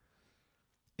all.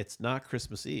 It's not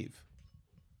Christmas Eve.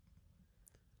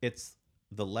 It's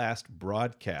the last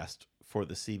broadcast for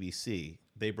the CBC.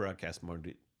 They broadcast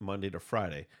Monday to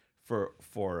Friday for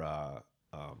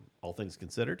All Things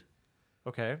Considered.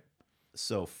 Okay.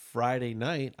 So Friday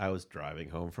night, I was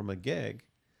driving home from a gig.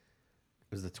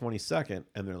 It was the 22nd,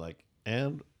 and they're like,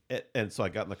 and so I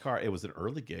got in the car. It was an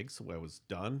early gig, so I was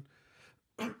done.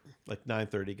 Like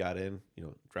 9:30, got in,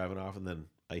 driving off, and then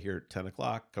I hear 10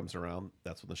 o'clock comes around.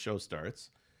 That's when the show starts.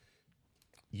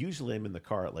 Usually, I'm in the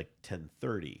car at like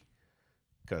 10:30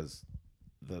 because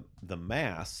the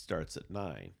mass starts at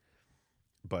 9.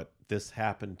 But this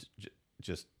happened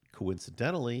just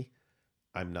coincidentally.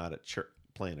 I'm not at church.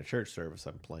 Playing a church service,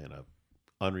 I'm playing a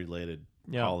unrelated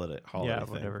holiday thing.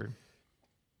 Whatever.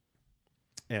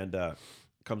 And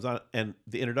comes on, and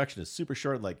the introduction is super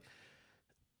short. Like,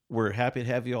 we're happy to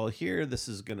have you all here. This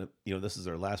is this is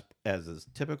our last, as is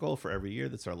typical for every year.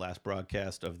 That's our last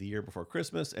broadcast of the year before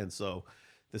Christmas, and so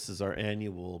this is our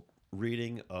annual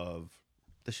reading of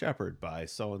The Shepherd by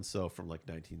so and so from like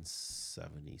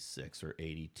 1976 or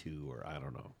 82 or I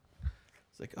don't know.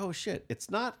 It's like, oh shit,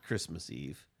 it's not Christmas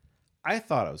Eve. I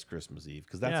thought it was Christmas Eve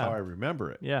because that's how I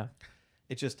remember it. Yeah.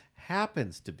 It just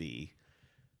happens to be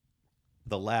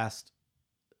the last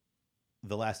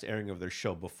airing of their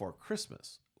show before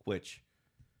Christmas, which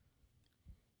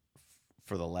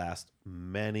for the last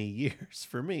many years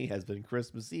for me has been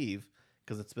Christmas Eve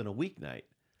because it's been a weeknight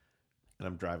and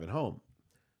I'm driving home.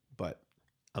 But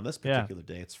on this particular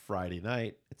day, it's Friday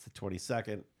night. It's the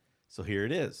 22nd. So here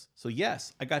it is. So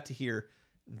yes, I got to hear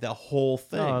the whole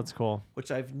thing. Oh, that's cool.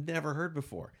 Which I've never heard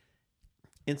before.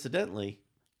 Incidentally,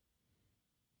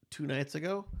 2 nights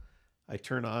ago, I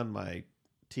turn on my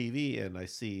TV and I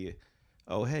see,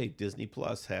 oh, hey, Disney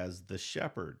Plus has The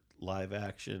Shepherd live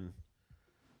action,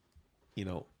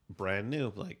 brand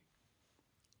new. Like,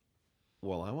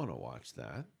 well, I want to watch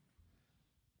that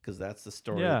because that's the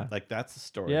story. Yeah. Like, that's the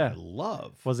story Yeah. I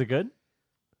love. Was it good?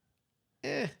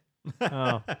 Eh.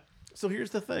 Oh, So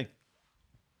here's the thing.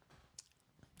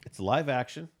 It's live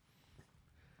action.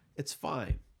 It's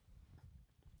fine.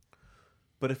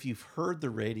 But if you've heard the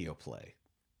radio play,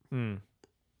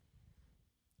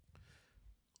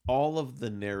 all of the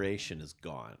narration is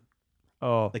gone.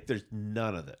 oh, Like, there's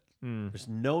none of it. There's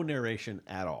no narration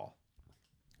at all.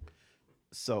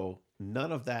 So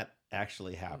none of that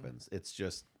actually happens. It's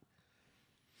just,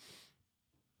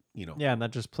 yeah, and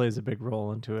that just plays a big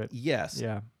role into it. yes.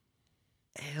 Yeah.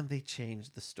 And they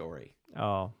changed the story.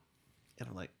 Oh, And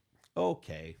I'm like,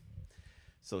 okay.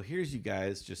 So here's you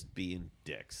guys just being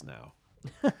dicks now.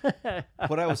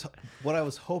 what I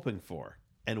was hoping for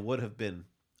and would have been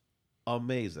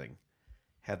amazing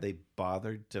had they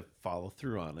bothered to follow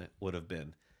through on it would have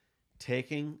been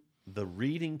taking the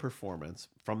reading performance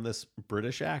from this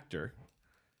British actor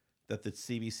that the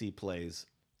CBC plays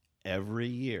every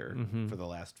year for the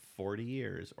last 40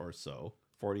 years or so,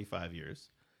 45 years.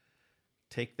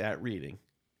 Take that reading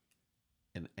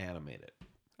and animate it.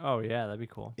 oh yeah, that'd be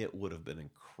cool. It would have been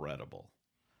incredible.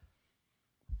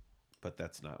 But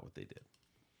that's not what they did.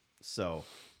 So,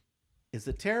 is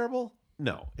it terrible?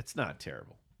 No, it's not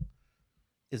terrible.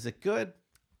 Is it good?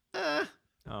 Oh,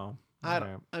 I okay.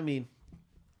 don't. I mean,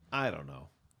 I don't know.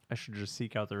 I should just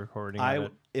seek out the recording. I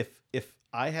of it. if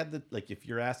I had the like, if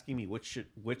you're asking me which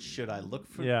should I look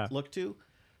for? Yeah. Look to,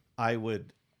 I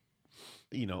would,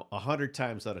 100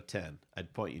 times out of 10,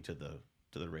 I'd point you to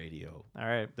the radio, All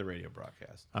right. the radio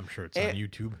broadcast. I'm sure it's Eh. on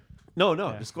YouTube. No,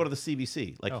 Yeah. just go to the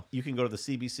CBC. Like, Oh. you can go to the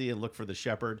CBC and look for The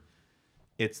Shepherd.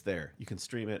 It's there. You can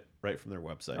stream it right from their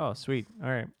website. Oh, sweet. All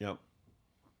right. Yep.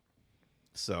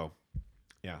 So,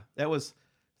 yeah, that was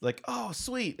like, oh,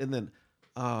 sweet. And then,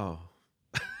 oh.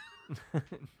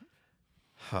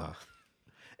 Huh.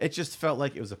 It just felt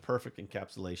like it was a perfect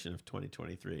encapsulation of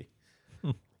 2023.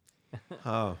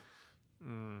 Oh.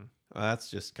 Well, that's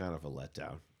just kind of a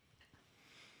letdown.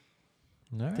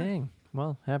 All right. Dang.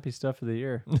 Well, happy stuff of the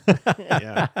year.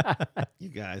 Yeah. You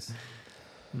guys.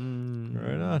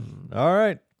 Right on. All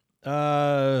right.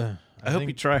 I hope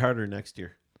you try harder next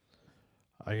year.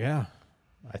 Yeah.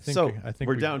 I think. So, I think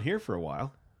we're down here for a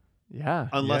while. Yeah.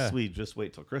 Unless Yeah. we just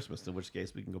wait till Christmas, in which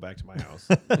case we can go back to my house.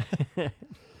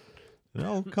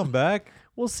 No, come back.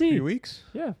 We'll A see. few weeks.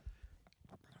 Yeah.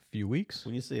 Few weeks.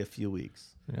 When you say a few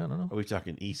weeks, Yeah, I don't know. are we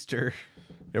talking Easter,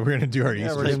 Yeah, we're gonna do our Yeah,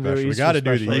 Easter we're gonna do special. We Easter got to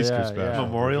do special. the Easter Yeah, special. yeah. for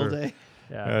Memorial sure. Day?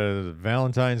 Yeah.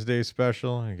 Valentine's Day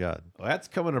special. We got. Well, that's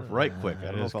coming up right quick. I It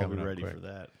don't know is if I'll be coming up ready quick. for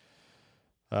that.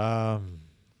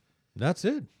 That's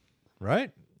it,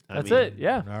 right? That's it.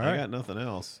 Yeah. All I right. got nothing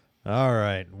else. All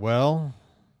right. Well,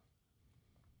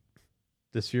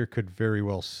 this year could very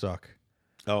well suck.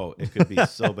 Oh, it could be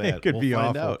so bad. It could We'll be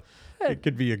find awful. out. It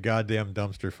could be a goddamn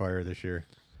dumpster fire this year,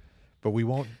 but we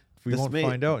won't. We This won't may-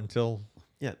 find out until.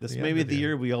 Yeah, this The may end be of the the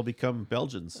year we all become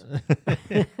Belgians.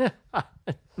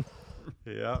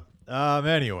 Yeah.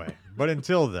 Anyway, but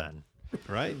until then,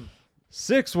 Right?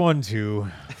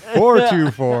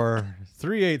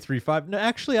 612-424-3835. No,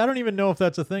 actually, I don't even know if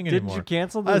that's a thing Didn't anymore. you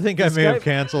cancel the I think the I may have Skype?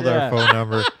 canceled Yeah. our phone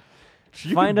number.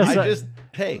 Find us.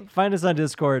 Hey, Find us on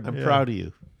Discord. I'm proud of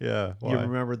you. Yeah. You why?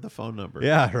 remembered the phone number.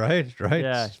 Yeah. Right.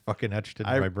 Yeah. It's fucking etched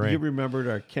into my brain. You remembered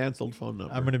our canceled phone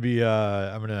number. I'm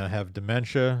gonna have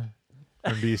dementia.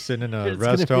 I'm gonna be sitting in a It's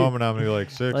gonna rest be home, and I'm gonna be like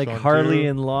 612 like Harley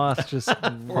and Lost, just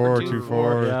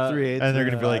 424. Yeah. 383. And they're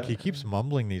gonna be like, he keeps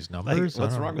mumbling these Like, numbers. I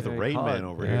what's don't wrong with the Yeah, Rain call Man it.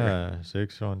 over here? Yeah,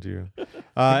 612. That's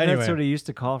what Anyway, he used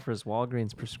to call for his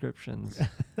Walgreens prescriptions.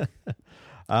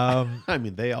 I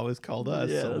mean, they always called us,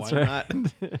 Yeah, so that's why right.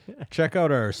 not? check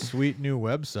out our sweet new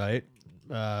website,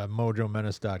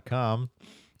 mojomenace.com.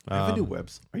 I have a new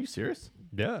webs. Are you serious?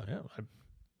 Yeah,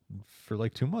 for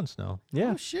like 2 months now.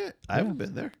 Yeah, Oh shit! I haven't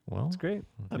been there. Well, it's great.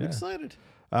 I'm Yeah. excited.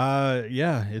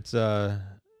 yeah, it's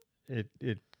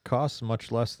it costs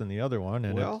much less than the other one,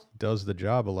 and Well- it does the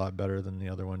job a lot better than the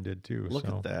other one did too. Look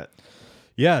so. at that.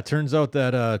 Yeah, it turns out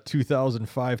that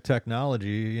 2005 technology,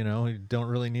 you don't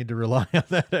really need to rely on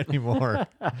that anymore.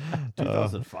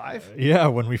 2005. Yeah,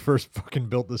 when we first fucking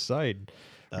built the site,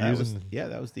 we're That was, using, yeah,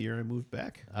 that was the year I moved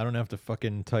back. I don't have to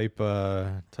fucking type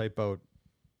out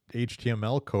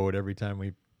HTML code every time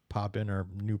we pop in our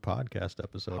new podcast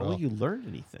episode. How will you learn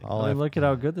anything? I'll I mean, have- look at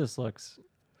how good this looks.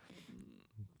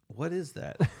 What is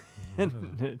that?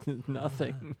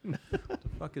 Nothing. What the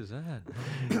fuck is that?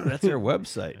 That's our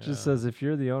website. It just says if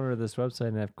you're the owner of this website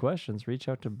and have questions, reach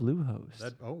out to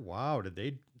Bluehost. Oh wow, did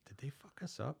they fuck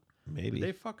us up? Maybe. Did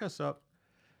they fuck us up?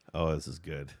 Oh, this is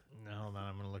good. No, hold on,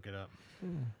 I'm gonna look it up.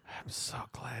 I'm so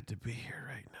glad to be here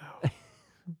right now.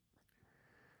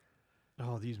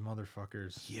 Oh, these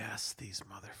motherfuckers. Yes, these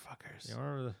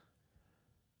motherfuckers.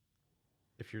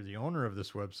 If you're the owner of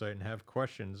this website and have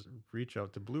questions, reach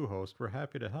out to Bluehost. We're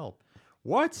happy to help.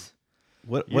 What?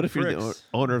 What You if you're the pricks.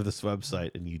 owner of this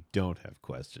website and you don't have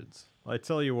questions? I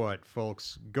tell you what,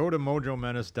 folks, go to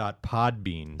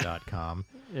mojomenace.podbean.com.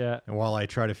 Yeah. And while I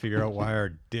try to figure out why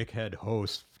our dickhead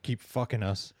hosts keep fucking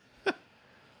us,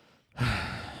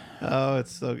 Oh,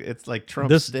 it's like Trump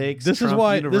this steaks. this is Trump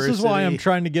why I'm University.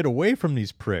 trying to get away from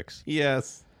these pricks.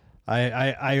 Yes,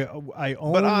 I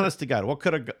own. but honest to God, what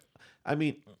could have? I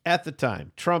mean, at the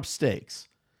time, Trump steaks.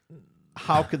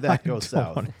 How could that go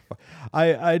south?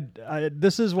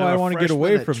 This is why I'm I a want to get freshman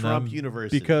away at from Trump them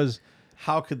University. because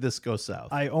How could this go south?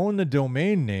 I own the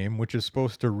domain name, which is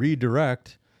supposed to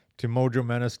redirect to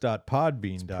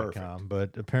mojomenace.podbean.com,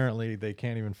 but apparently they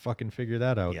can't even fucking figure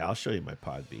that out. Yeah, I'll show you my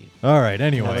Podbean. All right,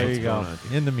 anyway. There you go.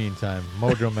 In the meantime,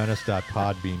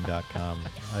 mojomenace.podbean.com.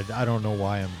 I don't know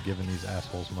why I'm giving these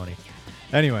assholes money.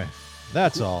 Anyway,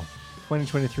 that's all.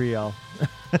 2023, y'all.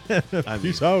 I mean,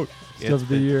 Peace out. Still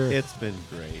the year. It's been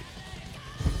great.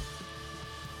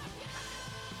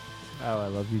 Oh, I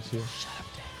love you too. Shut up,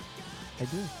 Dave. I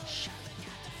do. Shut up.